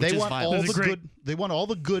state, which is violence. They want all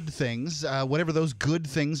the good things, whatever those good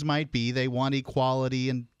things might be. They want equality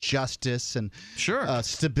and justice and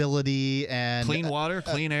stability and clean water,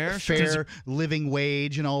 clean air, fair living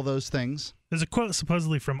wage, and all those things. There's a quote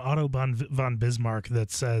supposedly from Otto von Bismarck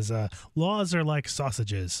that says, "Laws are like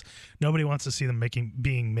sausages. Nobody wants to see them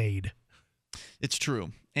being made." It's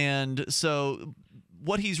true. And so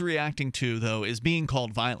what he's reacting to, though, is being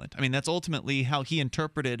called violent. I mean, that's ultimately how he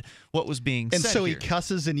interpreted what was being said. And so here. He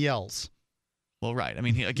cusses and yells. Well, right. I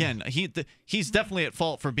mean, he's definitely at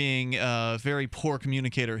fault for being a very poor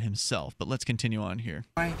communicator himself. But let's continue on here.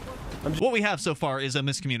 What we have so far is a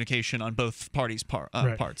miscommunication on both parties'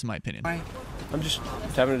 parts, in my opinion. I'm just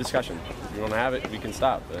having a discussion. If you want to have it, we can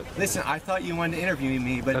stop. But listen, I thought you wanted to interview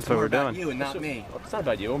me, but that's it's what more we're about doing. you and not me. It's not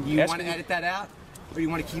about you. You want to edit that out, or you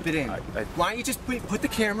want to keep it in? Why don't you just put the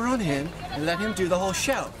camera on him and let him do the whole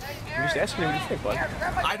show? I'm just asking him what you think, bud.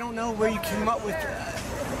 I don't know where you came up with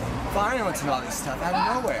violence and all this stuff out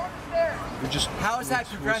of nowhere. How is that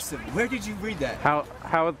progressive? Where did you read that? How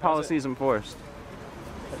are the policies enforced?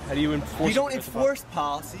 How do you enforce? You don't enforce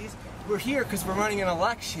policies. We're here because we're running an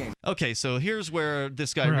election. Okay, so here's where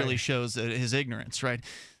this guy really shows his ignorance, right?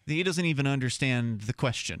 He doesn't even understand the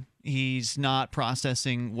question. He's not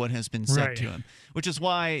processing what has been said to him, which is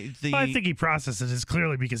why I think he processes it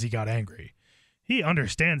clearly because he got angry. He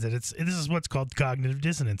understands it. This is what's called cognitive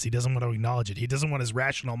dissonance. He doesn't want to acknowledge it. He doesn't want his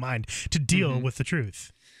rational mind to deal with the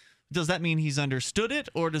truth. Does that mean he's understood it,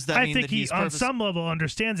 or does that mean that he's on some level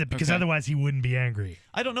understands it because otherwise he wouldn't be angry?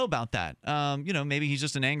 I don't know about that. Maybe he's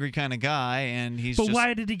just an angry kind of guy, and But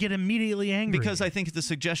why did he get immediately angry? Because I think the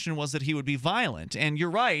suggestion was that he would be violent, and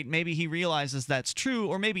you're right. Maybe he realizes that's true,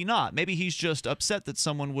 or maybe not. Maybe he's just upset that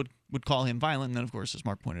someone would call him violent, and then, of course, as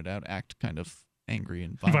Mark pointed out, act kind of angry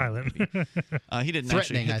and violent. He didn't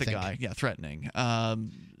actually hit the guy. Yeah, threatening.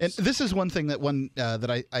 And this is one thing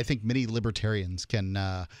that I think many libertarians can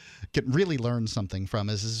really learn something from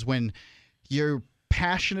is when you're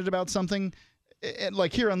passionate about something, and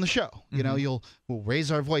like here on the show, we'll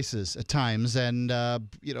raise our voices at times and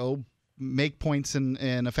make points in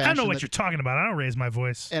a fashion. I know what you're talking about. I don't raise my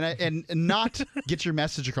voice. And not get your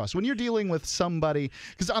message across. When you're dealing with somebody,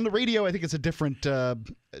 because on the radio, I think it's a different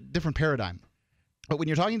paradigm. But when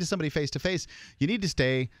you're talking to somebody face to face, you need to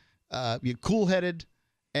stay cool-headed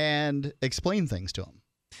and explain things to them.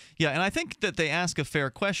 Yeah, and I think that they ask a fair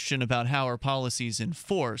question about how are policies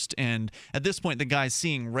enforced. And at this point, the guy's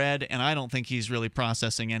seeing red, and I don't think he's really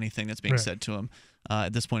processing anything that's being said to him.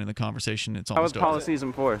 At this point in the conversation, it's almost over. How are policies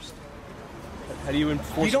enforced? How do you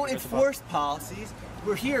enforce? You don't enforce policies.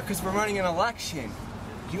 We're here because we're running an election.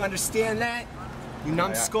 Do you understand that? You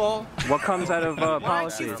numbskull. What comes out of policy? Why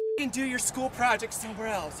don't you f***ing do your school project somewhere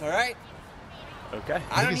else, all right? Okay.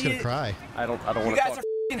 I think he's gonna cry. I don't want to. You guys are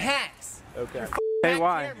f***ing hacks. Okay. Hey,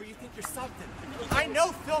 why? You think you're something. I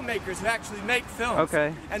know filmmakers who actually make films.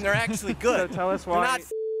 Okay. And they're actually good. So tell us why. They're not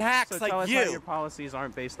f***ing hacks like tell us you. why your policies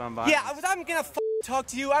aren't based on violence. Yeah, I'm gonna talk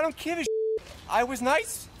to you. I don't give a shit. I was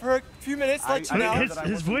nice for a few minutes. Let you know.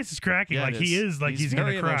 His voice is cracking like he is. Like he's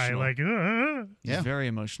gonna cry. Emotional. Like He's very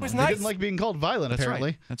emotional. Was He nice. didn't like being called violent, That's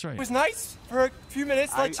apparently. Right. That's right. It was nice for a few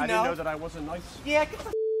minutes. Let you know. I didn't know that I wasn't nice. Yeah, get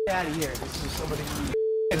the out of here. This is somebody.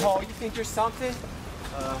 Hall, you think you're something?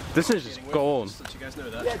 This is just gold. Let you guys know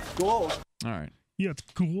that. Yeah, it's gold. All right. Yeah, it's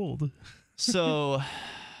gold. So,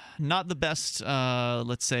 not the best,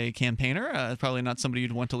 let's say, campaigner. Probably not somebody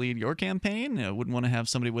you'd want to lead your campaign. Wouldn't want to have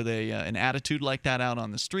somebody with an attitude like that out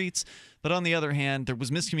on the streets. But on the other hand, there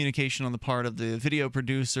was miscommunication on the part of the video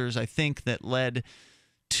producers, I think, that led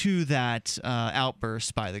to that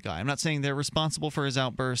outburst by the guy. I'm not saying they're responsible for his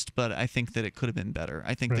outburst, but I think that it could have been better.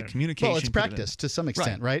 I think the communication. Well, it's practice to some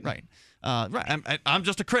extent, right? Right. I'm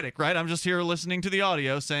just a critic, right? I'm just here listening to the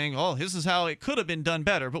audio saying, oh, this is how it could have been done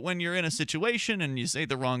better. But when you're in a situation and you say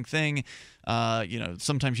the wrong thing,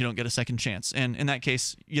 sometimes you don't get a second chance. And in that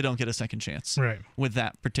case, you don't get a second chance with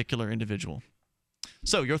that particular individual.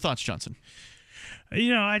 So your thoughts, Johnson? I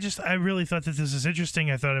really thought that this was interesting.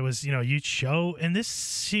 I thought it was, you show, and this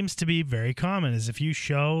seems to be very common, is if you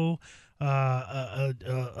show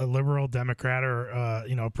a liberal Democrat or,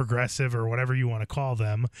 progressive or whatever you want to call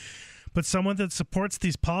them, but someone that supports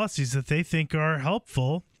these policies that they think are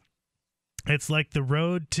helpful, it's like the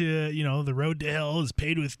road to hell is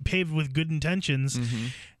paved with good intentions. Mm-hmm.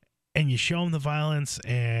 And you show them the violence,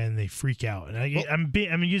 and they freak out. And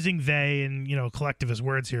I'm using they and collectivist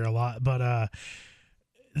words here a lot, but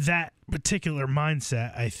that particular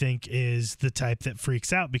mindset, I think, is the type that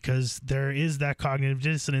freaks out, because there is that cognitive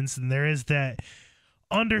dissonance and there is that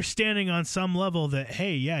understanding on some level that,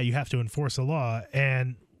 hey, yeah, you have to enforce a law.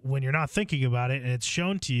 And when you're not thinking about it and it's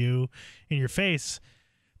shown to you in your face,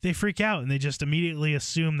 they freak out and they just immediately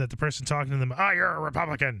assume that the person talking to them, you're a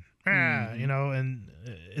Republican. And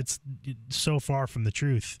it's so far from the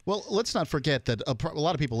truth. Well, let's not forget that a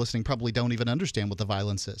lot of people listening probably don't even understand what the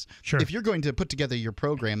violence is. Sure. If you're going to put together your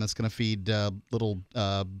program that's going to feed little,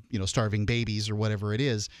 starving babies or whatever it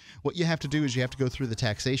is, what you have to do is you have to go through the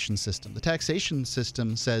taxation system. The taxation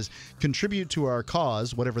system says contribute to our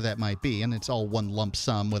cause, whatever that might be, and it's all one lump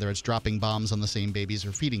sum, whether it's dropping bombs on the same babies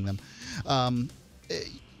or feeding them,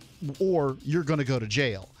 or you're going to go to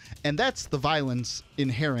jail. And that's the violence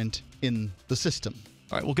inherent in the system.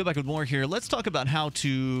 All right, we'll go back with more here. Let's talk about how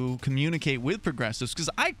to communicate with progressives,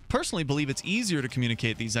 because I personally believe it's easier to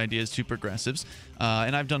communicate these ideas to progressives,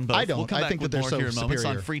 and I've done both. I don't. We'll come I back think with that they're more so here in moments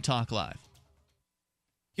superior. on Free Talk Live.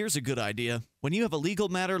 Here's a good idea. When you have a legal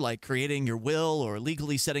matter like creating your will or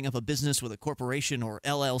legally setting up a business with a corporation or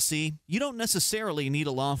LLC, you don't necessarily need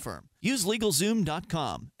a law firm. Use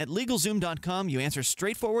LegalZoom.com. At LegalZoom.com, you answer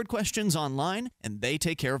straightforward questions online, and they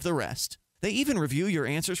take care of the rest. They even review your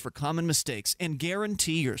answers for common mistakes and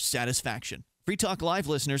guarantee your satisfaction. Free Talk Live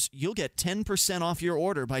listeners, you'll get 10% off your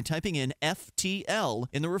order by typing in FTL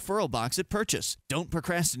in the referral box at purchase. Don't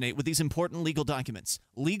procrastinate with these important legal documents.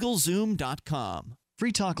 LegalZoom.com.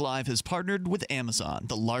 Free Talk Live has partnered with Amazon,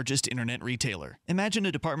 the largest internet retailer. Imagine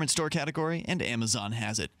a department store category, and Amazon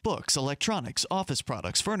has it. Books, electronics, office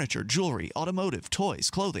products, furniture, jewelry, automotive, toys,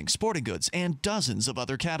 clothing, sporting goods, and dozens of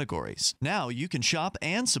other categories. Now you can shop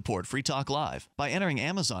and support Free Talk Live by entering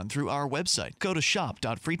Amazon through our website. Go to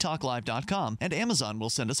shop.freetalklive.com, and Amazon will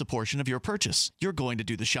send us a portion of your purchase. You're going to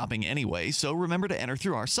do the shopping anyway, so remember to enter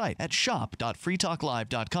through our site at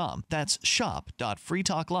shop.freetalklive.com. That's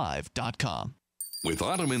shop.freetalklive.com. With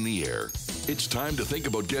autumn in the air, it's time to think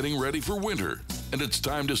about getting ready for winter. And it's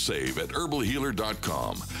time to save at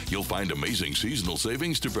herbalhealer.com. You'll find amazing seasonal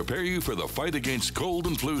savings to prepare you for the fight against cold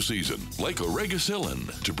and flu season. Like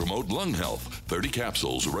Oregacillin to promote lung health. 30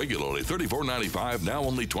 capsules, regularly $34.95, now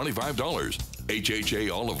only $25.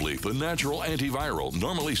 HHA Olive Leaf, the natural antiviral,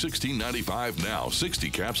 normally $16.95, now 60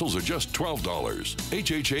 capsules are just $12.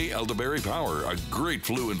 HHA Elderberry Power, a great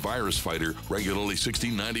flu and virus fighter, regularly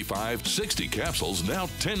 $16.95, 60 capsules, now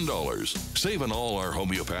 $10. Save on all our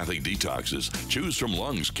homeopathic detoxes. Choose from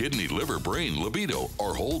lungs, kidney, liver, brain, libido,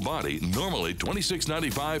 or whole body, normally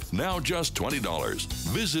 $26.95, now just $20.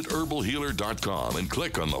 Visit herbalhealer.com and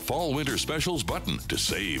click on the Fall Winter Specials button to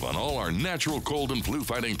save on all our natural cold and flu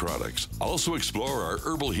fighting products. Also explore our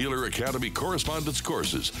Herbal Healer Academy correspondence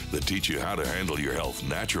courses that teach you how to handle your health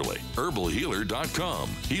naturally. herbalhealer.com,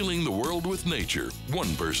 healing the world with nature,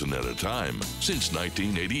 one person at a time, since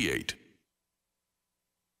 1988.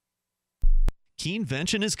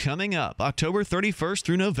 Keenvention is coming up October 31st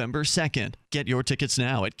through November 2nd. Get your tickets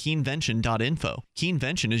now at keenvention.info.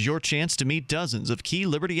 Keenvention is your chance to meet dozens of key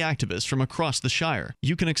liberty activists from across the Shire.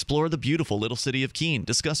 You can explore the beautiful little city of Keene,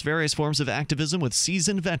 discuss various forms of activism with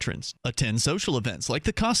seasoned veterans, attend social events like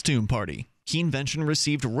the costume party. Keenvention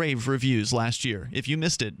received rave reviews last year. If you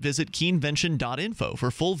missed it, visit keenvention.info for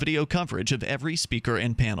full video coverage of every speaker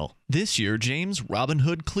and panel. This year, James Robin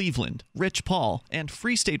Hood Cleveland, Rich Paul, and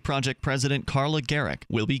Free State Project President Carla Garrick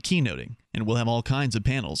will be keynoting. And we'll have all kinds of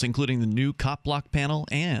panels, including the new Cop Block panel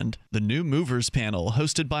and the new Movers panel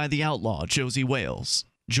hosted by the outlaw Josie Wales.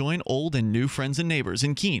 Join old and new friends and neighbors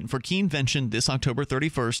in Keene for Keenvention this October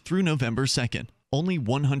 31st through November 2nd. Only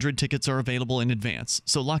 100 tickets are available in advance,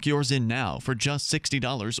 so lock yours in now for just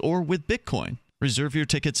 $60 or with Bitcoin. Reserve your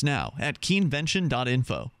tickets now at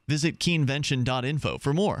keenvention.info. Visit keenvention.info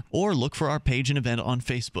for more, or look for our page and event on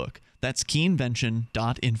Facebook. That's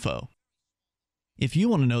keenvention.info. If you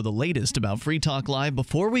want to know the latest about Free Talk Live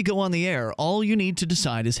before we go on the air, all you need to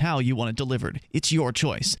decide is how you want it delivered. It's your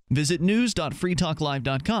choice. Visit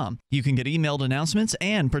news.freetalklive.com. You can get emailed announcements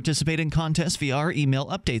and participate in contests via our email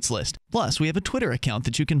updates list. Plus, we have a Twitter account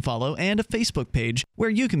that you can follow and a Facebook page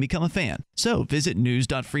where you can become a fan. So visit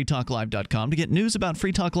news.freetalklive.com to get news about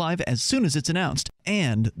Free Talk Live as soon as it's announced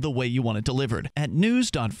and the way you want it delivered at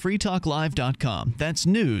news.freetalklive.com. That's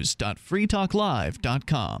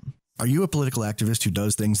news.freetalklive.com. Are you a political activist who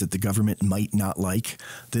does things that the government might not like?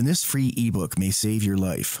 Then this free ebook may save your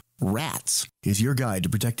life. Rats is your guide to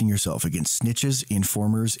protecting yourself against snitches,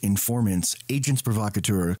 informers, informants, agents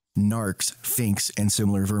provocateurs, narcs, finks, and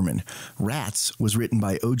similar vermin. Rats was written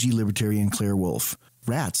by OG libertarian Claire Wolfe.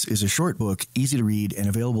 Rats is a short book, easy to read, and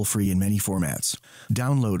available free in many formats.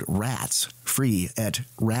 Download Rats free at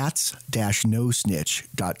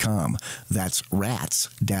rats-nosnitch.com. That's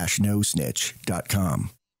rats-nosnitch.com.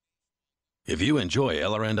 If you enjoy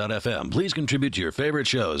LRN.FM, please contribute to your favorite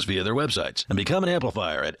shows via their websites and become an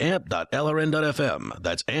amplifier at amp.lrn.fm.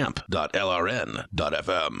 That's amp.lrn.fm.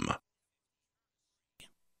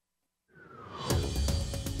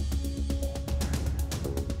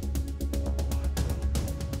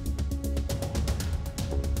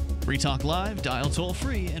 Free Talk Live, dial toll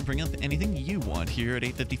free, and bring up anything you want here at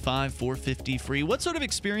 855-450-FREE. What sort of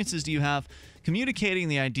experiences do you have communicating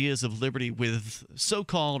the ideas of liberty with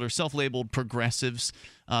so-called or self-labeled progressives?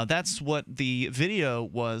 That's what the video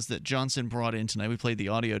was that Johnson brought in tonight. We played the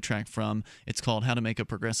audio track from. It's called "How to Make a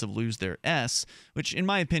Progressive Lose Their S," which, in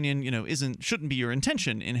my opinion, shouldn't be your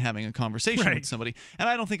intention in having a conversation with somebody. And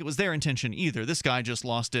I don't think it was their intention either. This guy just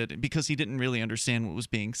lost it because he didn't really understand what was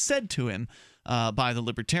being said to him by the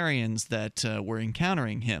libertarians that were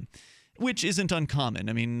encountering him, which isn't uncommon.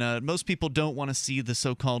 I mean, most people don't want to see the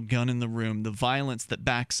so-called gun in the room, the violence that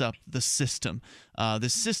backs up the system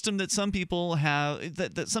that some people have,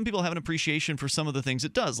 that some people have an appreciation for some of the things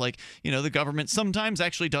it does. Like, the government sometimes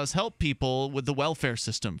actually does help people with the welfare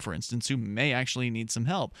system, for instance, who may actually need some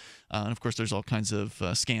help. And of course, there's all kinds of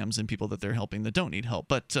scams and people that they're helping that don't need help.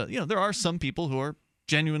 But, there are some people who are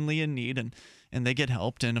genuinely in need and they get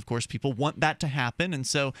helped, and of course people want that to happen, and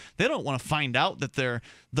so they don't want to find out that their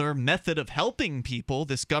method of helping people,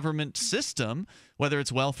 this government system, whether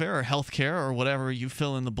it's welfare or healthcare or whatever you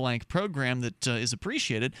fill in the blank program that is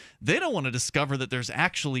appreciated, they don't want to discover that there's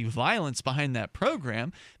actually violence behind that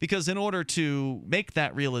program, because in order to make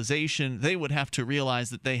that realization, they would have to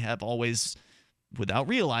realize that they have always, without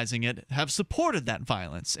realizing it, have supported that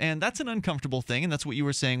violence. And that's an uncomfortable thing, and that's what you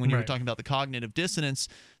were saying when you were talking about the cognitive dissonance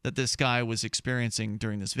that this guy was experiencing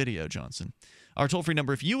during this video, Johnson. Our toll-free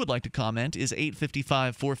number, if you would like to comment, is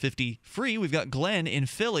 855-450-FREE. We've got Glenn in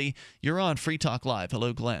Philly. You're on Free Talk Live.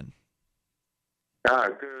 Hello, Glenn.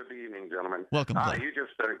 Good evening, gentlemen. Welcome, Glenn. You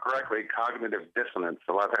just said it correctly, cognitive dissonance.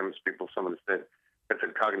 A lot of times someone said it's a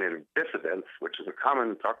cognitive dissidence, which is a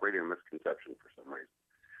common talk radio misconception for some reason.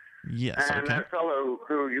 Yes. And that fellow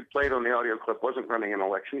who you played on the audio clip wasn't running an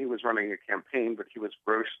election. He was running a campaign, but he was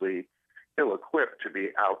grossly ill-equipped to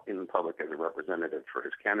be out in public as a representative for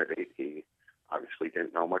his candidate. He obviously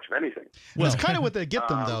didn't know much of anything. Well, it's kind of what they get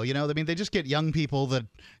them, though. They just get young people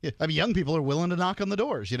young people are willing to knock on the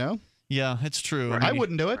doors, Yeah, it's true. I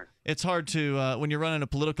wouldn't do it. It's hard to when you're running a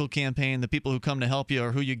political campaign, the people who come to help you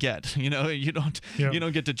are who you get. You don't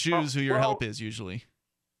get to choose who your help is usually.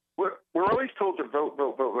 We're always told to vote,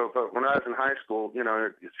 vote, vote, vote, vote. When I was in high school,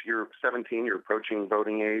 if you're 17, you're approaching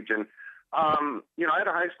voting age. And, I had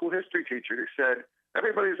a high school history teacher who said,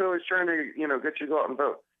 everybody's always trying to, get you to go out and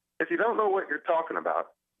vote. If you don't know what you're talking about,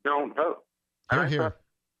 don't vote. Hear, hear.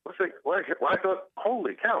 I thought,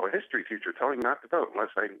 holy cow, a history teacher telling me not to vote unless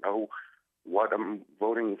I know what I'm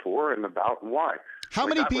voting for and about and why. How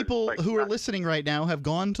many people who are listening right now have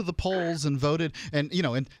gone to the polls and voted and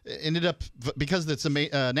ended up, because it's a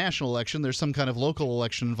national election, there's some kind of local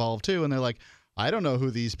election involved too, and they're like, I don't know who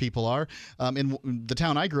these people are. In the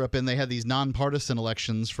town I grew up in, they had these nonpartisan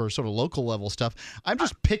elections for sort of local level stuff. I'm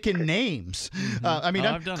just picking names. I've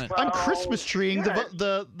done it. I'm Christmas treeing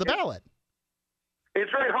the ballot.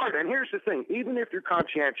 It's very hard. And here's the thing. Even if you're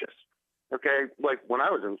conscientious, okay, like when I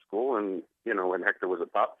was in school and, when Hector was a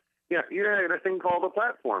pup, you had a thing called a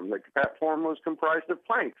platform. The platform was comprised of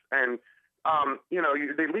planks. And,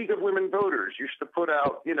 the League of Women Voters used to put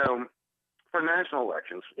out, for national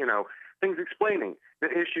elections, things explaining the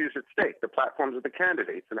issues at stake, the platforms of the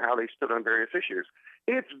candidates and how they stood on various issues.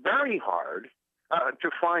 It's very hard to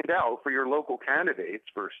find out for your local candidates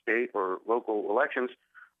for state or local elections,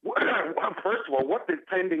 first of all, what the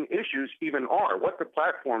pending issues even are, what the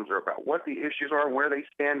platforms are about, what the issues are, where they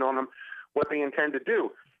stand on them, what they intend to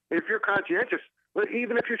do. If you're conscientious,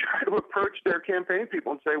 even if you try to approach their campaign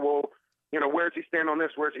people and say, well, where does he stand on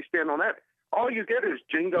this? Where does he stand on that? All you get is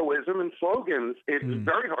jingoism and slogans. It's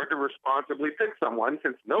very hard to responsibly pick someone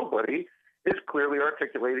since nobody is clearly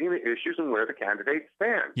articulating the issues and where the candidates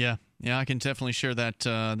stand. Yeah, I can definitely share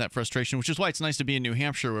that frustration, which is why it's nice to be in New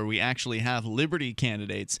Hampshire, where we actually have liberty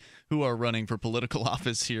candidates who are running for political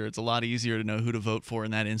office here. It's a lot easier to know who to vote for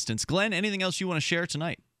in that instance. Glenn, anything else you want to share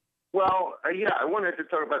tonight? Well, I wanted to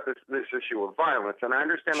talk about this issue of violence, and I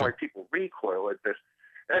understand why people recoil at this.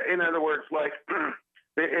 In other words,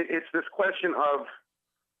 it's this question of,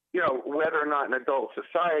 whether or not in adult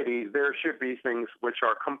society there should be things which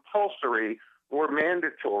are compulsory or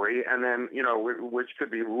mandatory, and then, which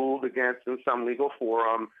could be ruled against in some legal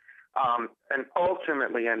forum, and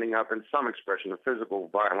ultimately ending up in some expression of physical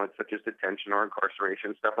violence, such as detention or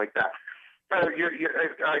incarceration, stuff like that. I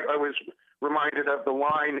was reminded of the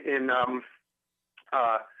line in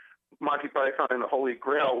Monty Python and the Holy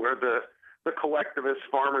Grail, where the collectivist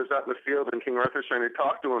farmers out in the field and King Arthur's trying to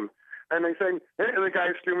talk to him. And they say, and the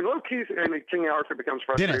guy's screaming, look, and King Arthur becomes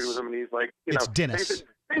frustrated with him, and he's like, It's Dennis.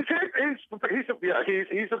 He's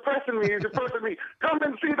oppressing me. He's oppressing me. Come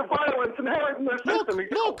and see the violence inherent in the system.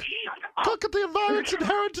 Look at the violence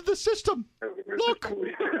inherent in the system. Look.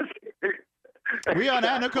 We are an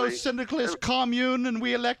anarcho-syndicalist commune, and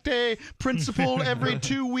we elect a principal every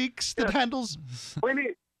 2 weeks that handles.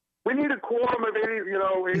 We need a quorum of 80%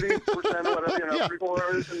 or whatever,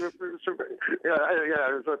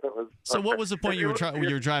 3/4. So what was the point you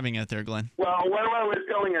were driving at there, Glenn? Well, what I was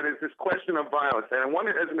going at is this question of violence, and I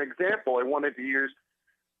wanted, as an example, I wanted to use,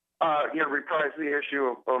 reprise the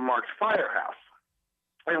issue of Mark's firehouse.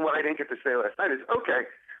 And what I didn't get to say last night is, okay,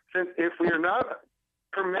 since if we are not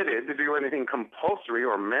permitted to do anything compulsory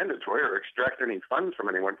or mandatory or extract any funds from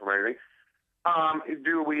anyone from anything,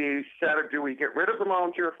 do we get rid of the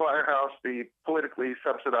volunteer firehouse, the politically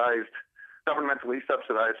subsidized, governmentally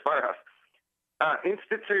subsidized firehouse,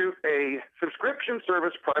 institute a subscription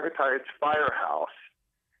service privatized firehouse,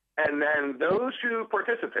 and then those who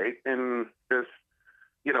participate in this,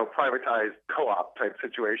 privatized co-op type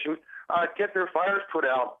situation, get their fires put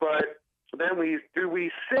out, but then do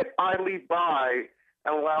we sit idly by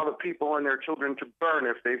and allow the people and their children to burn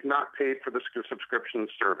if they've not paid for the subscription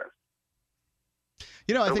service?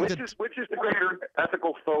 I think which is the greater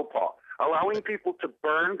ethical faux pas? Allowing people to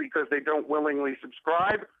burn because they don't willingly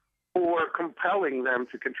subscribe, or compelling them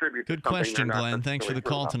to contribute to Good something question, they're not Glenn. Thanks for the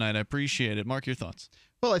call about. tonight. I appreciate it. Mark, your thoughts.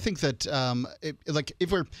 Well, I think that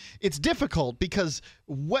it's difficult because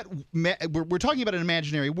we're talking about an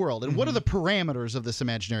imaginary world, and what are the parameters of this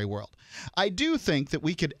imaginary world? I do think that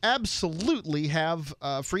we could absolutely have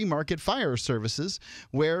free market fire services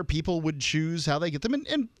where people would choose how they get them,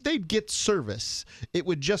 and they'd get service. It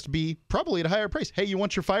would just be probably at a higher price. Hey, you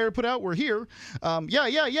want your fire put out? We're here.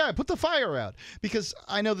 Yeah. Put the fire out. Because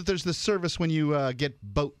I know that there's this service when you get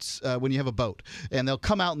boats, when you have a boat, and they'll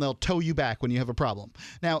come out and they'll tow you back when you have a problem.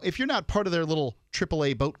 Now, if you're not part of their little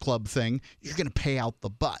AAA boat club thing, you're going to pay out the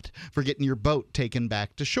butt for getting your boat taken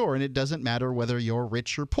back to shore, and it doesn't matter whether you're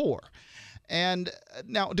rich or poor. And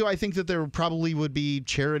now, do I think that there probably would be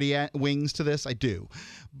charity wings to this? I do.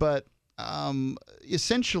 But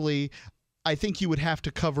essentially, I think you would have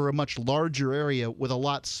to cover a much larger area with a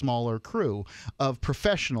lot smaller crew of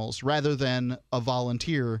professionals rather than a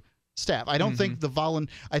volunteer staff. I don't think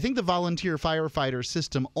I think the volunteer firefighter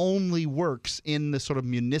system only works in the sort of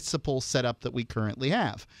municipal setup that we currently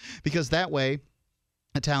have, because that way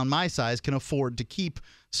a town my size can afford to keep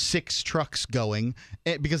 6 trucks going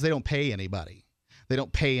because they don't pay anybody. They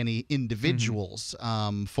don't pay any individuals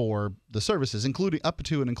for the services, including up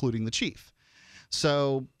to and including the chief.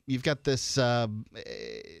 So you've got this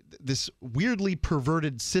this weirdly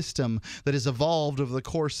perverted system that has evolved over the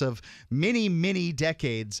course of many, many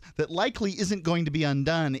decades that likely isn't going to be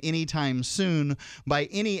undone anytime soon by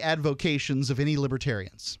any advocations of any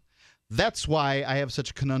libertarians. That's why I have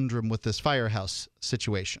such a conundrum with this firehouse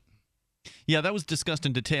situation. Yeah, that was discussed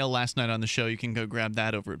in detail last night on the show. You can go grab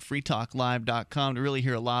that over at freetalklive.com to really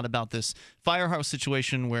hear a lot about this firehouse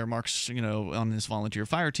situation where Mark's, on this volunteer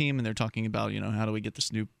fire team, and they're talking about, how do we get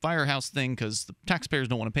this new firehouse thing because the taxpayers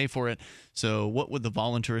don't want to pay for it. So what would the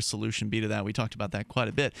voluntarist solution be to that? We talked about that quite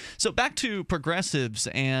a bit. So back to progressives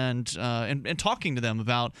and talking to them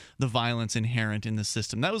about the violence inherent in the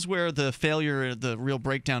system. That was where the failure, the real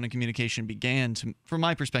breakdown in communication began, from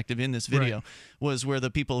my perspective in this video, was where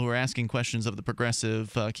the people who were asking questions of the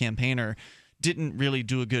progressive campaigner didn't really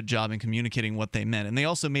do a good job in communicating what they meant. And they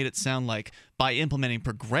also made it sound like by implementing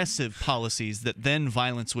progressive policies that then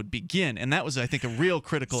violence would begin. And that was, I think, a real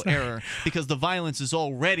critical error because the violence is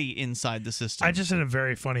already inside the system. I just had a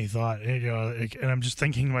very funny thought, and I'm just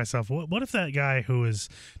thinking to myself, what if that guy who was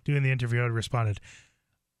doing the interview had responded,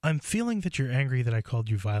 I'm feeling that you're angry that I called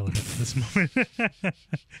you violent at this moment.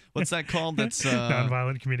 What's that called? That's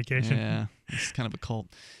nonviolent communication. Yeah, it's kind of a cult.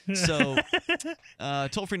 So,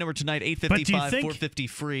 toll-free number tonight,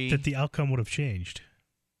 855-450-FREE. That the outcome would have changed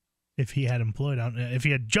if he had if he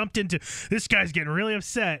had jumped into, this guy's getting really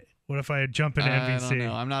upset. What if I jump into NBC? I don't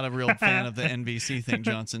know. I'm not a real fan of the NBC thing,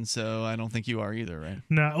 Johnson, so I don't think you are either, right?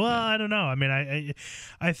 No, well, I don't know. I mean, I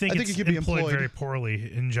think it's it could be employed employed very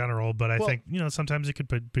poorly in general, but I think, sometimes it could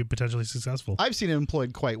be potentially successful. I've seen it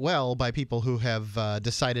employed quite well by people who have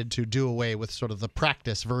decided to do away with sort of the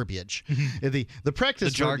practice verbiage. The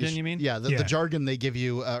practice the jargon, verbiage, you mean? Yeah, the jargon they give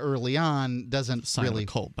you early on doesn't sign really... of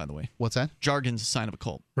a cult, by the way. What's that? Jargon's a sign of a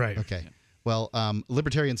cult. Right. Okay. Yeah. Well,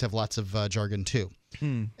 libertarians have lots of jargon too.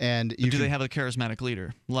 And do they have a charismatic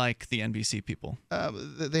leader like the NBC people?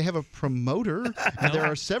 They have a promoter. No. There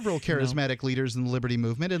are several charismatic leaders in the Liberty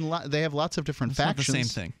movement, and they have lots of different factions. Not the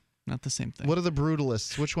same thing. Not the same thing. What are the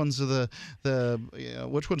brutalists? Which ones are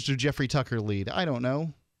which ones do Jeffrey Tucker lead? I don't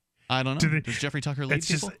know. I don't know. Does Jeffrey Tucker lead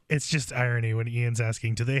people? It's just irony when Ian's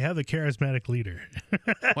asking, do they have a charismatic leader?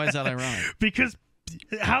 Why is that ironic? Because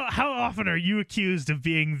how often are you accused of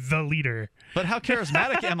being the leader? But how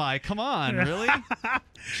charismatic am I? Come on, really?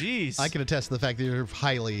 Jeez. I can attest to the fact that you're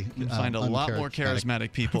highly you can find a lot more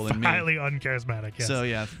charismatic people than me. Highly uncharismatic, yes. So,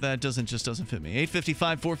 yeah, that doesn't fit me.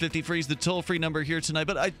 855-450-FREE is the toll-free number here tonight.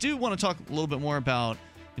 But I do want to talk a little bit more about,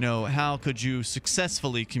 how could you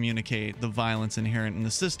successfully communicate the violence inherent in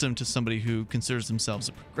the system to somebody who considers themselves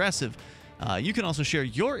a progressive. You can also share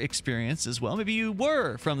your experience as well. Maybe you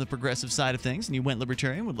were from the progressive side of things and you went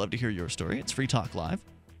libertarian. Would love to hear your story. It's Free Talk Live.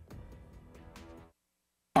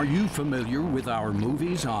 Are you familiar with our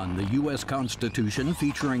movies on the U.S. Constitution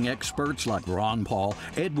featuring experts like Ron Paul,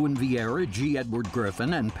 Edwin Vieira, G. Edward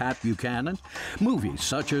Griffin, and Pat Buchanan? Movies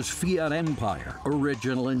such as Fiat Empire,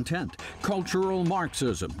 Original Intent, Cultural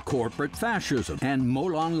Marxism, Corporate Fascism, and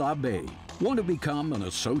Molon Labe. Want to become an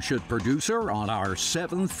associate producer on our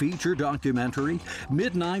 7th feature documentary,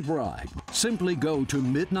 Midnight Ride? Simply go to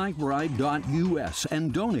midnightride.us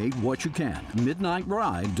and donate what you can.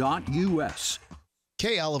 midnightride.us.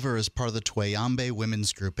 Kay Oliver is part of the Twayambe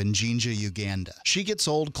women's group in Jinja, Uganda. She gets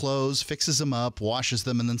old clothes, fixes them up, washes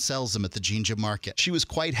them, and then sells them at the Jinja market. She was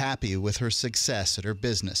quite happy with her success at her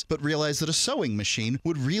business, but realized that a sewing machine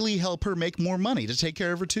would really help her make more money to take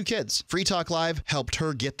care of her 2 kids. Free Talk Live helped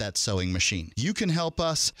her get that sewing machine. You can help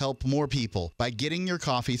us help more people by getting your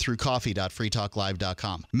coffee through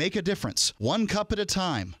coffee.freetalklive.com. Make a difference, 1 cup at a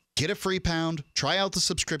time. Get a free pound, try out the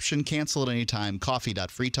subscription, cancel at any time,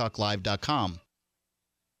 coffee.freetalklive.com.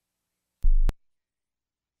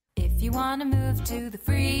 If you want to move to the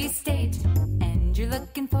Free State and you're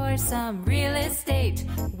looking for some real estate,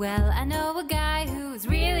 well, I know a guy who's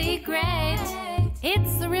really great.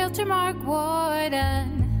 It's the realtor Mark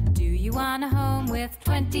Warden. Do you want a home with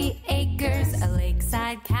 20 acres, a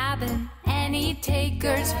lakeside cabin, any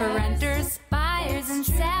takers for renters, buyers, and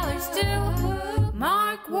sellers too?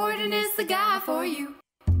 Mark Warden is the guy for you.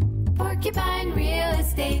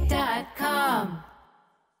 PorcupineRealEstate.com.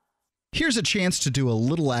 Here's a chance to do a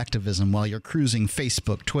little activism while you're cruising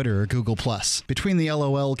Facebook, Twitter, or Google+. Between the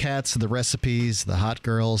LOL cats, the recipes, the hot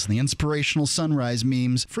girls, and the inspirational sunrise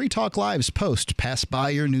memes, Free Talk Live's posts pass by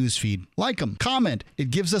your newsfeed. Like them, comment.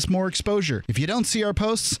 It gives us more exposure. If you don't see our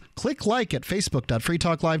posts, click like at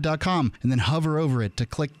facebook.freetalklive.com and then hover over it to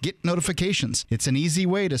click Get Notifications. It's an easy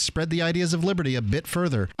way to spread the ideas of liberty a bit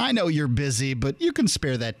further. I know you're busy, but you can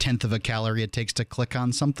spare that 1/10 of a calorie it takes to click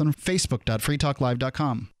on something.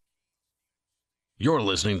 facebook.freetalklive.com. You're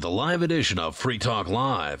listening to the live edition of Free Talk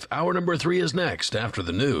Live. Hour number 3 is next after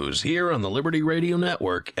the news here on the Liberty Radio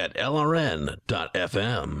Network at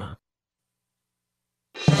LRN.FM.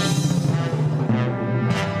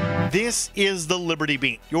 This is the Liberty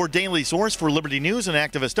Beat, your daily source for liberty news and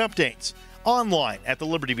activist updates, online at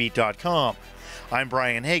thelibertybeat.com. I'm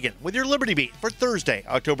Brian Hagan with your Liberty Beat for Thursday,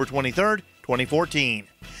 October 23rd, 2014.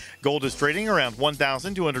 Gold is trading around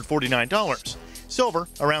 $1,249. Silver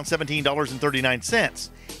around $17.39,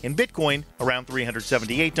 and Bitcoin around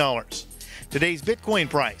 $378. Today's Bitcoin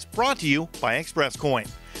price brought to you by Express Coin,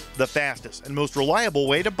 the fastest and most reliable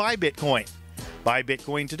way to buy Bitcoin. Buy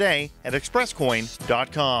Bitcoin today at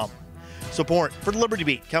expresscoin.com. Support for Liberty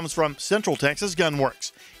Beat comes from Central Texas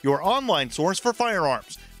Gunworks, your online source for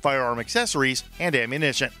firearms, firearm accessories, and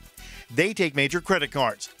ammunition. They take major credit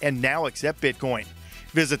cards and now accept Bitcoin.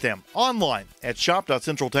 Visit them online at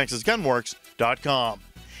shop.centraltexasgunworks.com.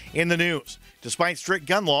 In the news, despite strict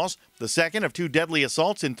gun laws, the second of 2 deadly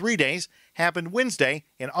assaults in 3 days happened Wednesday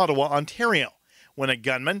in Ottawa, Ontario, when a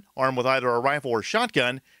gunman, armed with either a rifle or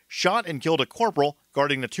shotgun, shot and killed a corporal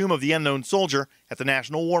guarding the tomb of the unknown soldier at the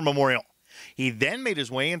National War Memorial. He then made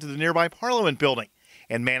his way into the nearby Parliament building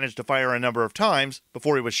and managed to fire a number of times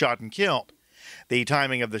before he was shot and killed. The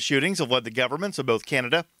timing of the shootings have led the governments of both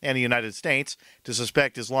Canada and the United States to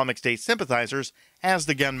suspect Islamic State sympathizers as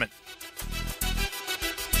the gunman.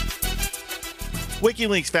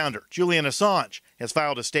 WikiLeaks founder Julian Assange has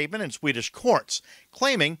filed a statement in Swedish courts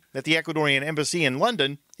claiming that the Ecuadorian embassy in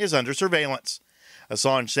London is under surveillance.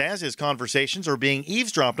 Assange says his conversations are being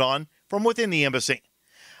eavesdropped on from within the embassy.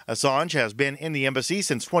 Assange has been in the embassy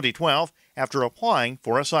since 2012 after applying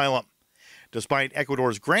for asylum. Despite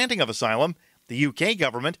Ecuador's granting of asylum, the UK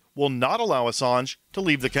government will not allow Assange to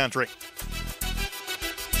leave the country.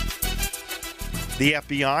 The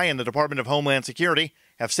FBI and the Department of Homeland Security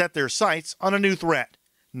have set their sights on a new threat: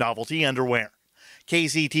 novelty underwear.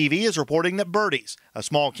 KCTV is reporting that Birdie's, a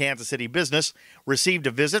small Kansas City business, received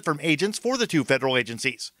a visit from agents for the two federal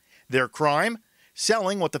agencies. Their crime?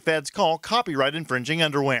 Selling what the feds call copyright-infringing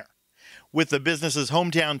underwear. With the business's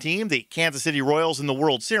hometown team, the Kansas City Royals, in the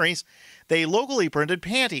World Series, they locally printed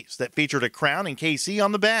panties that featured a crown and KC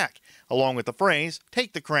on the back, along with the phrase,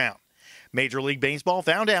 "Take the crown." Major League Baseball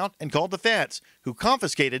found out and called the feds, who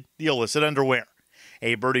confiscated the illicit underwear.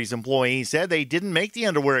 A Birdie's employee said they didn't make the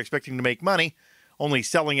underwear expecting to make money, only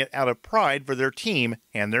selling it out of pride for their team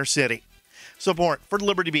and their city. Support for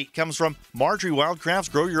Liberty Beat comes from Marjorie Wildcraft's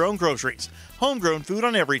Grow Your Own Groceries, homegrown food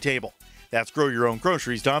on every table. That's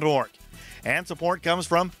growyourowngroceries.org. And support comes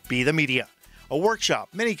from Be the Media, a workshop,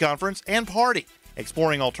 mini-conference, and party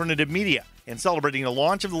exploring alternative media and celebrating the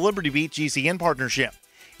launch of the Liberty Beat GCN partnership.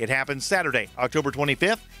 It happens Saturday, October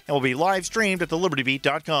 25th, and will be live streamed at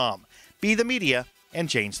thelibertybeat.com. Be the media and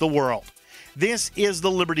change the world. This is the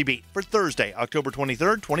Liberty Beat for Thursday, October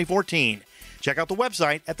 23rd, 2014. Check out the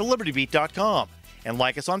website at thelibertybeat.com and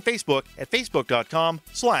like us on Facebook at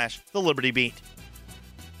facebook.com/thelibertybeat.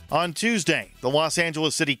 On Tuesday, the Los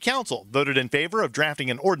Angeles City Council voted in favor of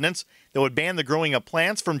drafting an ordinance that would ban the growing of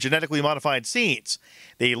plants from genetically modified seeds.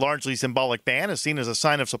 The largely symbolic ban is seen as a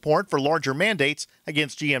sign of support for larger mandates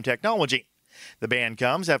against GM technology. The ban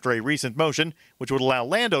comes after a recent motion which would allow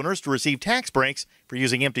landowners to receive tax breaks for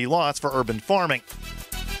using empty lots for urban farming.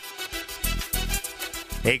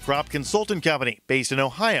 A crop consultant company based in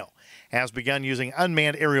Ohio has begun using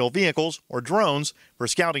unmanned aerial vehicles, or drones, for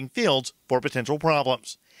scouting fields for potential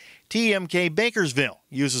problems. TMK Bakersville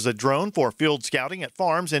uses a drone for field scouting at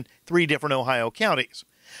farms in 3 different Ohio counties.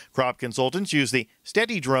 Crop consultants use the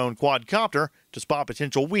Steady Drone quadcopter to spot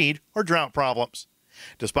potential weed or drought problems.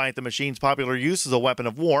 Despite the machine's popular use as a weapon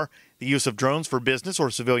of war, the use of drones for business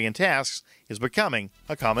or civilian tasks is becoming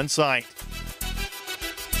a common sight.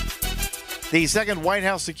 The second White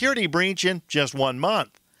House security breach in just 1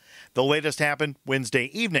 month. The latest happened Wednesday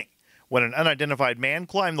evening, when an unidentified man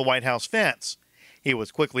climbed the White House fence. He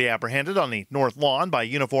was quickly apprehended on the North Lawn by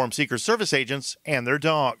uniformed Secret Service agents and their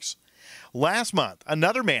dogs. Last month,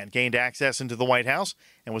 another man gained access into the White House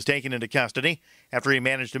and was taken into custody after he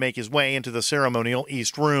managed to make his way into the ceremonial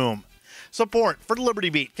East Room. Support for Liberty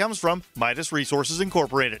Beat comes from Midas Resources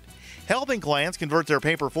Incorporated, helping clients convert their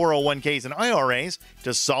paper 401ks and IRAs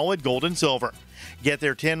to solid gold and silver. Get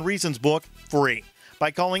their 10 Reasons book free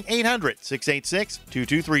by calling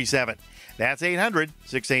 800-686-2237. That's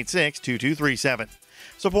 800-686-2237.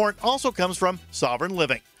 Support also comes from Sovereign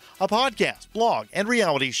Living, a podcast, blog, and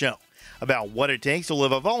reality show about what it takes to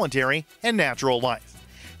live a voluntary and natural life.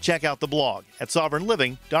 Check out the blog at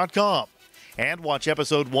sovereignliving.com and watch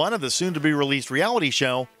episode 1 of the soon-to-be-released reality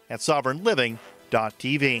show at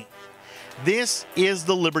sovereignliving.tv. This is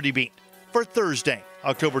the Liberty Beat for Thursday,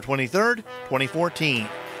 October 23rd, 2014.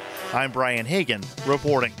 I'm Brian Hagan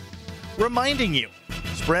reporting, reminding you,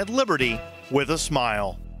 spread liberty with a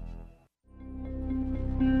smile.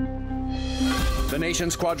 The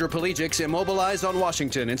nation's quadriplegics immobilized on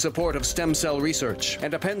Washington in support of stem cell research,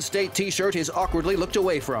 and a Penn State t-shirt is awkwardly looked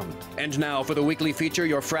away from. And now for the weekly feature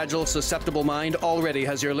your fragile, susceptible mind already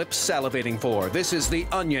has your lips salivating for. This is The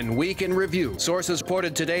Onion Week in Review. Sources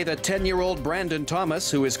reported today that 10-year-old Brandon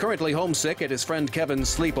Thomas, who is currently homesick at his friend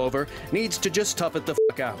Kevin's sleepover, needs to just tough it the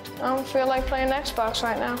fuck out. I don't feel like playing Xbox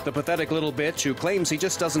right now. The pathetic little bitch, who claims he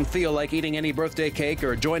just doesn't feel like eating any birthday cake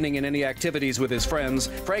or joining in any activities with his friends,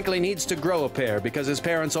 frankly needs to grow a pair because his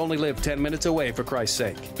parents only live 10 minutes away, for Christ's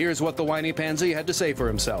sake. Here's what the whiny pansy had to say for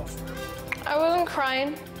himself. I wasn't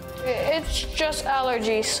crying. It's just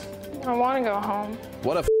allergies. I want to go home.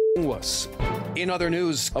 What a f***ing wuss. In other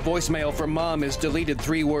news, a voicemail from mom is deleted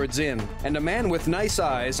 3 words in, and a man with nice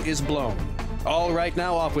eyes is blown. All right,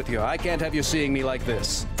 now off with you. I can't have you seeing me like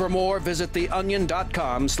this. For more, visit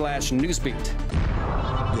theonion.com/newsbeat.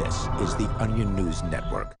 This is the Onion News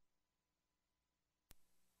Network.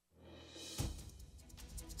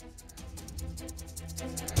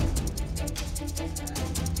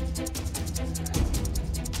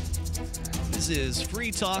 This is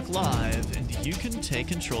Free Talk Live, and you can take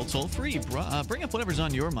control toll-free. Bring up whatever's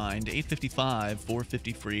on your mind,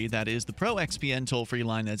 855-450-FREE. That is the Pro XPN toll-free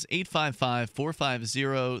line. That's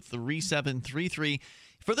 855-450-3733.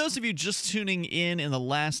 For those of you just tuning in the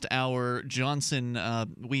last hour, Johnson,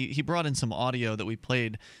 he brought in some audio that we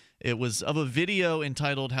played. It was of a video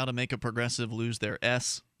entitled "How to Make a Progressive Lose Their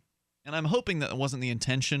S," and I'm hoping that wasn't the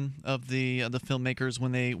intention of the filmmakers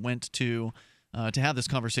when they went to have this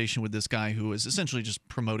conversation with this guy who was essentially just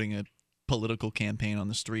promoting a political campaign on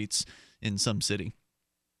the streets in some city.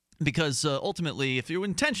 Because ultimately, if your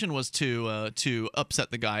intention was to upset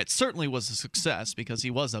the guy, it certainly was a success because he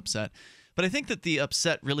was upset. But I think that the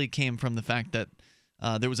upset really came from the fact that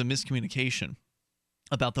there was a miscommunication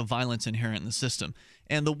about the violence inherent in the system.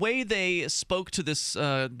 And the way they spoke to this,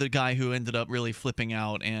 the guy who ended up really flipping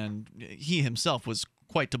out, and he himself was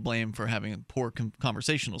quite to blame for having poor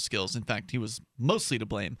conversational skills. In fact, he was mostly to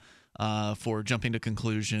blame for jumping to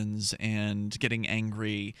conclusions and getting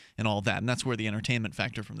angry and all that. And that's where the entertainment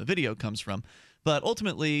factor from the video comes from. But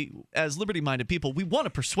ultimately, as liberty-minded people, we want to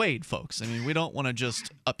persuade folks. I mean, we don't want to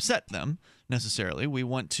just upset them necessarily. We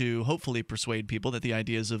want to hopefully persuade people that the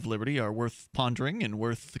ideas of liberty are worth pondering and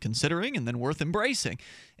worth considering and then worth embracing.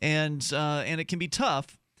 And it can be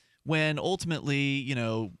tough when ultimately,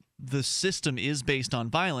 the system is based on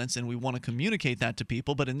violence and we want to communicate that to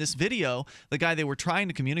people. But in this video, the guy they were trying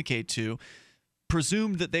to communicate to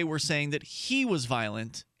presumed that they were saying that he was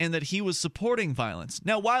violent and that he was supporting violence.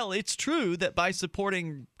 Now, while it's true that by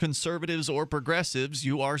supporting conservatives or progressives,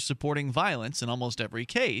 you are supporting violence in almost every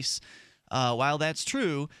case, while that's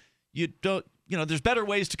true, you don't, there's better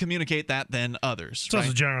ways to communicate that than others. It's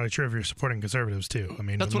also generally true if you're supporting conservatives too. I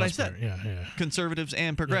mean, that's what I said. Yeah. Conservatives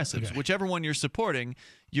and progressives, whichever one you're supporting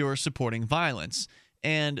violence.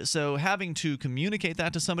 And so having to communicate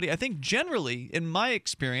that to somebody, I think generally, in my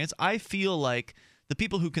experience, I feel like the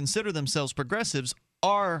people who consider themselves progressives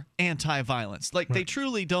are anti-violence. Like, they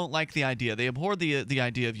truly don't like the idea. They abhor the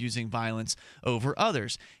idea of using violence over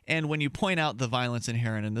others. And when you point out the violence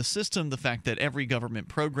inherent in the system, the fact that every government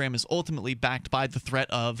program is ultimately backed by the threat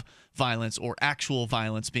of violence or actual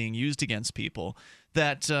violence being used against people,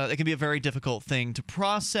 that it can be a very difficult thing to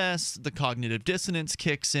process. The cognitive dissonance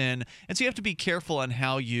kicks in, and so you have to be careful on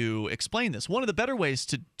how you explain this. One of the better ways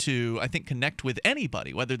to I think, connect with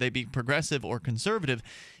anybody, whether they be progressive or conservative,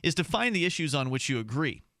 is to find the issues on which you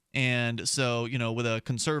agree. And so, with a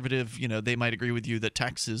conservative, they might agree with you that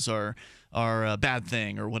taxes are a bad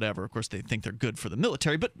thing or whatever. Of course, they think they're good for the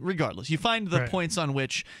military, but regardless, you find the points on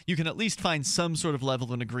which you can at least find some sort of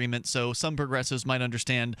level of agreement. So some progressives might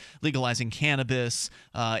understand legalizing cannabis,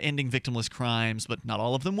 ending victimless crimes, but not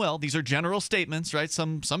all of them will. These are general statements, right?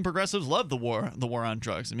 Some progressives love the war on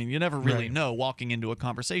drugs. I mean, you never really know walking into a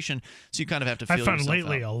conversation, so you kind of have to feel yourself out. I found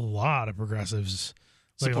lately a lot of progressives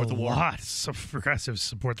support the war. A lot of progressives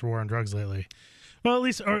support the war on drugs lately. Well, at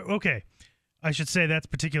least, okay. I should say that's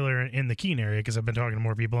particular in the Keene area because I've been talking to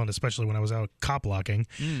more people, and especially when I was out cop blocking,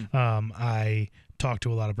 I talked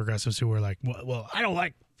to a lot of progressives who were like, well, I don't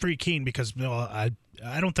like free Keene because I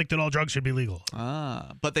don't think that all drugs should be legal.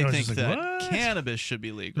 But they think that cannabis should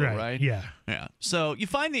be legal, right? Yeah. So you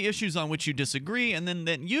find the issues on which you disagree, and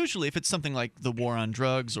then usually if it's something like the war on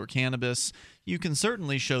drugs or cannabis, you can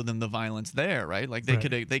certainly show them the violence there, right? Like they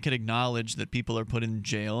could acknowledge that people are put in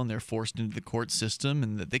jail and they're forced into the court system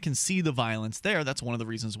and that they can see the violence there. That's one of the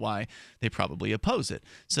reasons why they probably oppose it.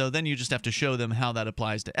 So then you just have to show them how that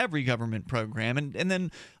applies to every government program, and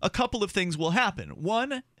then a couple of things will happen.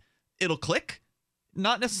 One, it'll click.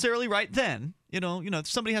 Not necessarily right then.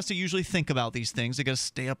 Somebody has to usually think about these things. They got to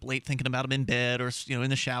stay up late thinking about them in bed or, in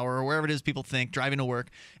the shower or wherever it is people think, driving to work.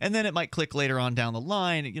 And then it might click later on down the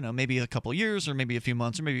line, maybe a couple years or maybe a few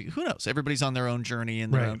months or maybe, who knows? Everybody's on their own journey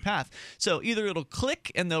and their own path. So either it'll click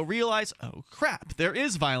and they'll realize, oh, crap, there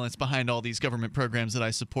is violence behind all these government programs that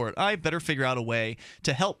I support. I better figure out a way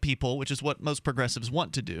to help people, which is what most progressives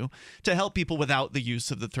want to do, to help people without the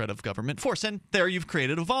use of the threat of government force. And there you've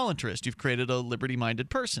created a voluntarist. You've created a liberty-minded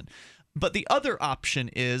person. But the other option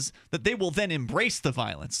is that they will then embrace the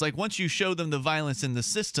violence. Like once you show them the violence in the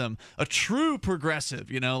system, a true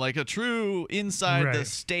progressive, like a true inside the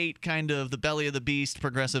state kind of the belly of the beast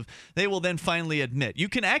progressive, they will then finally admit. You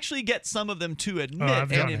can actually get some of them to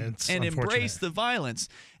admit and embrace the violence.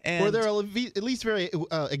 Or they'll at least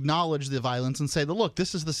acknowledge the violence and say, look,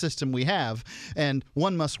 this is the system we have, and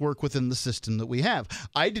one must work within the system that we have.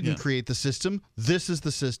 I didn't create the system. This is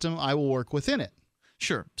the system. I will work within it.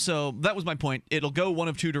 Sure. So that was my point. It'll go one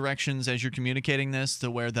of two directions as you're communicating this, to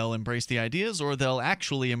where they'll embrace the ideas, or they'll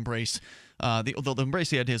actually embrace they'll embrace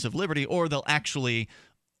the ideas of liberty, or they'll actually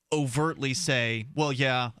overtly say, well,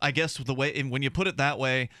 yeah, I guess the way when you put it that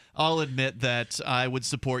way, I'll admit that I would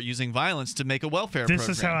support using violence to make a welfare program. This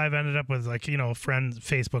is how I've ended up with, like, you know, friends,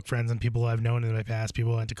 Facebook friends, and people I've known in my past,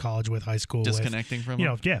 people I went to college with, high school disconnecting with, from you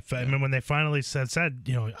them. know, yeah. I mean, when they finally said,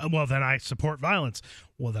 you know, well, then I support violence.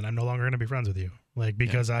 Well, then I'm no longer going to be friends with you, like,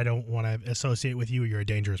 because I don't want to associate with you. You're a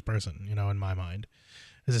dangerous person, you know, in my mind.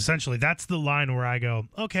 Is essentially that's the line where I go,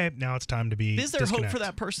 okay, now it's time to be. Is there hope for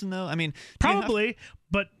that person though? I mean, probably,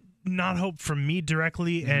 but not hope from me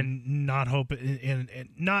directly, and not hope in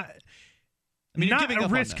not. I mean, not a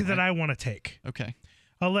risk that I want to take. Okay,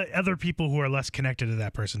 I'll let other people who are less connected to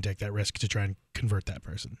that person take that risk to try and convert that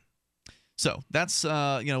person. So that's you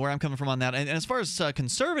know, where I'm coming from on that. And as far as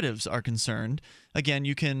conservatives are concerned, again,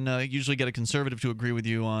 you can usually get a conservative to agree with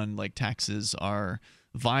you on, like, taxes are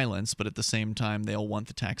violence, but at the same time they'll want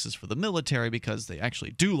the taxes for the military because they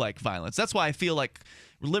actually do like violence. That's why I feel like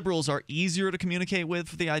liberals are easier to communicate with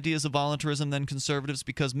for the ideas of voluntarism than conservatives,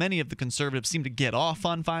 because many of the conservatives seem to get off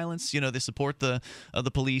on violence. You know, they support the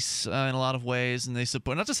police in a lot of ways, and they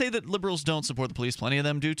support, not to say that liberals don't support the police, plenty of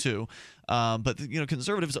them do too, but you know,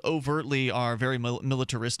 conservatives overtly are very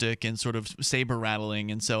militaristic and sort of saber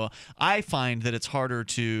rattling, and so I find that it's harder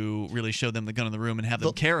to really show them the gun in the room and have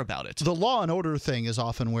them care about it. The law and order thing is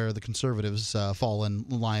often where the conservatives fall in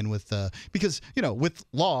line with, because, you know, with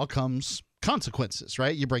law comes consequences,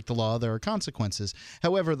 right? You break the law, there are consequences.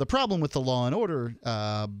 However, the problem with the law and order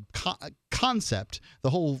concept, the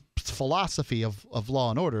whole philosophy of law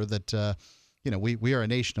and order, that you know, we are a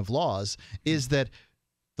nation of laws, is that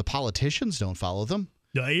the politicians don't follow them.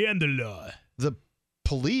 I am the law. The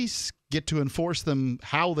police get to enforce them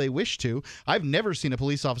how they wish to. I've never seen a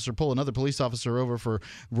police officer pull another police officer over for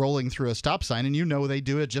rolling through a stop sign, and you know they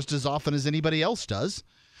do it just as often as anybody else does.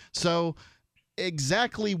 So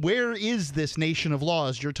exactly where is this nation of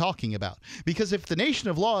laws you're talking about? Because if the nation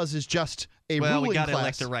of laws is just a ruling class... Well, we got to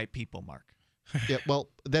elect the right people, Mark. Yeah, well,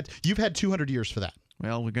 that you've had 200 years for that.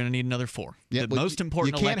 Well, we're going to need another 4. Yeah, the most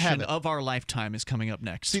important election of our lifetime is coming up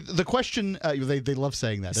next. See, the question, they love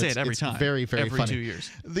saying that. They say it every time. Very, very every funny. 2 years.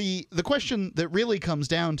 The question that really comes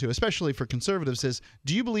down to, especially for conservatives, is,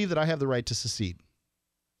 do you believe that I have the right to secede?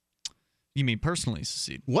 You mean personally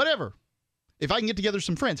secede? Whatever. If I can get together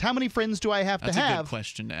some friends, how many friends do I have That's to have? That's a good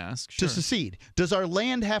question to ask. Sure. To secede? Does our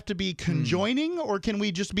land have to be conjoining, or can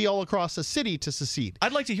we just be all across a city to secede?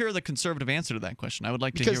 I'd like to hear the conservative answer to that question. I would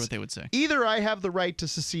like to hear what they would say. Either I have the right to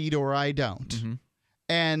secede or I don't. Mm-hmm.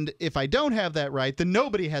 And if I don't have that right, then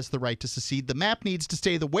nobody has the right to secede. The map needs to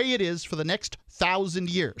stay the way it is for the next 1,000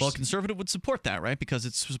 years. Well, a conservative would support that, right? Because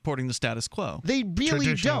it's supporting the status quo. They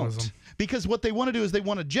really don't. Because what they want to do is they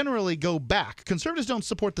want to generally go back. Conservatives don't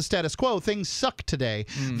support the status quo. Things suck today.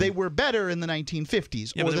 They were better in the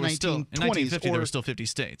 1950s or the 1920s. In 1950, there were still 50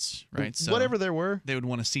 states, right? So whatever there were. They would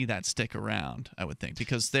want to see that stick around, I would think,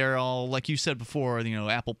 because they're all, like you said before, you know,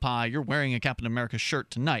 apple pie. You're wearing a Captain America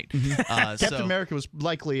shirt tonight. Captain America was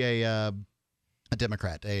likely a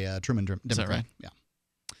Democrat, a Truman Democrat. Is that right? Yeah.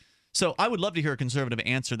 So I would love to hear a conservative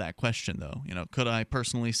answer that question, though. You know, could I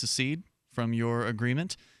personally secede from your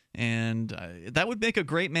agreement? And that would make a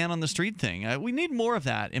great man on the street thing. We need more of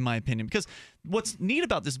that, in my opinion, because what's neat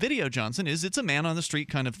about this video, Johnson, is it's a man on the street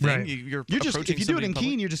kind of thing. Right. You're just, if you do it in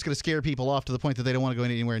Keene, you're just going to scare people off to the point that they don't want to go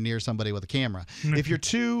anywhere near somebody with a camera. If you're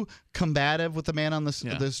too combative with the man on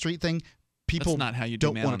the street thing, people That's not how you do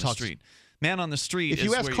don't man want on to the talk. street. Man on the street. If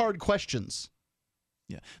you ask hard questions.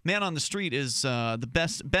 Yeah, man on the street is the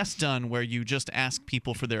best done where you just ask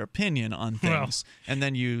people for their opinion on things, and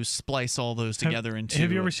then you splice all those together into.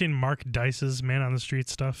 Have you ever seen Mark Dice's Man on the Street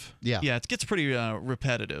stuff? Yeah, it gets pretty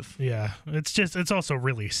repetitive. Yeah, it's also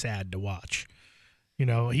really sad to watch. You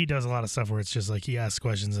know, he does a lot of stuff where it's just like he asks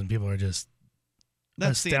questions and people are just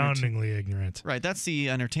astoundingly ignorant. Right, that's the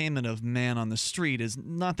entertainment of Man on the Street, is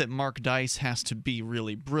not that Mark Dice has to be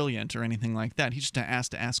really brilliant or anything like that. He just has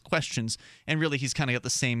to ask questions, and really he's kind of got the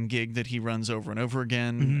same gig that he runs over and over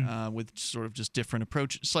again with sort of just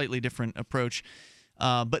slightly different approach.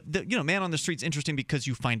 But you know, Man on the Street's interesting because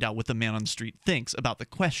you find out what the man on the street thinks about the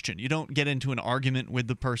question. You don't get into an argument with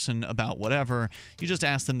the person about whatever. You just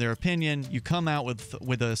ask them their opinion. You come out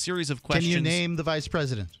with a series of questions. Can you name the vice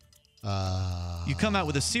president? You come out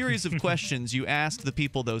with a series of questions, you ask the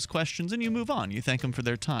people those questions, and you move on. You thank them for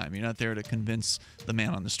their time. You're not there to convince the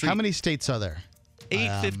man on the street. How many states are there?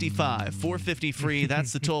 855 450 free.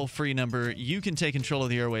 That's the toll-free number. You can take control of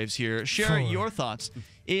the airwaves here. Share your thoughts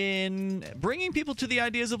in bringing people to the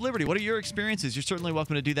ideas of liberty. What are your experiences? You're certainly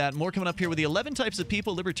welcome to do that. More coming up here with the 11 types of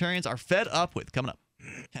people libertarians are fed up with. Coming up.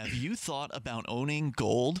 Have you thought about owning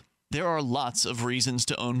gold? There are lots of reasons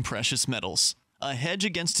to own precious metals. A hedge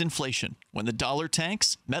against inflation. When the dollar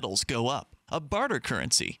tanks, metals go up. A barter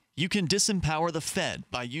currency. You can disempower the Fed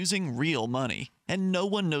by using real money. And no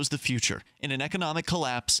one knows the future. In an economic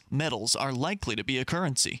collapse, metals are likely to be a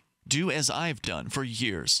currency. Do as I've done for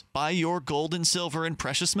years. Buy your gold and silver and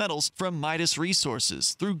precious metals from Midas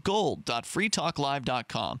Resources through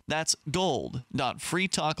gold.freetalklive.com. That's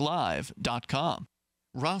gold.freetalklive.com.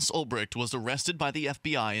 Ross Ulbricht was arrested by the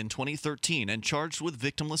FBI in 2013 and charged with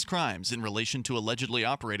victimless crimes in relation to allegedly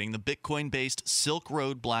operating the Bitcoin-based Silk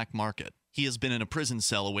Road black market. He has been in a prison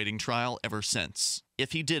cell awaiting trial ever since.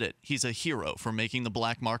 If he did it, he's a hero for making the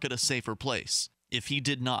black market a safer place. If he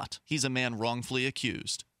did not, he's a man wrongfully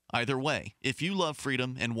accused. Either way, if you love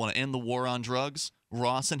freedom and want to end the war on drugs,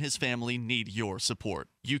 Ross and his family need your support.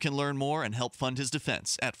 You can learn more and help fund his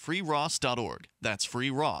defense at freeross.org. That's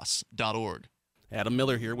freeross.org. Adam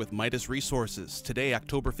Miller here with Midas Resources. Today,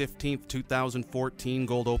 October 15th, 2014,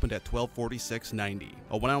 gold opened at $1246.90.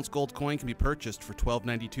 A 1-ounce gold coin can be purchased for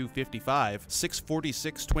 $1292.55,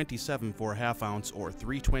 $646.27 for a half ounce, or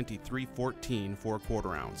 $323.14 for a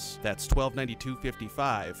quarter ounce. That's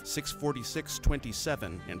 $1292.55,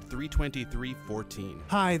 $646.27, and $323.14.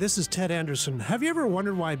 Hi, this is Ted Anderson. Have you ever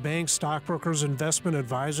wondered why banks, stockbrokers, investment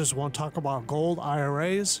advisors won't talk about gold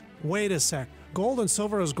IRAs? Wait a sec. Gold and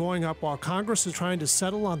silver is going up while Congress is trying to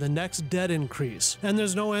settle on the next debt increase. And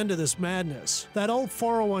there's no end to this madness. That old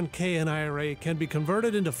 401k and IRA can be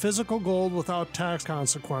converted into physical gold without tax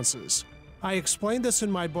consequences. I explained this in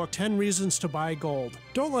my book, 10 Reasons to Buy Gold.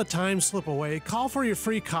 Don't let time slip away. Call for your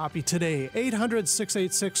free copy today,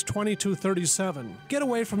 800-686-2237. Get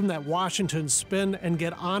away from that Washington spin and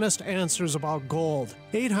get honest answers about gold.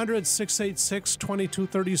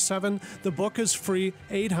 800-686-2237. The book is free,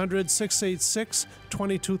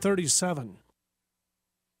 800-686-2237.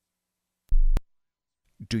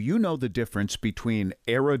 Do you know the difference between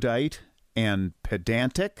erudite and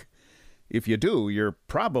pedantic? If you do, you're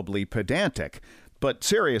probably pedantic. But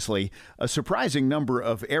seriously, a surprising number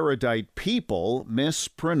of erudite people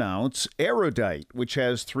mispronounce erudite, which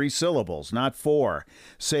has 3 syllables, not 4.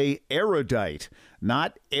 Say erudite,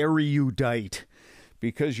 not erudite.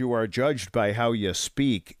 Because you are judged by how you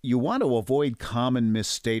speak, you want to avoid common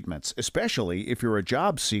misstatements, especially if you're a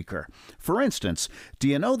job seeker. For instance, do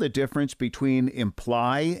you know the difference between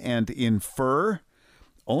imply and infer?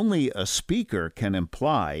 Only a speaker can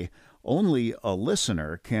imply. Only a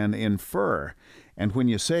listener can infer. And when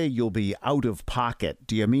you say you'll be out of pocket,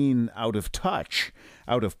 do you mean out of touch?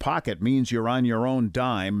 Out of pocket means you're on your own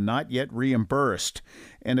dime, not yet reimbursed.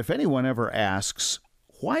 And if anyone ever asks,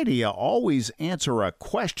 why do you always answer a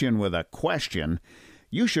question with a question?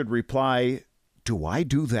 You should reply, do I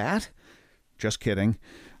do that? Just kidding.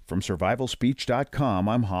 From survivalspeech.com,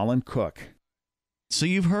 I'm Holland Cook. So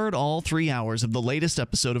you've heard all 3 hours of the latest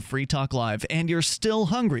episode of Free Talk Live, and you're still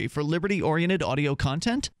hungry for liberty-oriented audio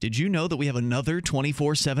content? Did you know that we have another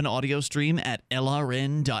 24/7 audio stream at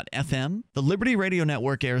LRN.FM? The Liberty Radio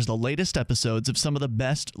Network airs the latest episodes of some of the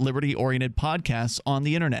best liberty-oriented podcasts on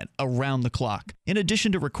the internet around the clock. In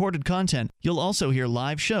addition to recorded content, you'll also hear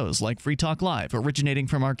live shows like Free Talk Live, originating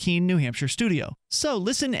from our Keene, New Hampshire studio. So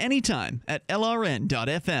listen anytime at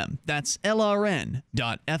LRN.FM. That's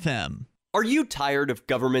LRN.FM. Are you tired of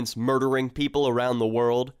governments murdering people around the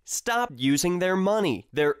world? Stop using their money.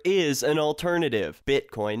 There is an alternative.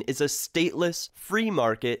 Bitcoin is a stateless, free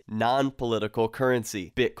market, non-political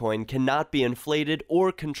currency. Bitcoin cannot be inflated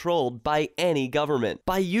or controlled by any government.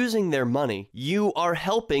 By using their money, you are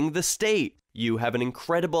helping the state. You have an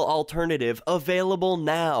incredible alternative available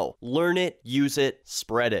now. Learn it, use it,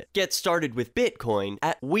 spread it. Get started with Bitcoin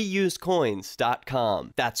at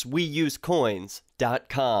weusecoins.com. That's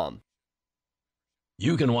weusecoins.com.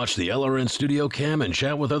 You can watch the LRN Studio Cam and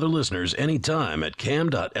chat with other listeners anytime at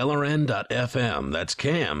cam.lrn.fm. That's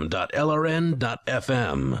cam.lrn.fm.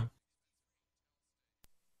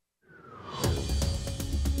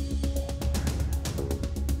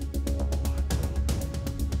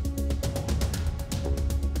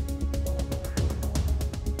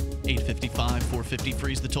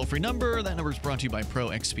 855-450-FREE is the toll-free number. That number is brought to you by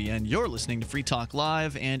ProXPN. You're listening to Free Talk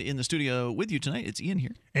Live, and in the studio with you tonight, it's Ian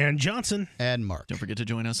here. And Johnson. And Mark. Don't forget to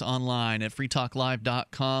join us online at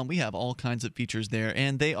freetalklive.com. We have all kinds of features there,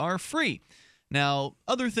 and they are free. Now,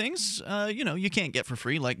 other things, you can't get for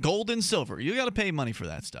free, like gold and silver. You got to pay money for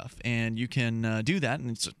that stuff, and you can do that, and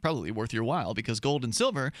it's probably worth your while, because gold and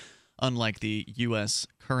silver, unlike the U.S.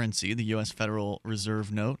 currency, the U.S. Federal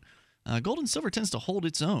Reserve Note, gold and silver tends to hold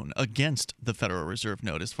its own against the Federal Reserve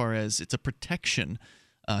Note as far as it's a protection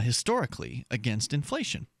historically against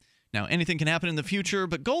inflation. Now, anything can happen in the future,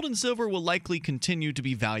 but gold and silver will likely continue to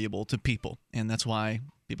be valuable to people, and that's why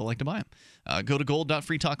people like to buy them. Go to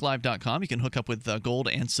gold.freetalklive.com. You can hook up with gold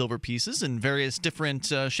and silver pieces in various different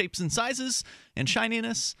shapes and sizes and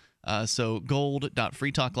shininess. So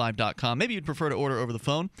gold.freetalklive.com. Maybe you'd prefer to order over the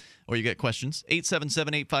phone, or you get questions.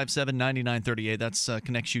 877-857-9938. That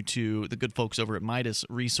connects you to the good folks over at Midas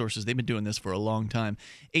Resources. They've been doing this for a long time.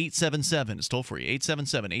 877 is toll free.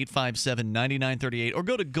 877-857-9938, or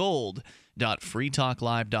go to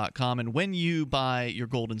gold.freetalklive.com. And when you buy your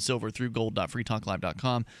gold and silver through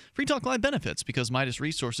gold.freetalklive.com, Free Talk Live benefits because Midas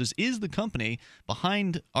Resources is the company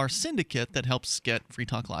behind our syndicate that helps get Free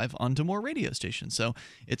Talk Live onto more radio stations. So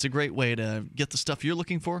it's a great way to get the stuff you're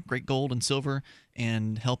looking for, great gold and silver,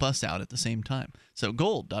 and help us out at the same time. So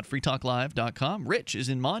gold.freetalklive.com. Rich is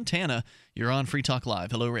in Montana. You're on Free Talk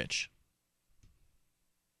Live. Hello, Rich.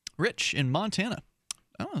 Rich in Montana.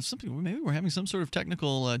 I don't know, maybe we're having some sort of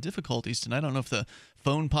technical difficulties tonight. I don't know if the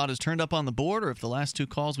phone pod is turned up on the board or if the last two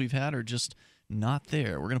calls we've had are just not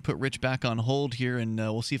there. We're going to put Rich back on hold here, and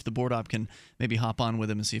we'll see if the board op can maybe hop on with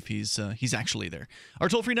him and see if he's actually there. Our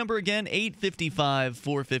toll-free number again,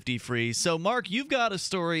 855-450-FREE. So, Mark, you've got a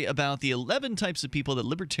story about the 11 types of people that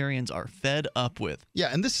libertarians are fed up with.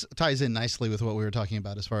 Yeah, and this ties in nicely with what we were talking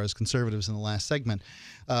about as far as conservatives in the last segment,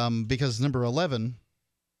 because number 11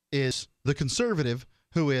 is the conservative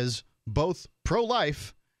who is both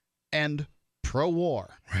pro-life and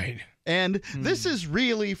pro-war. Right. And this is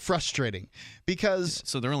really frustrating because...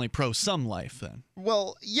 So they're only pro-some life then?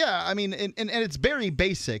 Well, yeah. I mean, and it's very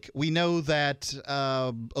basic. We know that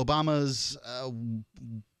Obama's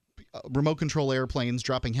remote control airplanes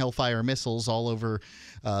dropping Hellfire missiles all over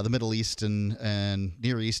the Middle East and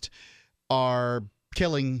Near East are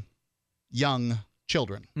killing young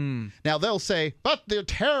children. Now, they'll say, but the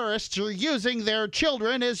terrorists are using their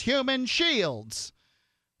children as human shields.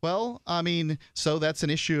 Well, I mean, so that's an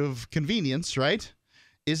issue of convenience, right?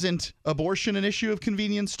 Isn't abortion an issue of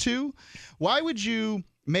convenience too? Why would you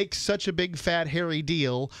make such a big, fat, hairy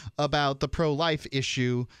deal about the pro-life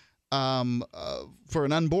issue for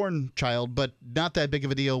an unborn child, but not that big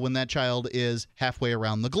of a deal when that child is halfway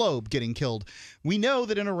around the globe getting killed? We know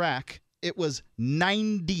that in Iraq, it was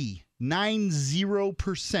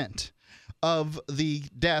 90% of the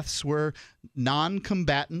deaths were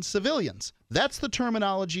non-combatant civilians. That's the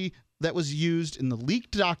terminology that was used in the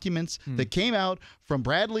leaked documents that came out from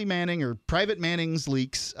Bradley Manning or Private Manning's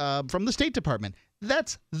leaks from the State Department.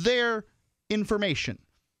 That's their information.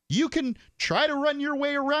 You can try to run your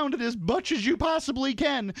way around it as much as you possibly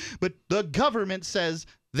can, but the government says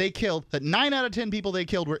that 9 out of 10 people they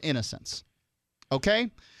killed were innocents. Okay?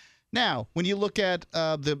 Now, when you look at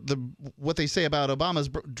what they say about Obama's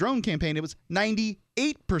drone campaign, it was 98%.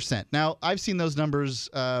 Now, I've seen those numbers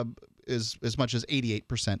as much as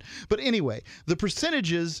 88%. But anyway, the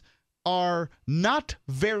percentages are not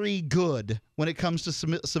very good when it comes to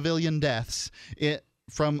civilian deaths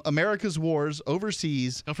from America's wars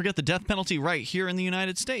overseas. Don't forget the death penalty right here in the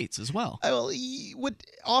United States as well. Well,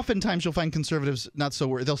 oftentimes you'll find conservatives not so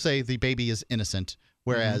worried. They'll say the baby is innocent,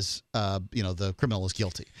 whereas the criminal is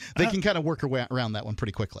guilty. They can kind of work around that one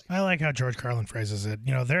pretty quickly. I like how George Carlin phrases it.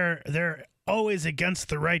 They're always against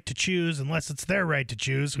the right to choose unless it's their right to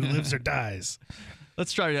choose who lives or dies.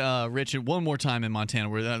 Let's try Rich one more time in Montana.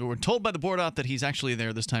 We're told by the board op that he's actually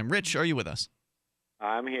there this time. Rich, are you with us?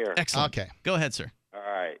 I'm here. Excellent. Okay. Go ahead, sir. All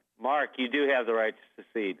right. Mark, you do have the right to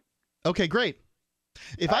secede. Okay, great.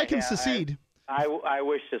 If I can secede... I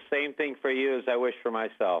wish the same thing for you as I wish for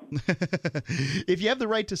myself. If you have the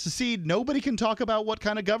right to secede, nobody can talk about what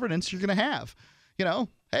kind of governance you're going to have.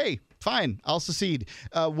 Hey, fine, I'll secede.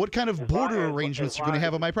 What kind of border arrangements you're going to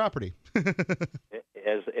have on my property?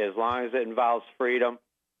 As long as it involves freedom,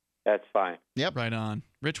 that's fine. Yep. Right on.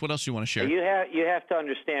 Rich, what else do you want to share? You have to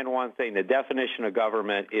understand one thing. The definition of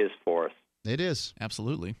government is force. It is.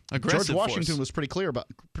 Absolutely. Aggressive George Washington force. was pretty clear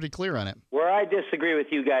on it. Where I disagree with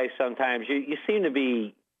you guys sometimes, you seem to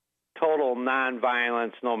be total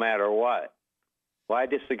nonviolence no matter what. Well, I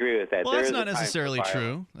disagree with that. Well, that's not necessarily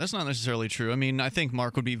true. That's not necessarily true. I mean, I think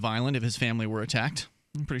Mark would be violent if his family were attacked.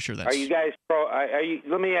 I'm pretty sure that's... Are you guys pro...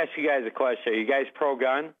 let me ask you guys a question. Are you guys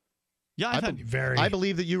pro-gun? Yeah, I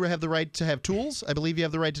believe that you have the right to have tools. I believe you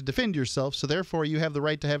have the right to defend yourself. So therefore, you have the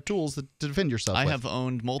right to have tools to defend yourself. I have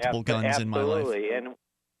owned multiple guns in my life. Absolutely, and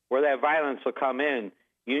where that violence will come in,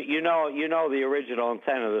 you know the original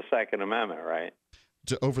intent of the Second Amendment, right?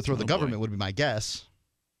 To overthrow the government would be my guess.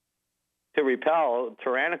 To repel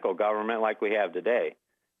tyrannical government like we have today.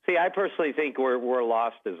 See, I personally think we're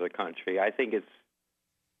lost as a country. I think it's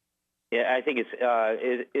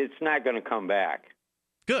not going to come back.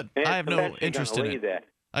 Good. I have no interest in it.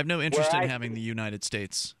 I have no interest in having the United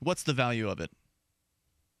States. What's the value of it?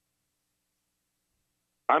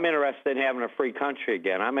 I'm interested in having a free country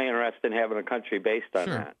again. I'm interested in having a country based on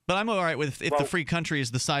that. But I'm all right with if the free country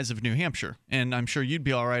is the size of New Hampshire, and I'm sure you'd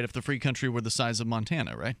be all right if the free country were the size of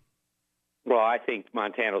Montana, right? Well, I think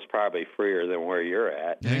Montana's probably freer than where you're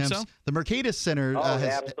at. You think so? The Mercatus Center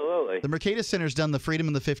absolutely. The Mercatus Center's done the Freedom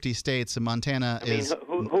in the 50 States, and Montana is.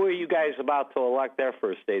 Who are you guys about to elect their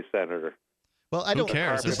first state senator? Well, I don't. Who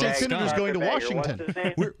cares? The state senator's going to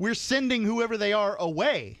Washington. We're sending whoever they are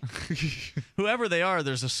away. Whoever they are,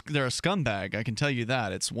 they're a scumbag. I can tell you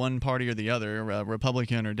that. It's one party or the other,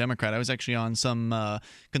 Republican or Democrat. I was actually on some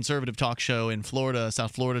conservative talk show in Florida,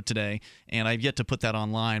 South Florida today, and I've yet to put that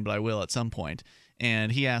online, but I will at some point.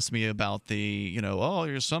 And he asked me about the,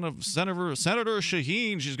 your son of Senator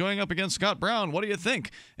Shaheen, she's going up against Scott Brown. What do you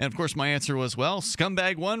think? And of course, my answer was, well,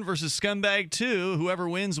 scumbag 1 versus scumbag 2. Whoever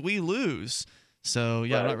wins, we lose. So,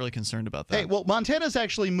 yeah, I'm not really concerned about that. Hey, well, Montana's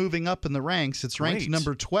actually moving up in the ranks. It's ranked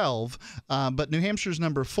number 12, but New Hampshire's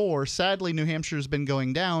number 4. Sadly, New Hampshire's been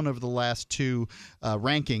going down over the last 2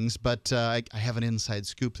 rankings, but I have an inside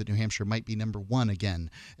scoop that New Hampshire might be number 1 again.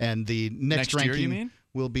 And the next ranking year, you mean?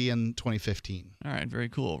 Will be in 2015. All right, very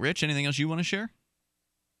cool. Rich, anything else you want to share?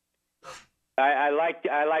 I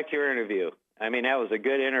liked your interview. I mean, that was a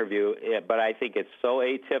good interview, but I think it's so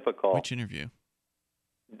atypical. Which interview?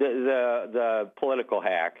 The political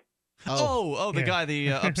hack. The guy,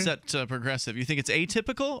 the upset progressive. You think it's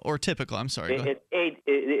atypical or typical? I'm sorry. It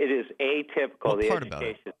is atypical. What part about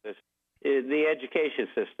it? The education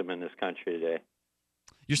system in this country today.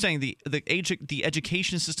 You're saying the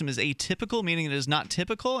education system is atypical, meaning it is not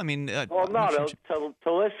typical? I mean, to listen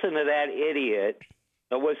to that idiot.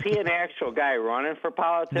 Was he an actual guy running for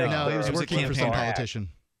politics? No, he was working for some politician.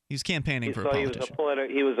 He's campaigning for a politician.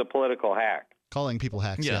 He was a political hack. Calling people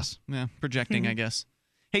hacks, yes. Yeah, projecting, I guess.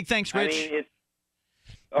 Hey, thanks, Rich. I mean,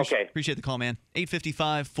 okay. Appreciate the call, man.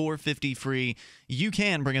 855-450-FREE. You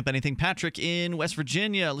can bring up anything. Patrick in West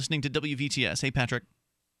Virginia, listening to WVTS. Hey, Patrick.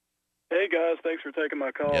 Hey, guys. Thanks for taking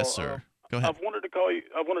my call. Yes, sir. Go ahead. I've wanted to call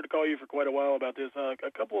you for quite a while about this. A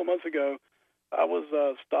couple of months ago, I was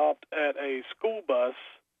stopped at a school bus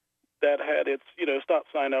that had its stop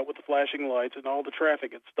sign up with the flashing lights, and all the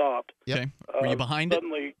traffic had stopped. Okay. Were you behind it?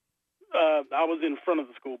 I was in front of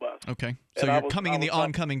the school bus. Okay. So you're coming in the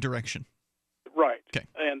oncoming direction. Right. Okay.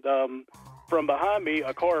 And from behind me,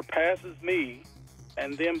 a car passes me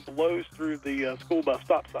and then blows through the school bus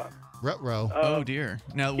stop sign. Ruh-roh. Oh, dear.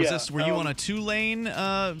 Now, were you on a 2-lane?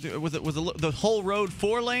 Was the whole road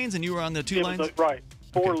 4 lanes and you were on the 2 lanes? Right.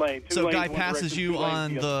 4 lanes. So a guy passes you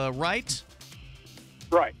on the right?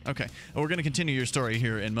 Right. Okay. We're going to continue your story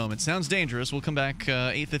here in moments. Sounds dangerous. We'll come back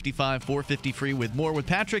 855-450-FREE with more with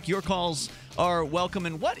Patrick. Your calls are welcome.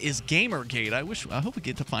 And what is Gamergate? I hope we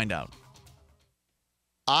get to find out.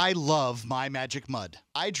 I love My Magic Mud.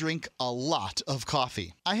 I drink a lot of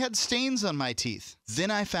coffee. I had stains on my teeth.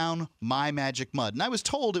 Then I found My Magic Mud, and I was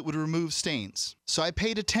told it would remove stains. So I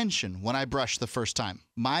paid attention when I brushed the first time.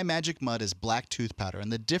 My Magic Mud is black tooth powder,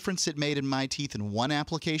 and the difference it made in my teeth in one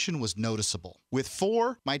application was noticeable. With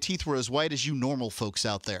 4, my teeth were as white as you normal folks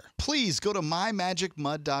out there. Please go to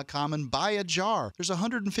mymagicmud.com and buy a jar. There's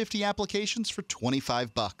 150 applications for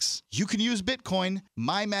 $25. You can use Bitcoin,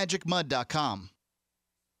 mymagicmud.com.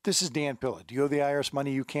 This is Dan Pilla. Do you owe the IRS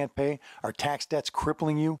money you can't pay? Are tax debts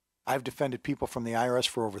crippling you? I've defended people from the IRS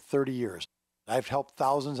for over 30 years. I've helped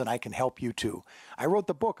thousands, and I can help you too. I wrote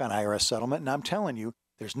the book on IRS settlement, and I'm telling you,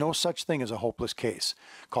 there's no such thing as a hopeless case.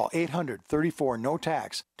 Call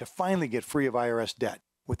 800-34-NO-TAX to finally get free of IRS debt.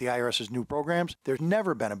 With the IRS's new programs, there's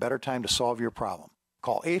never been a better time to solve your problem.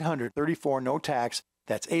 Call 800-34-NO-TAX.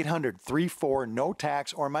 That's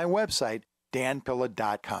 800-34-NO-TAX, or my website,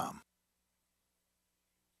 danpilla.com.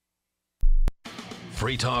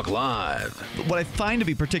 Free Talk Live. What I find to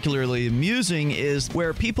be particularly amusing is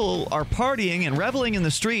where people are partying and reveling in the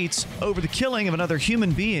streets over the killing of another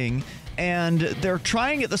human being, and they're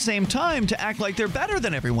trying at the same time to act like they're better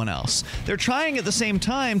than everyone else. They're trying at the same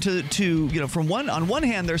time to on one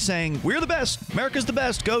hand they're saying we're the best, America's the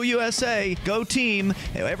best, go USA, go team,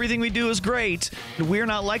 everything we do is great. We're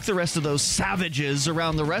not like the rest of those savages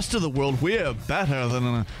around the rest of the world. We're better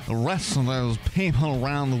than the rest of those people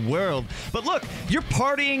around the world. But look, you're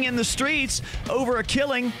partying in the streets over a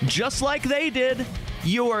killing just like they did.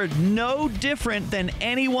 You are no different than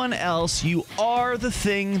anyone else. You are the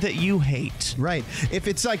thing that you hate. Right. If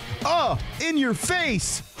it's like, oh, in your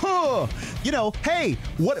face, huh? You know, hey,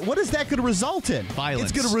 what is that going to result in? Violence.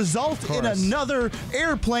 It's going to result in another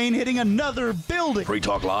airplane hitting another building. Free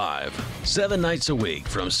Talk Live, 7 nights a week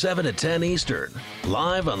from 7 to 10 Eastern.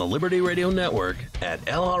 Live on the Liberty Radio Network at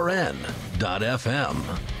LRN.FM.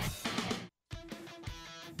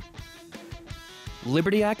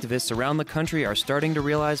 Liberty activists around the country are starting to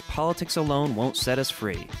realize politics alone won't set us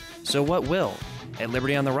free. So what will? At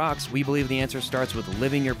Liberty on the Rocks, we believe the answer starts with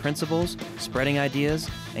living your principles, spreading ideas,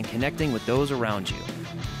 and connecting with those around you.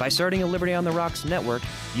 By starting a Liberty on the Rocks network,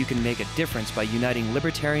 you can make a difference by uniting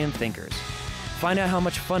libertarian thinkers. Find out how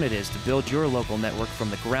much fun it is to build your local network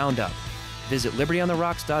from the ground up. Visit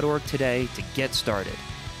libertyontherocks.org today to get started.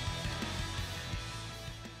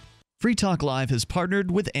 Free Talk Live has partnered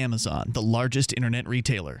with Amazon, the largest internet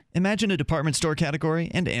retailer. Imagine a department store category,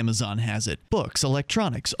 and Amazon has it. Books,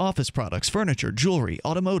 electronics, office products, furniture, jewelry,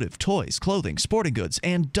 automotive, toys, clothing, sporting goods,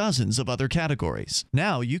 and dozens of other categories.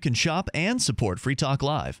 Now you can shop and support Free Talk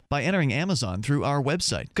Live by entering Amazon through our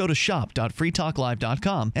website. Go to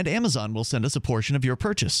shop.freetalklive.com, and Amazon will send us a portion of your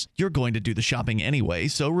purchase. You're going to do the shopping anyway,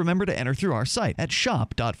 so remember to enter through our site at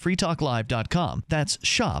shop.freetalklive.com. That's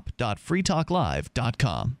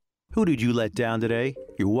shop.freetalklive.com. Who did you let down today?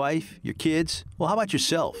 Your wife? Your kids? Well, how about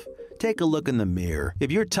yourself? Take a look in the mirror.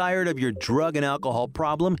 If you're tired of your drug and alcohol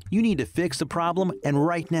problem, you need to fix the problem, and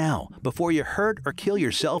right now, before you hurt or kill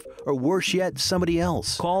yourself, or worse yet, somebody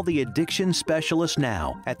else. Call the addiction specialist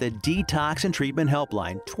now at the Detox and Treatment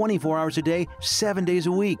Helpline, 24 hours a day, 7 days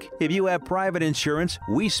a week. If you have private insurance,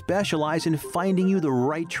 we specialize in finding you the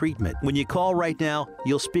right treatment. When you call right now,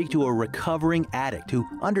 you'll speak to a recovering addict who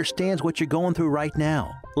understands what you're going through right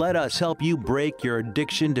now. Let us help you break your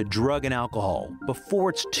addiction to drug and alcohol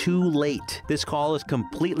before it's too late. This call is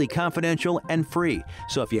completely confidential and free.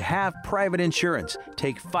 So if you have private insurance,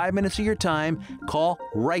 take 5 minutes of your time, call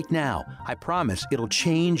right now. I promise it'll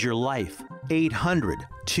change your life.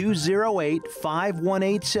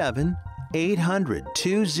 800-208-5187.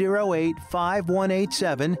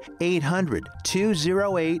 800-208-5187.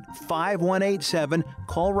 800-208-5187.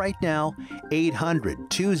 Call right now.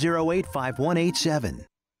 800-208-5187.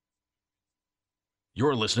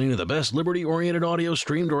 You're listening to the best liberty-oriented audio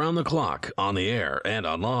streamed around the clock, on the air and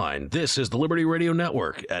online. This is the Liberty Radio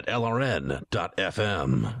Network at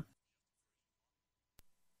LRN.FM.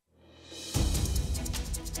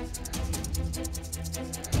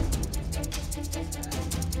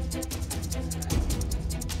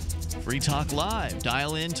 Free Talk Live.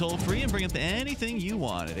 Dial in toll free and bring up anything you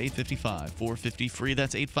want at 855-450-FREE.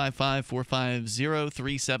 That's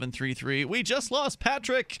 855-450-3733. We just lost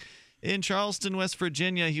Patrick in Charleston, West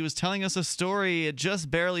Virginia. He was telling us a story. It just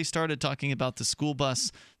barely started talking about the school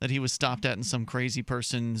bus that he was stopped at and some crazy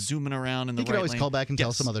person zooming around in the right lane. You can always call back and tell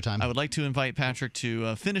us some other time. I would like to invite Patrick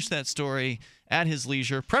to finish that story at his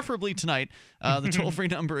leisure, preferably tonight. The toll-free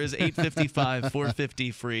number is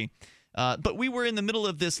 855-450-FREE. But we were in the middle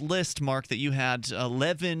of this list, Mark, that you had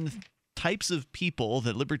 11 types of people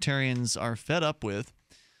that libertarians are fed up with,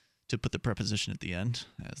 to put the preposition at the end,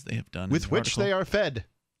 as they have done. With which they are fed.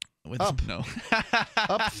 Up. No.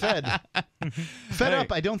 Up fed. Fed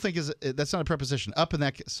up, I don't think that's not a preposition. Up in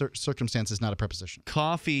that circumstance is not a preposition.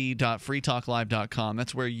 Coffee.freetalklive.com.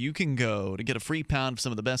 That's where you can go to get a free pound of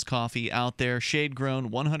some of the best coffee out there. Shade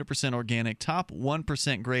grown, 100% organic, top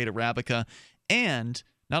 1% grade Arabica. And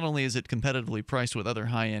not only is it competitively priced with other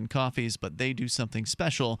high-end coffees, but they do something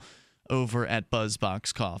special over at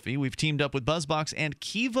BuzzBox Coffee. We've teamed up with BuzzBox and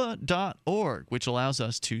Kiva.org, which allows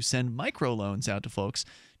us to send microloans out to folks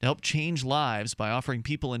to help change lives by offering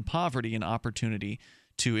people in poverty an opportunity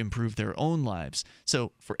to improve their own lives.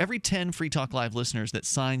 So for every 10 Free Talk Live listeners that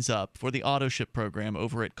signs up for the auto ship program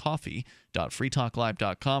over at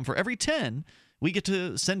coffee.freetalklive.com, for every 10, we get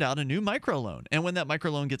to send out a new microloan. And when that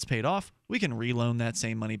microloan gets paid off, we can reloan that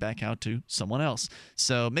same money back out to someone else.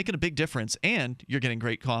 So making a big difference, and you're getting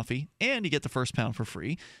great coffee, and you get the first pound for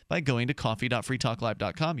free by going to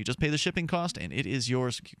coffee.freetalklive.com. You just pay the shipping cost, and it is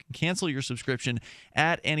yours. You can cancel your subscription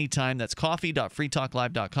at any time. That's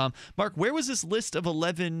coffee.freetalklive.com. Mark, where was this list of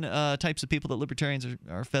 11 types of people that libertarians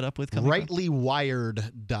are fed up with coming from?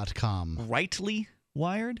 Rightlywired.com. Rightly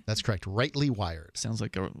Wired? That's correct. Rightly Wired. Sounds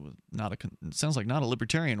like not a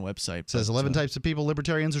libertarian website. It says 11 types of people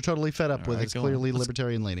libertarians are totally fed up with. Right, it's clearly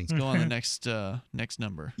libertarian leanings. Let's go on the next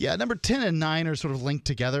number. Yeah, number 10 and 9 are sort of linked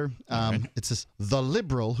together. It says the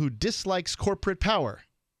liberal who dislikes corporate power,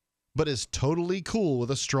 but is totally cool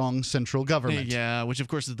with a strong central government. Yeah, which of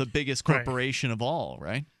course is the biggest corporation of all,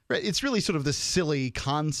 right? Right. It's really sort of this silly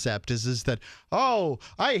concept is that, oh,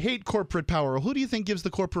 I hate corporate power. Who do you think gives the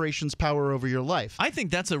corporations power over your life? I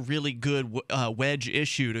think that's a really good wedge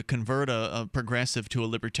issue to convert a progressive to a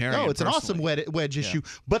libertarian. Oh, it's personally. an awesome wedge issue,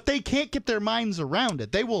 but they can't get their minds around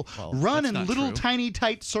it. They will run in little tiny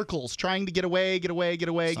tight circles trying to get away. Some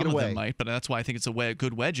of them might, but that's why I think it's a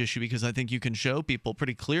good wedge issue, because I think you can show people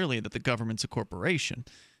pretty clearly that the government's a corporation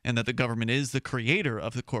and that the government is the creator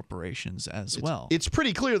of the corporations as well. It's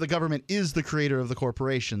pretty clear the government is the creator of the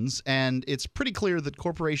corporations, and it's pretty clear that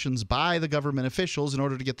corporations buy the government officials in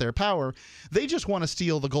order to get their power. They just want to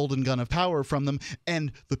steal the golden gun of power from them,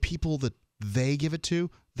 and the people that they give it to,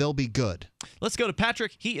 they'll be good. Let's go to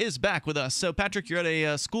Patrick. He is back with us. So, Patrick, you're at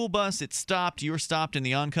a school bus. It's stopped. You're stopped in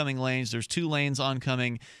the oncoming lanes. There's 2 lanes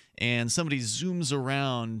oncoming, and somebody zooms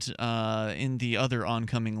around in the other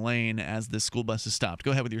oncoming lane as the school bus is stopped. Go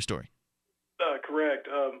ahead with your story. Correct.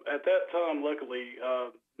 At that time, luckily,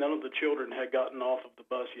 none of the children had gotten off of the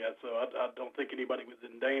bus yet, so I don't think anybody was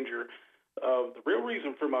in danger. The real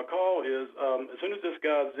reason for my call is as soon as this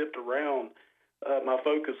guy zipped around, my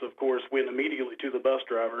focus, of course, went immediately to the bus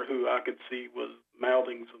driver, who I could see was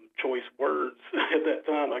mouthing some choice words at that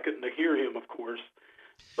time. I couldn't hear him, of course.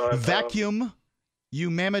 But, Vacuum, you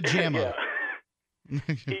mamma jamma.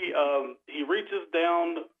 He reaches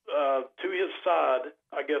down to his side,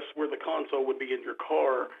 I guess where the console would be in your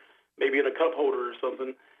car, maybe in a cup holder or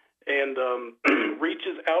something, and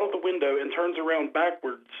reaches out of the window and turns around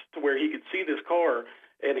backwards to where he could see this car,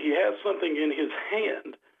 and he has something in his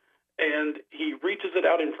hand, and he reaches it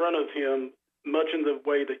out in front of him, much in the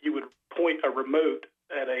way that you would point a remote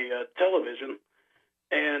at a television,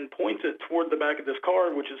 and points it toward the back of this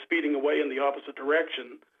car, which is speeding away in the opposite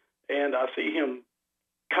direction. And I see him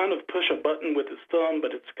kind of push a button with his thumb,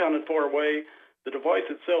 but it's kind of far away. The device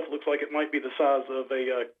itself looks like it might be the size of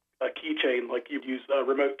a keychain, like you'd use a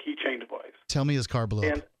remote keychain device. Tell me his car blew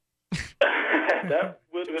up. That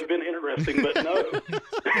would have been interesting, but no.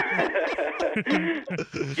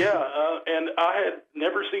 And I had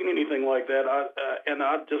never seen anything like that. And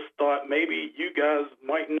I just thought maybe you guys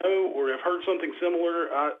might know or have heard something similar.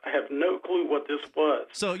 I have no clue what this was.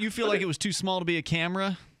 So you feel like it was too small to be a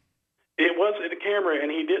camera? It was a camera,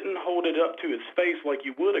 and he didn't hold it up to his face like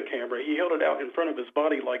you would a camera. He held it out in front of his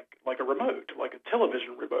body like a remote, like a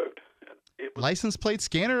television remote. License plate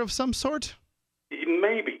scanner of some sort?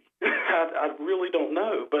 Maybe. I really don't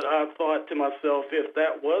know. But I thought to myself, if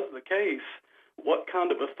that was the case, what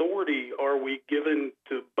kind of authority are we giving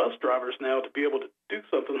to bus drivers now to be able to do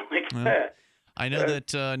something like that? I know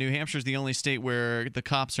that New Hampshire is the only state where the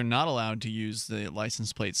cops are not allowed to use the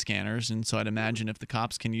license plate scanners, and so I'd imagine if the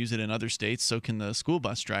cops can use it in other states, so can the school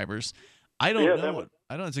bus drivers. I don't know.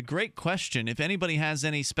 It's a great question. If anybody has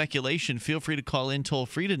any speculation, feel free to call in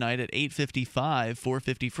toll-free tonight at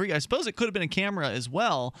 855-450-FREE. I suppose it could have been a camera as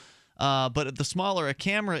well, but the smaller a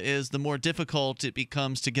camera is, the more difficult it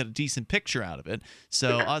becomes to get a decent picture out of it.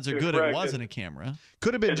 So odds are good it wasn't a camera.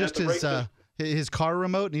 Could have been just his car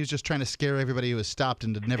remote, and he was just trying to scare everybody who was stopped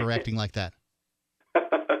into never acting like that.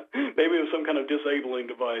 Maybe it was some kind of disabling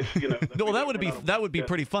device, you know. Well, that would be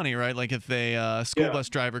pretty funny, right? Like if a school bus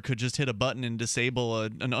driver could just hit a button and disable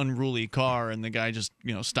an unruly car, and the guy just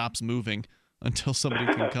stops moving until somebody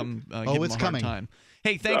can come give him a hard time.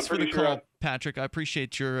 Hey, thanks for the call, Patrick. I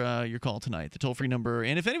appreciate your call tonight. The toll-free number,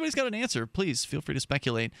 and if anybody's got an answer, please feel free to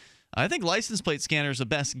speculate. I think license plate scanner is the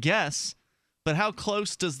best guess. But how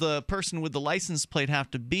close does the person with the license plate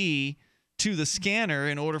have to be to the scanner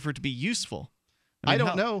in order for it to be useful? I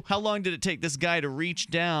don't know. How long did it take this guy to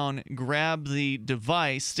reach down, grab the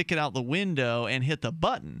device, stick it out the window, and hit the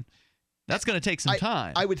button? That's going to take some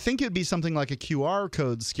time. I would think it would be something like a QR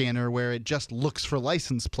code scanner where it just looks for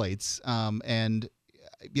license plates. But do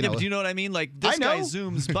you know what I mean? Like this guy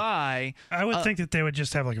zooms by. I would think that they would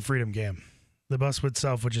just have like a freedom cam. The bus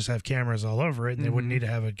itself would just have cameras all over it, and they wouldn't need to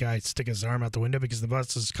have a guy stick his arm out the window because the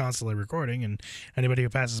bus is constantly recording, and anybody who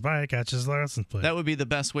passes by it catches the license plate. That would be the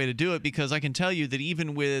best way to do it, because I can tell you that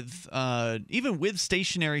even with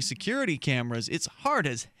stationary security cameras, it's hard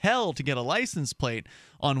as hell to get a license plate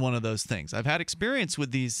on one of those things. I've had experience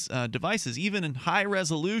with these devices. Even in high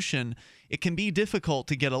resolution, it can be difficult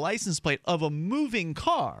to get a license plate of a moving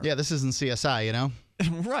car. Yeah, this isn't CSI, you know?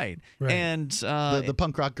 Right. And the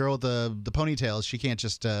punk rock girl with the ponytails, she can't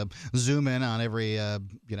just zoom in on every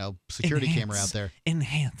security camera out there.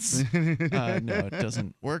 Enhance. No, it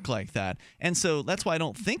doesn't work like that. And so that's why I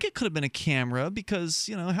don't think it could have been a camera, because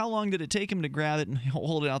how long did it take him to grab it and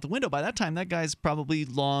hold it out the window? By that time, that guy's probably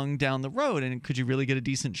long down the road, and could you really get a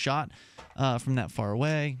decent shot from that far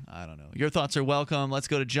away? I don't know. Your thoughts are welcome. Let's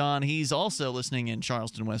go to John. He's also listening in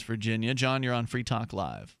Charleston, West Virginia. John, you're on Free Talk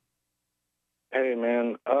Live. Hey,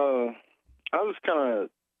 man. I was kind of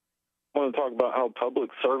want to talk about how public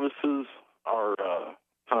services are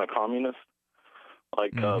kind of communist,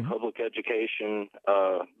 like public education,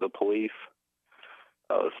 the police,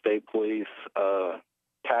 state police,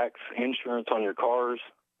 tax, insurance on your cars,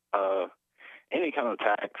 any kind of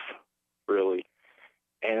tax, really,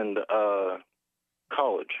 and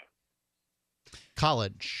college.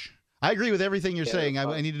 College. I agree with everything you're saying.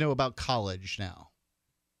 I need to know about college now.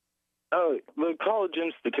 The college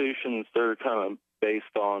institutions, they're kind of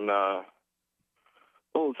based on,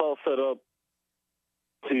 it's all set up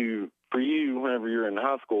for you whenever you're in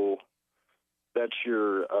high school, that's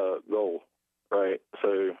your goal, right?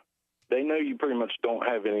 So they know you pretty much don't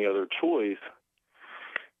have any other choice.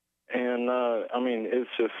 And, it's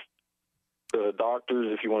just the doctors,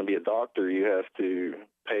 if you want to be a doctor, you have to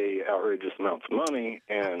pay outrageous amounts of money.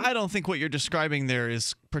 And I don't think what you're describing there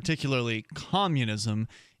is particularly communism.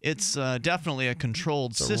 It's definitely a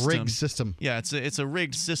controlled system. A rigged system. Yeah, it's a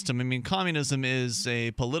rigged system. I mean, communism is a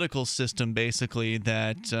political system basically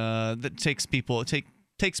that takes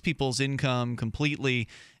people's income completely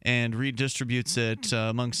and redistributes it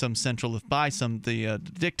among some the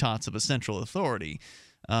diktats of a central authority.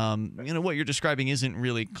 What you're describing isn't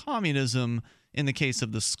really communism in the case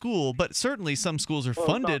of the school, but certainly some schools are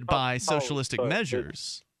funded by socialistic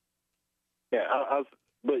measures.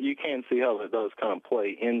 But you can see how that does kind of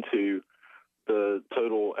play into the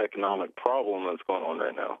total economic problem that's going on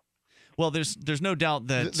right now. Well, there's no doubt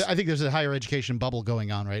that I think there's a higher education bubble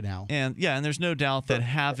going on right now, and there's no doubt that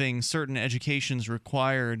having certain educations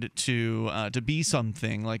required to be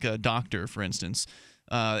something like a doctor, for instance,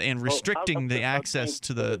 and restricting the access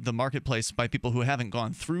to the marketplace by people who haven't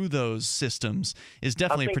gone through those systems is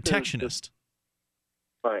definitely protectionist.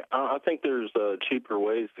 Right. I think there's cheaper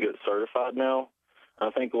ways to get certified now. I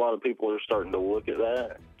think a lot of people are starting to look at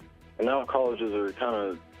that. And now colleges are kind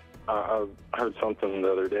of, I heard something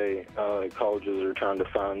the other day, colleges are trying to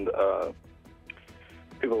find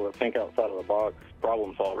people that think outside of the box,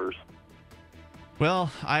 problem solvers. Well,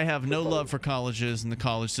 I have no love for colleges and the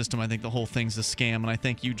college system. I think the whole thing's a scam, and I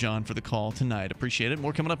thank you, John, for the call tonight. Appreciate it.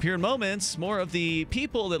 More coming up here in moments. More of the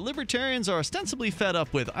people that libertarians are ostensibly fed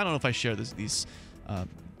up with. I don't know if I share these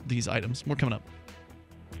items. More coming up.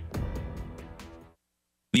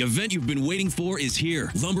 The event you've been waiting for is here.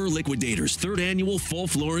 Lumber Liquidators' 3rd annual fall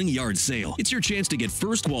flooring yard sale. It's your chance to get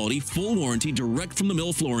first quality, full warranty, direct from the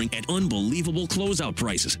mill flooring at unbelievable closeout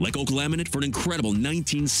prices. Like oak laminate for an incredible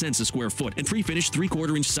 19 cents a square foot and pre-finished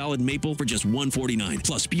 3/4-inch solid maple for just $149.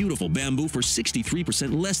 Plus beautiful bamboo for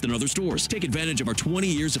 63% less than other stores. Take advantage of our 20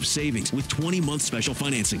 years of savings with 20-month special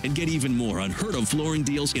financing and get even more unheard of flooring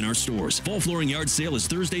deals in our stores. Fall flooring yard sale is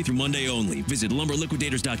Thursday through Monday only. Visit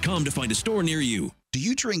lumberliquidators.com to find a store near you. Do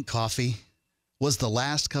you drink coffee? Was the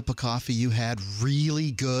last cup of coffee you had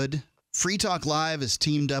really good? Free Talk Live is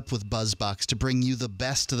teamed up with BuzzBox to bring you the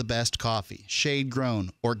best of the best coffee.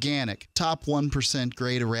 Shade-grown, organic, top 1%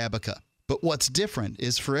 grade Arabica. But what's different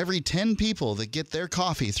is for every 10 people that get their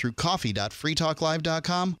coffee through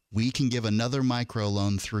coffee.freetalklive.com, we can give another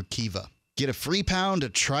microloan through Kiva. Get a free pound to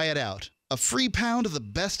try it out. A free pound of the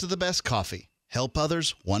best coffee. Help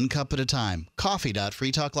others one cup at a time.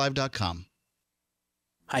 Coffee.freetalklive.com.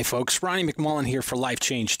 Hi, folks. Ronnie McMullen here for Life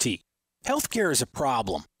Change Tea. Healthcare is a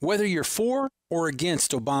problem, whether you're for or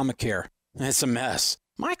against Obamacare. It's a mess.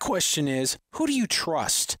 My question is, who do you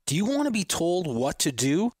trust? Do you want to be told what to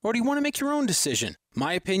do, or do you want to make your own decision?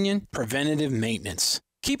 My opinion, preventative maintenance.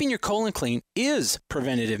 Keeping your colon clean is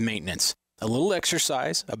preventative maintenance. A little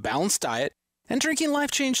exercise, a balanced diet, and drinking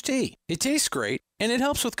Life Change Tea. It tastes great, and it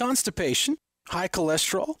helps with constipation, high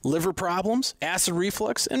cholesterol, liver problems, acid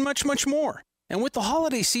reflux, and much, much more. And with the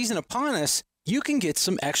holiday season upon us, you can get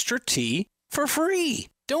some extra tea for free.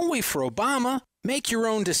 Don't wait for Obama. Make your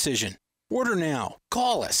own decision. Order now.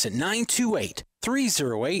 Call us at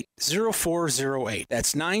 928-308-0408.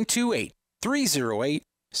 That's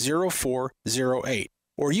 928-308-0408.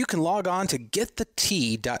 Or you can log on to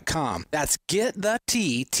getthetea.com. That's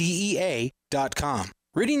getthetea.com.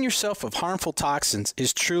 Ridding yourself of harmful toxins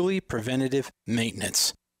is truly preventative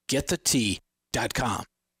maintenance. Getthetea.com.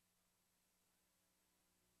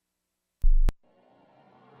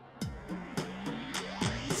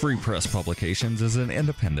 Free Press Publications is an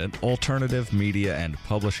independent, alternative media and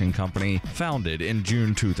publishing company founded in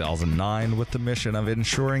June 2009 with the mission of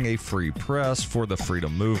ensuring a free press for the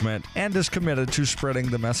freedom movement and is committed to spreading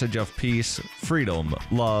the message of peace, freedom,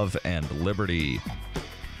 love, and liberty.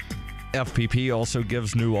 FPP also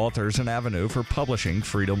gives new authors an avenue for publishing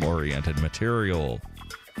freedom-oriented material.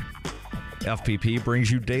 FPP brings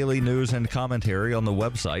you daily news and commentary on the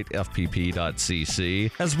website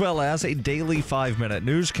fpp.cc, as well as a daily 5-minute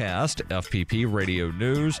newscast, FPP Radio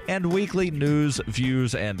News, and weekly news,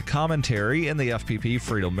 views, and commentary in the FPP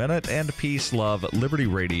Freedom Minute and Peace, Love, Liberty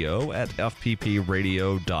Radio at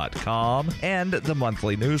fppradio.com, and the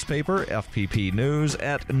monthly newspaper FPP News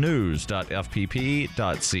at news.fpp.cc.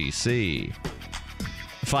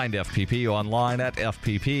 Find FPP online at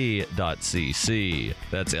fpp.cc.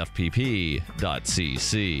 That's fpp.cc,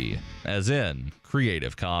 as in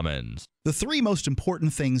Creative Commons. The 3 most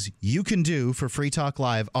important things you can do for Free Talk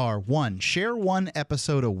Live are: 1, share 1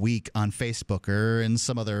 episode a week on Facebook or in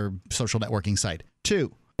some other social networking site.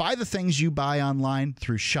 2, buy the things you buy online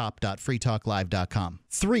through shop.freetalklive.com.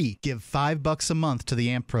 3, give $5 a month to the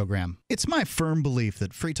AMP program. It's my firm belief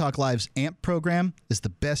that Free Talk Live's AMP program is the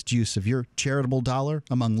best use of your charitable dollar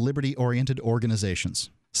among liberty-oriented organizations.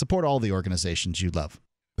 Support all the organizations you love,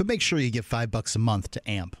 but make sure you give $5 a month to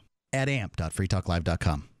AMP at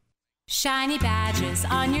amp.freetalklive.com. Shiny badges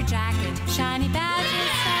on your jacket, shiny badges.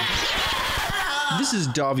 This is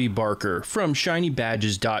Davi Barker from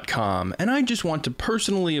ShinyBadges.com, and I just want to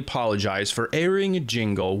personally apologize for airing a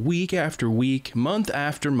jingle week after week, month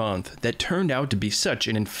after month, that turned out to be such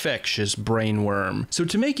an infectious brainworm. So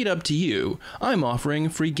to make it up to you, I'm offering a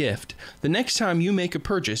free gift. The next time you make a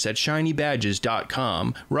purchase at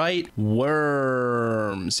ShinyBadges.com, write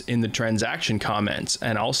worms in the transaction comments,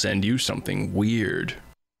 and I'll send you something weird.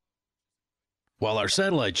 While our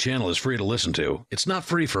satellite channel is free to listen to, it's not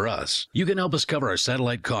free for us. You can help us cover our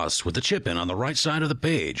satellite costs with the chip-in on the right side of the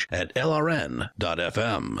page at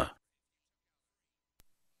lrn.fm.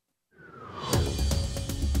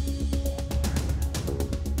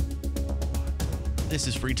 This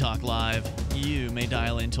is Free Talk Live. You may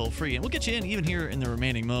dial in toll-free, and we'll get you in even here in the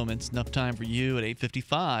remaining moments. Enough time for you at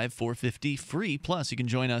 855-450-FREE. Plus, you can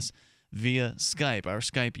join us via Skype. Our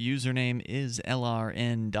Skype username is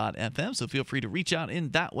lrn.fm, so feel free to reach out in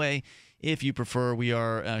that way if you prefer. We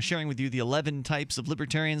are sharing with you the 11 types of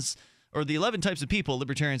libertarians, or the 11 types of people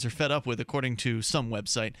libertarians are fed up with, according to some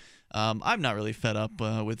website. I'm not really fed up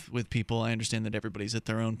with people. I understand that everybody's at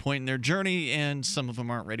their own point in their journey, and some of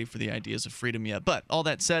them aren't ready for the ideas of freedom yet. But all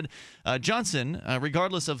that said, Johnson,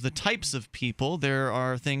 regardless of the types of people, there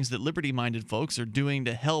are things that liberty-minded folks are doing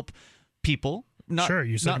to help people. Sure,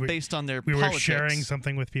 you said not based on their politics. politics. Were sharing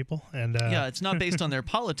something with people, and yeah, it's not based on their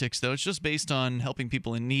politics, though. It's just based on helping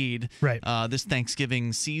people in need. Right. This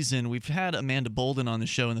Thanksgiving season, we've had Amanda Bolden on the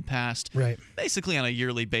show in the past, right, basically on a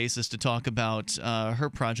yearly basis to talk about her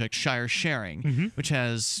project Shire Sharing, which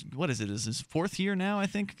has, what is it? Is this 4th year now? I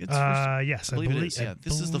think it's yes, I believe it is. Yeah,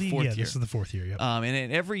 this is the 4th year. This is the 4th year. Yep.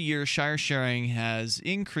 And every year, Shire Sharing has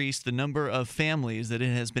increased the number of families that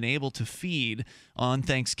it has been able to feed on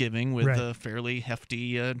Thanksgiving with a fairly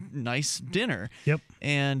hefty, nice dinner. Yep.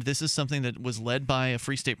 And this is something that was led by a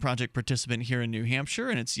Free State Project participant here in New Hampshire,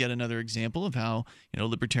 and it's yet another example of how,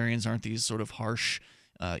 libertarians aren't these sort of harsh,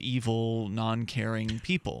 evil, non-caring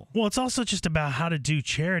people. Well, it's also just about how to do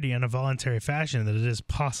charity in a voluntary fashion, that it is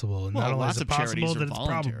possible, and not only is it possible, that it's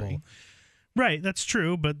probable. Right, that's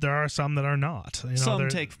true, but there are some that are not. Some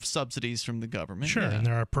take subsidies from the government. Sure, yeah. And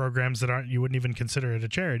there are programs that you wouldn't even consider it a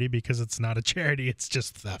charity because it's not a charity, it's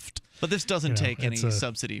just theft. But this doesn't take any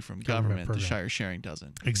subsidy from government. The Shire Sharing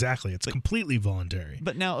doesn't. Exactly, it's completely voluntary.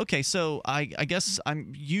 But now, okay, so I guess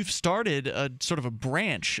you've started a sort of a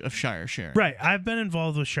branch of Shire Sharing. Right, I've been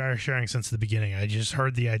involved with Shire Sharing since the beginning. I just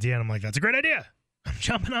heard the idea and I'm like, that's a great idea. I'm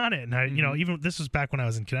jumping on it. And I, even this was back when I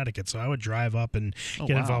was in Connecticut, so I would drive up and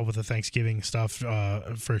get involved with the Thanksgiving stuff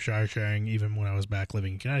for Shire Sharing, even when I was back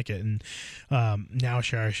living in Connecticut. And now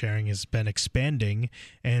Shire Sharing has been expanding,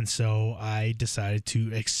 and so I decided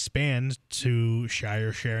to expand to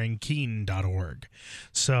ShireSharingKeene.org.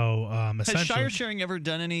 So essentially, has Shire Sharing ever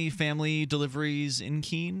done any family deliveries in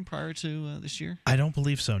Keene prior to this year? I don't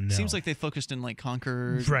believe so. No. Seems like they focused in like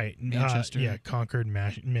Concord, right? Manchester, Concord,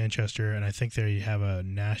 Manchester, and I think there you have a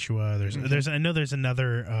Nashua. I know there's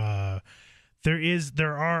another.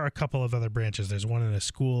 There are a couple of other branches. There's one in a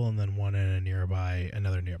school and then one in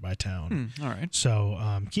another nearby town. All right. So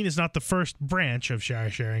Keene is not the first branch of Shire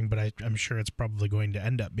Sharing, but I'm sure it's probably going to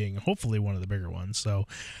end up being hopefully one of the bigger ones. So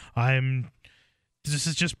this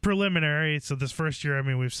is just preliminary. So this first year,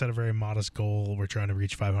 we've set a very modest goal. We're trying to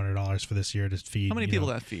reach $500 for this year to feed. How many people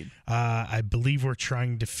that feed? I believe we're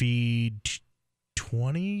trying to feed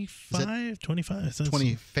 25 20 families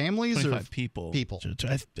 25 or people. You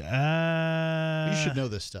should know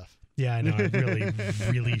this stuff. Yeah, I know. I really,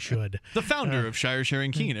 really should. The founder of Shire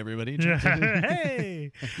Sharing Keene, everybody.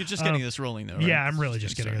 Hey! You're just getting this rolling, though, right? Yeah, I'm really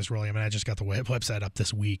just getting this rolling. I mean, I just got the website up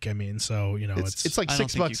this week. I mean, so, it's like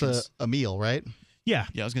 $6 a meal, right? Yeah.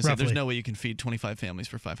 Yeah, I was going to say, there's no way you can feed 25 families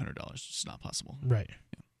for $500. It's just not possible. Right.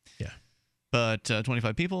 Yeah. But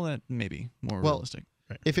 25 people, that may be more realistic.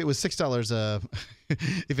 Right. If it was $6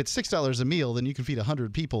 if it's $6 a meal, then you can feed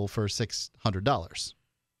 100 people for $600.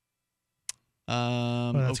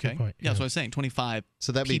 Okay. Yeah, that's what I was saying. 25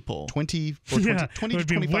 so that'd people. Be 20 or 20 to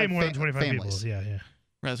 25 way more than 25 families. People. Yeah.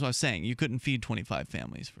 Right, that's what I was saying. You couldn't feed 25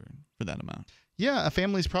 families for that amount. Yeah, a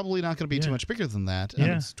family's probably not going to be too much bigger than that.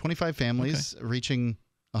 Yeah. It's 25 families reaching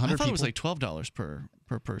 100 I thought people. It was like $12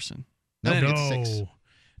 per person. No, no. it's 6.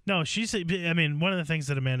 No, I mean, one of the things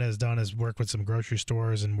that Amanda has done is work with some grocery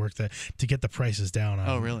stores and work to get the prices down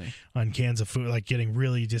on cans of food, like getting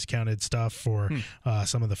really discounted stuff for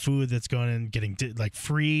some of the food that's going in, getting like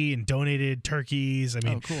free and donated turkeys. I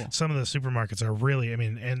mean, cool. Some of the supermarkets are really,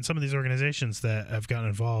 and some of these organizations that have gotten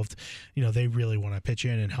involved, they really want to pitch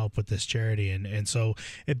in and help with this charity. And so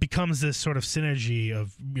it becomes this sort of synergy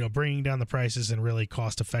of, bringing down the prices and really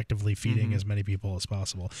cost effectively feeding as many people as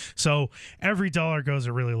possible. So every dollar goes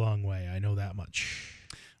a really long way. I know that much.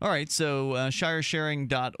 All right, so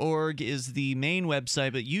shiresharing.org is the main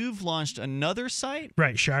website, but you've launched another site?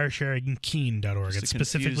 Right, shiresharingkeene.org. It's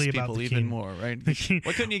specifically about the even Keene. more, right?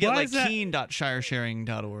 Why couldn't you get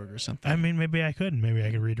keene.shiresharing.org or something? I mean, maybe I could. Maybe I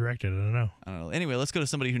could redirect it. I don't know. Anyway, let's go to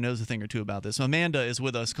somebody who knows a thing or two about this. So Amanda is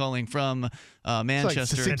with us, calling from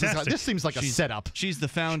Manchester. This seems like a setup. She's the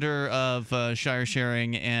founder of Shire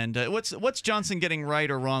Sharing. And what's Johnson getting right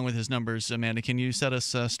or wrong with his numbers, Amanda? Can you set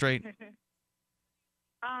us straight?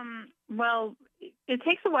 Well, it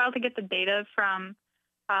takes a while to get the data from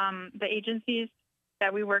the agencies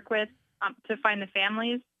that we work with to find the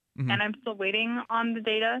families, and I'm still waiting on the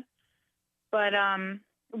data. But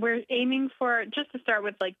we're aiming for, just to start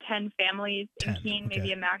with, like 10 families in Keene,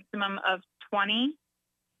 maybe a maximum of 20.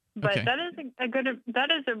 But that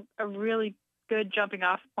is a really good jumping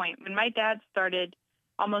off point. When my dad started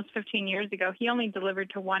almost 15 years ago, he only delivered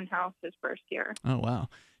to one house his first year. Oh, wow.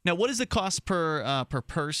 Now, what is the cost per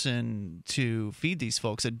person to feed these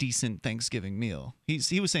folks a decent Thanksgiving meal?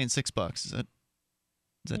 He was saying $6. Is that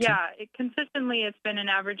true? Consistently it's been an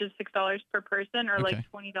average of $6 per person, or like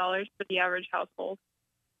 $20 for the average household.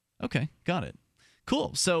 Okay, got it.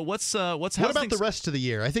 Cool. So what about the rest of the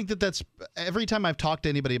year? I think that's every time I've talked to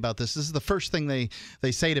anybody about this is the first thing they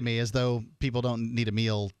say to me, as though people don't need a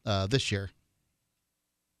meal this year.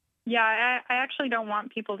 Yeah, I actually don't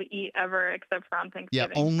want people to eat ever except for on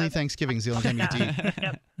Thanksgiving. Yeah, only Thanksgiving's the only time you eat.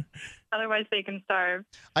 Yep. Otherwise, they can starve.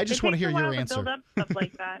 I just want to hear your answer. Build up stuff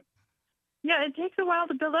like that. Yeah, it takes a while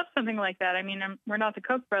to build up something like that. I mean, we're not the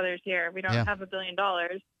Koch brothers here. We don't have $1 billion.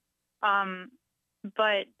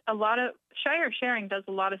 But a lot of Shire Sharing does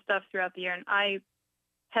a lot of stuff throughout the year, and I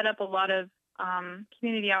head up a lot of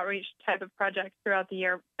community outreach type of projects throughout the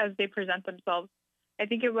year as they present themselves. I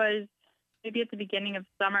think it was maybe at the beginning of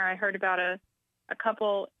summer, I heard about a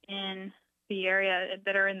couple in the area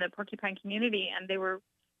that are in the Porcupine community, and they were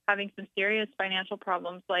having some serious financial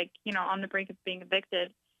problems, like, on the brink of being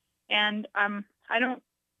evicted. And I'm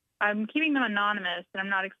keeping them anonymous, and I'm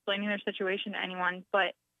not explaining their situation to anyone,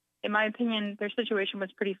 but in my opinion, their situation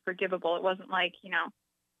was pretty forgivable. It wasn't like,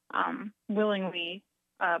 willingly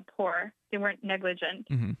poor. They weren't negligent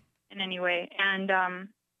in any way. And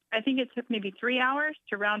I think it took maybe 3 hours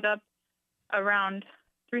to round up around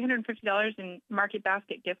 $350 in Market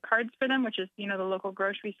Basket gift cards for them, which is, the local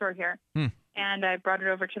grocery store here. And I brought it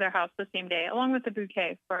over to their house the same day, along with a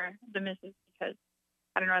bouquet for the missus, because,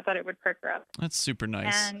 I don't know, I thought it would perk her up. That's super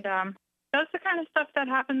nice. And that's the kind of stuff that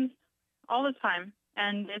happens all the time.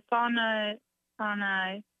 And it's on a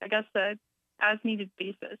as-needed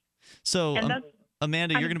basis. So,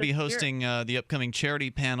 Amanda, you're going to be hosting the upcoming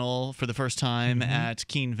charity panel for the first time at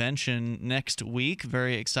Keenvention next week.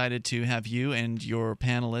 Very excited to have you and your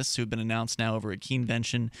panelists who have been announced now over at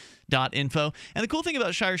keenvention.info. And the cool thing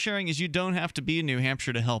about Shire Sharing is you don't have to be in New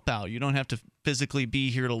Hampshire to help out. You don't have to physically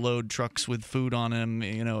be here to load trucks with food on them,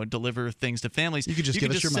 deliver things to families. You could just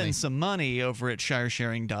give us your send money. some money over at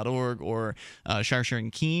shiresharing.org or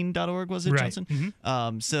shiresharingkeene.org, was it, right. Johnson?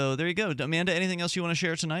 So there you go. Amanda, anything else you want to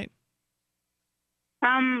share tonight?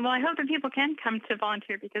 Well, I hope that people can come to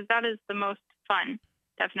volunteer, because that is the most fun,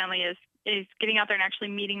 definitely, is getting out there and actually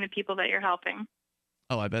meeting the people that you're helping.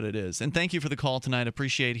 Oh, I bet it is. And thank you for the call tonight.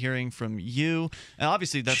 Appreciate hearing from you. And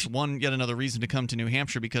obviously, that's yet another reason to come to New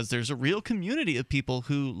Hampshire, because there's a real community of people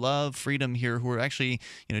who love freedom here, who are actually,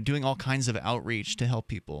 doing all kinds of outreach to help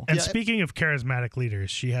people. And speaking of charismatic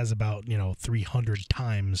leaders, she has about 300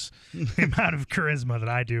 times the amount of charisma that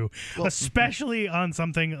I do, especially on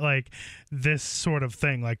something like this sort of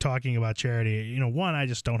thing, like talking about charity. One, I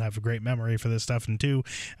just don't have a great memory for this stuff, and two,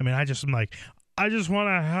 I'm like, I just want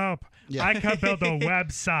to help. Yeah. I can build a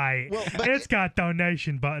website. It's got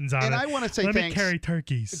donation buttons on it. And I want to say Let thanks. me carry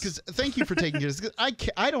turkeys. Because thank you for taking this.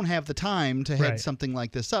 I don't have the time to head something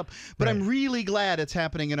like this up, but I'm really glad it's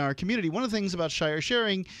happening in our community. One of the things about Shire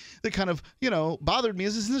Sharing that kind of, bothered me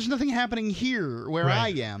is there's nothing happening here where I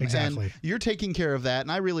am. Exactly. And you're taking care of that,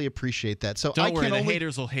 and I really appreciate that. So Don't worry, the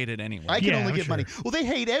haters will hate it anyway. I can only give money. Well, they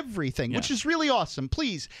hate everything, which is really awesome.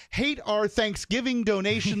 Please hate our Thanksgiving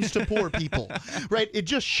donations to poor people. Right? It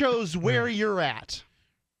just shows where you're at.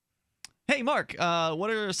 Hey, Mark, what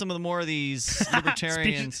are some of the more of these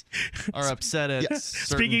libertarians are upset at?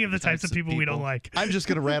 Speaking of the types of people we don't like. I'm just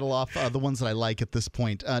going to rattle off the ones that I like at this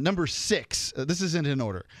point. Number 6, this isn't in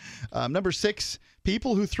order. Number 6,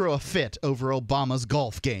 people who throw a fit over Obama's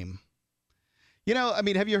golf game.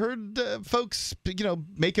 Have you heard folks,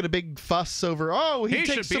 making a big fuss over, he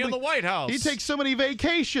should be in the White House. He takes so many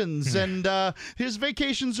vacations, and his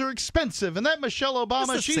vacations are expensive, and that Michelle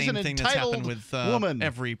Obama, she's an entitled woman.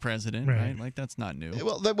 Every president, right? Like, that's not new.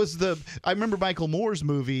 Well, that was I remember Michael Moore's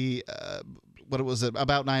movie, what it was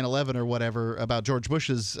about 9/11 or whatever, about George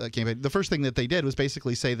Bush's campaign. The first thing that they did was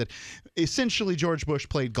basically say that essentially George Bush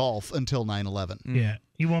played golf until 9/11. Yeah,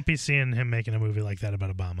 you won't be seeing him making a movie like that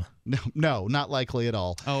about Obama. No, not likely at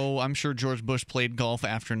all. Oh, I'm sure George Bush played golf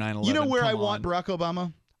after 9/11. You know where I want Barack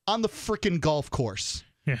Obama? On the frickin' golf course.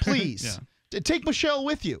 Yeah. Please. Take Michelle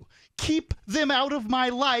with you. Keep them out of my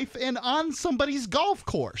life and on somebody's golf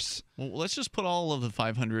course. Well, let's just put all of the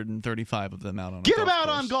 535 of them out on. Get them out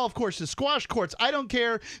on golf courses, squash courts. I don't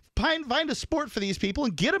care. Find a sport for these people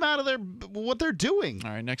and get them out of what they're doing.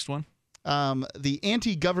 All right, next one. The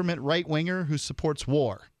anti-government right-winger who supports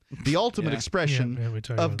war. The ultimate expression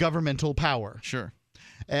of governmental power. Sure.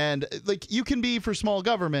 And you can be for small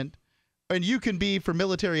government, and you can be for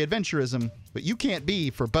military adventurism, but you can't be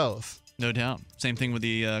for both. No doubt. Same thing with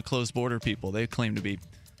the closed border people. They claim to be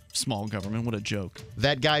small government. What a joke.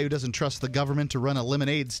 That guy who doesn't trust the government to run a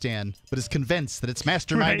lemonade stand, but is convinced that it's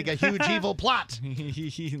masterminding a huge evil plot.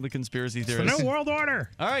 The conspiracy theorist. It's the New World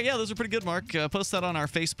Order. All right, those are pretty good, Mark. Post that on our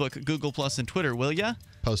Facebook, Google+, and Twitter, will ya?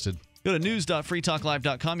 Posted. Go to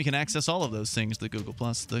news.freetalklive.com. You can access all of those things, the Google+,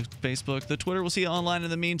 the Facebook, the Twitter. We'll see you online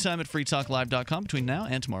in the meantime at freetalklive.com between now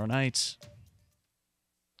and tomorrow night.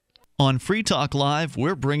 On Free Talk Live,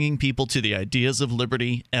 we're bringing people to the ideas of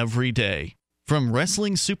liberty every day. From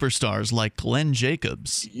wrestling superstars like Glenn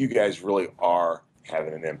Jacobs. You guys really are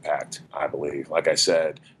having an impact, I believe. Like I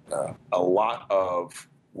said, a lot of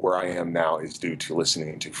where I am now is due to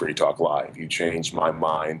listening to Free Talk Live. You changed my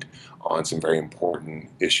mind on some very important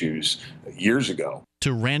issues years ago.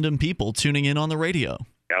 To random people tuning in on the radio.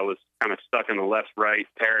 I was kind of stuck in the left-right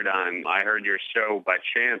paradigm. I heard your show by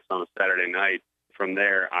chance on a Saturday night. From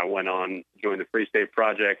there, I went on, joined the Free State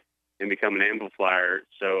Project, and become an amplifier.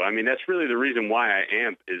 So, that's really the reason why I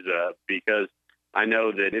amp is because I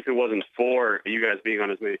know that if it wasn't for you guys being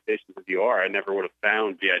on as many stations as you are, I never would have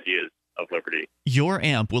found the ideas of liberty. Your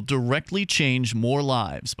amp will directly change more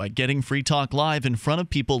lives by getting Free Talk Live in front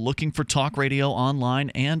of people looking for talk radio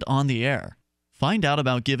online and on the air. Find out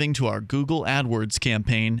about giving to our Google AdWords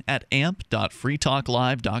campaign at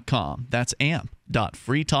amp.freetalklive.com. That's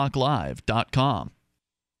amp.freetalklive.com.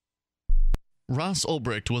 Ross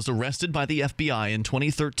Ulbricht was arrested by the FBI in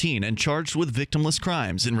 2013 and charged with victimless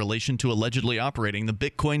crimes in relation to allegedly operating the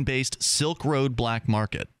Bitcoin-based Silk Road black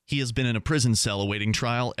market. He has been in a prison cell awaiting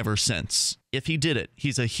trial ever since. If he did it,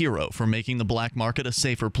 he's a hero for making the black market a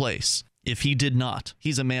safer place. If he did not,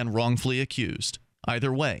 he's a man wrongfully accused.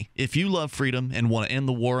 Either way, if you love freedom and want to end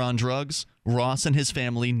the war on drugs, Ross and his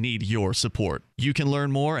family need your support. You can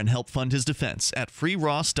learn more and help fund his defense at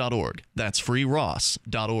freeross.org. That's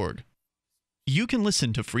freeross.org. You can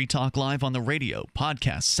listen to Free Talk Live on the radio,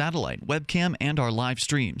 podcast, satellite, webcam, and our live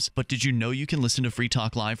streams. But did you know you can listen to Free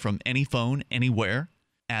Talk Live from any phone, anywhere?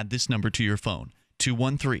 Add this number to your phone,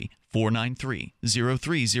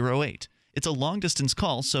 213-493-0308. It's a long-distance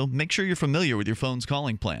call, so make sure you're familiar with your phone's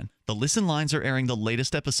calling plan. The listen lines are airing the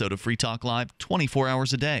latest episode of Free Talk Live 24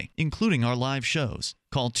 hours a day, including our live shows.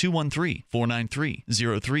 Call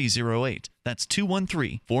 213-493-0308. That's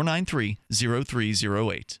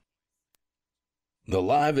 213-493-0308. The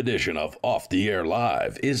live edition of Off the Air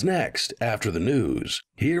Live is next after the news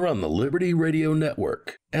here on the Liberty Radio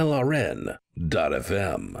Network, LRN.FM.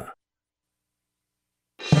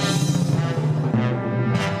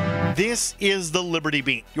 This is the Liberty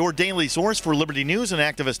Beat, your daily source for Liberty news and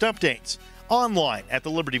activist updates, online at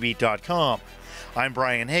thelibertybeat.com. I'm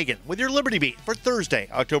Brian Hagan with your Liberty Beat for Thursday,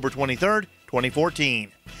 October 23rd,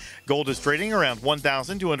 2014. Gold is trading around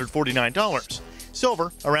 $1,249.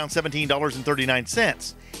 Silver around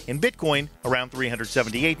 $17.39. And Bitcoin around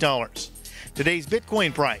 $378. Today's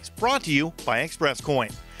Bitcoin price brought to you by Express Coin,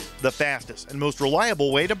 the fastest and most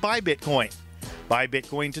reliable way to buy Bitcoin. Buy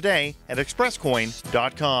Bitcoin today at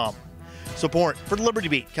expresscoin.com. Support for Liberty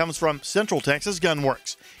Beat comes from Central Texas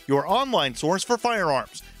Gunworks, your online source for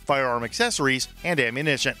firearms, firearm accessories, and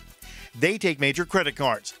ammunition. They take major credit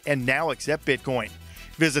cards and now accept Bitcoin.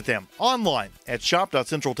 Visit them online at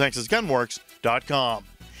shop.centraltexasgunworks.com.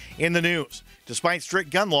 In the news, despite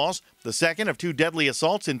strict gun laws, the second of 2 deadly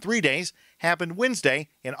assaults in 3 days happened Wednesday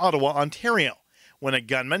in Ottawa, Ontario, when a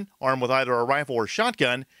gunman, armed with either a rifle or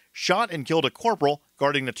shotgun, shot and killed a corporal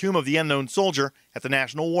guarding the tomb of the unknown soldier at the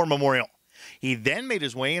National War Memorial. He then made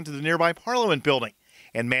his way into the nearby Parliament building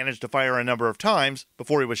and managed to fire a number of times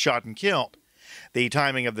before he was shot and killed. The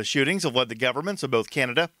timing of the shootings have led the governments of both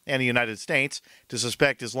Canada and the United States to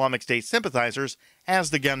suspect Islamic State sympathizers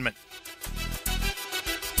as the gunman.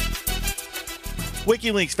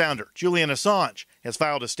 WikiLeaks founder Julian Assange has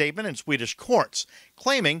filed a statement in Swedish courts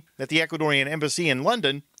claiming that the Ecuadorian embassy in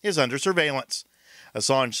London is under surveillance.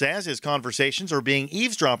 Assange says his conversations are being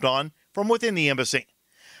eavesdropped on from within the embassy.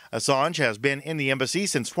 Assange has been in the embassy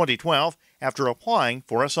since 2012 after applying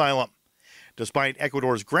for asylum. Despite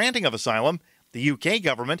Ecuador's granting of asylum, the UK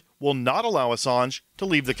government will not allow Assange to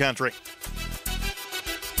leave the country.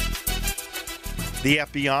 The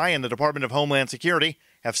FBI and the Department of Homeland Security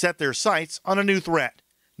have set their sights on a new threat: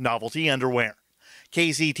 novelty underwear.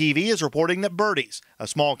 KCTV is reporting that Birdies, a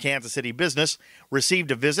small Kansas City business,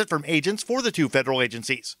 received a visit from agents for the 2 federal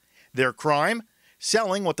agencies. Their crime?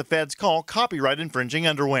 Selling what the feds call copyright-infringing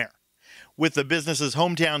underwear. With the business's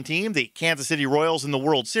hometown team, the Kansas City Royals, in the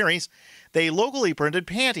World Series, they locally printed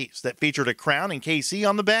panties that featured a crown and KC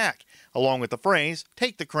on the back, along with the phrase,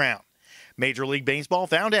 "Take the crown." Major League Baseball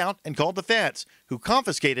found out and called the feds, who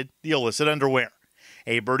confiscated the illicit underwear.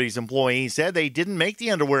 A Birdies employee said they didn't make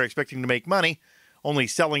the underwear expecting to make money, only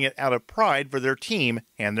selling it out of pride for their team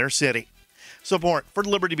and their city. Support for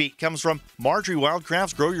Liberty Beat comes from Marjorie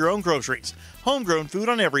Wildcraft's Grow Your Own Groceries, homegrown food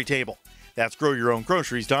on every table. That's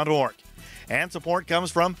growyourowngroceries.org. And support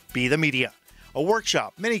comes from Be the Media, a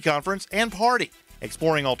workshop, mini-conference, and party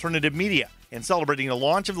exploring alternative media and celebrating the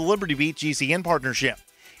launch of the Liberty Beat GCN partnership.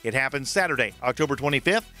 It happens Saturday, October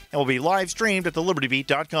 25th, and will be live streamed at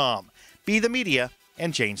thelibertybeat.com. Be the media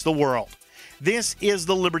and change the world. This is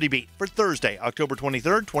the Liberty Beat for Thursday, October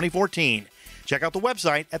 23rd, 2014. Check out the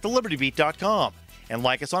website at thelibertybeat.com and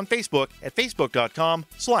like us on Facebook at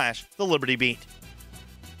facebook.com/thelibertybeat.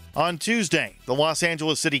 On Tuesday, the Los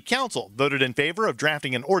Angeles City Council voted in favor of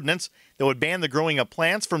drafting an ordinance that would ban the growing of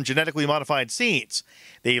plants from genetically modified seeds.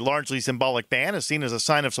 The largely symbolic ban is seen as a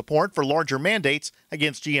sign of support for larger mandates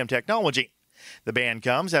against GM technology. The ban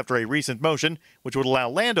comes after a recent motion which would allow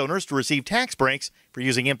landowners to receive tax breaks for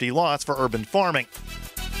using empty lots for urban farming.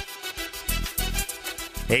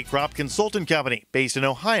 A crop consultant company based in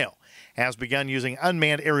Ohio has begun using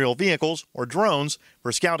unmanned aerial vehicles, or drones,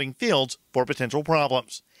 for scouting fields for potential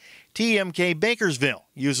problems. TMK Bakersville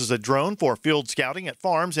uses a drone for field scouting at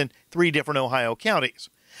farms in 3 different Ohio counties.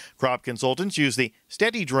 Crop consultants use the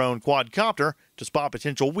Steady Drone quadcopter to spot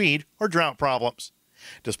potential weed or drought problems.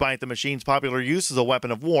 Despite the machine's popular use as a weapon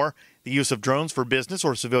of war, the use of drones for business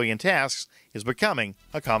or civilian tasks is becoming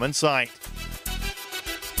a common sight.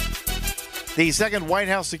 The second White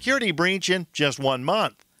House security breach in just 1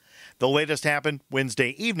 month. The latest happened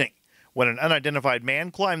Wednesday evening, when an unidentified man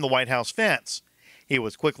climbed the White House fence. He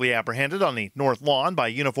was quickly apprehended on the North Lawn by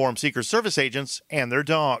uniformed Secret Service agents and their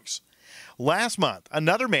dogs. Last month,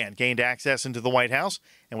 another man gained access into the White House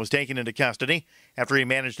and was taken into custody after he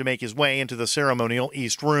managed to make his way into the ceremonial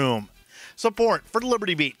East Room. Support for the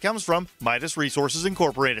Liberty Beat comes from Midas Resources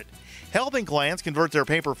Incorporated, helping clients convert their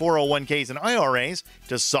paper 401ks and IRAs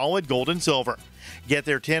to solid gold and silver. Get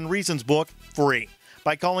their 10 Reasons book free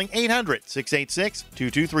by calling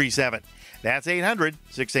 800-686-2237. That's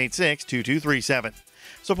 800-686-2237.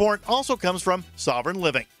 Support also comes from Sovereign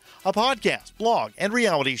Living, a podcast, blog, and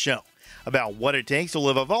reality show about what it takes to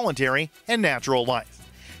live a voluntary and natural life.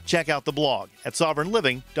 Check out the blog at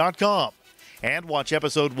sovereignliving.com and watch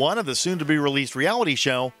episode 1 of the soon-to-be-released reality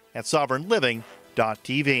show at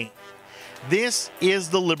sovereignliving.tv. This is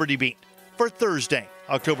the Liberty Beat for Thursday,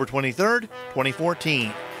 October 23rd,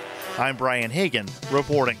 2014. I'm Brian Hagan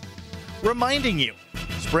reporting. Reminding you,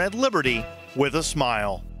 spread liberty with a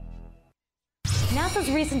smile. NASA's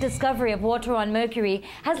recent discovery of water on Mercury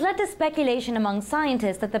has led to speculation among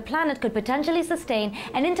scientists that the planet could potentially sustain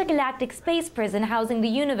an intergalactic space prison housing the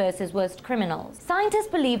universe's worst criminals. Scientists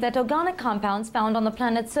believe that organic compounds found on the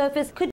planet's surface could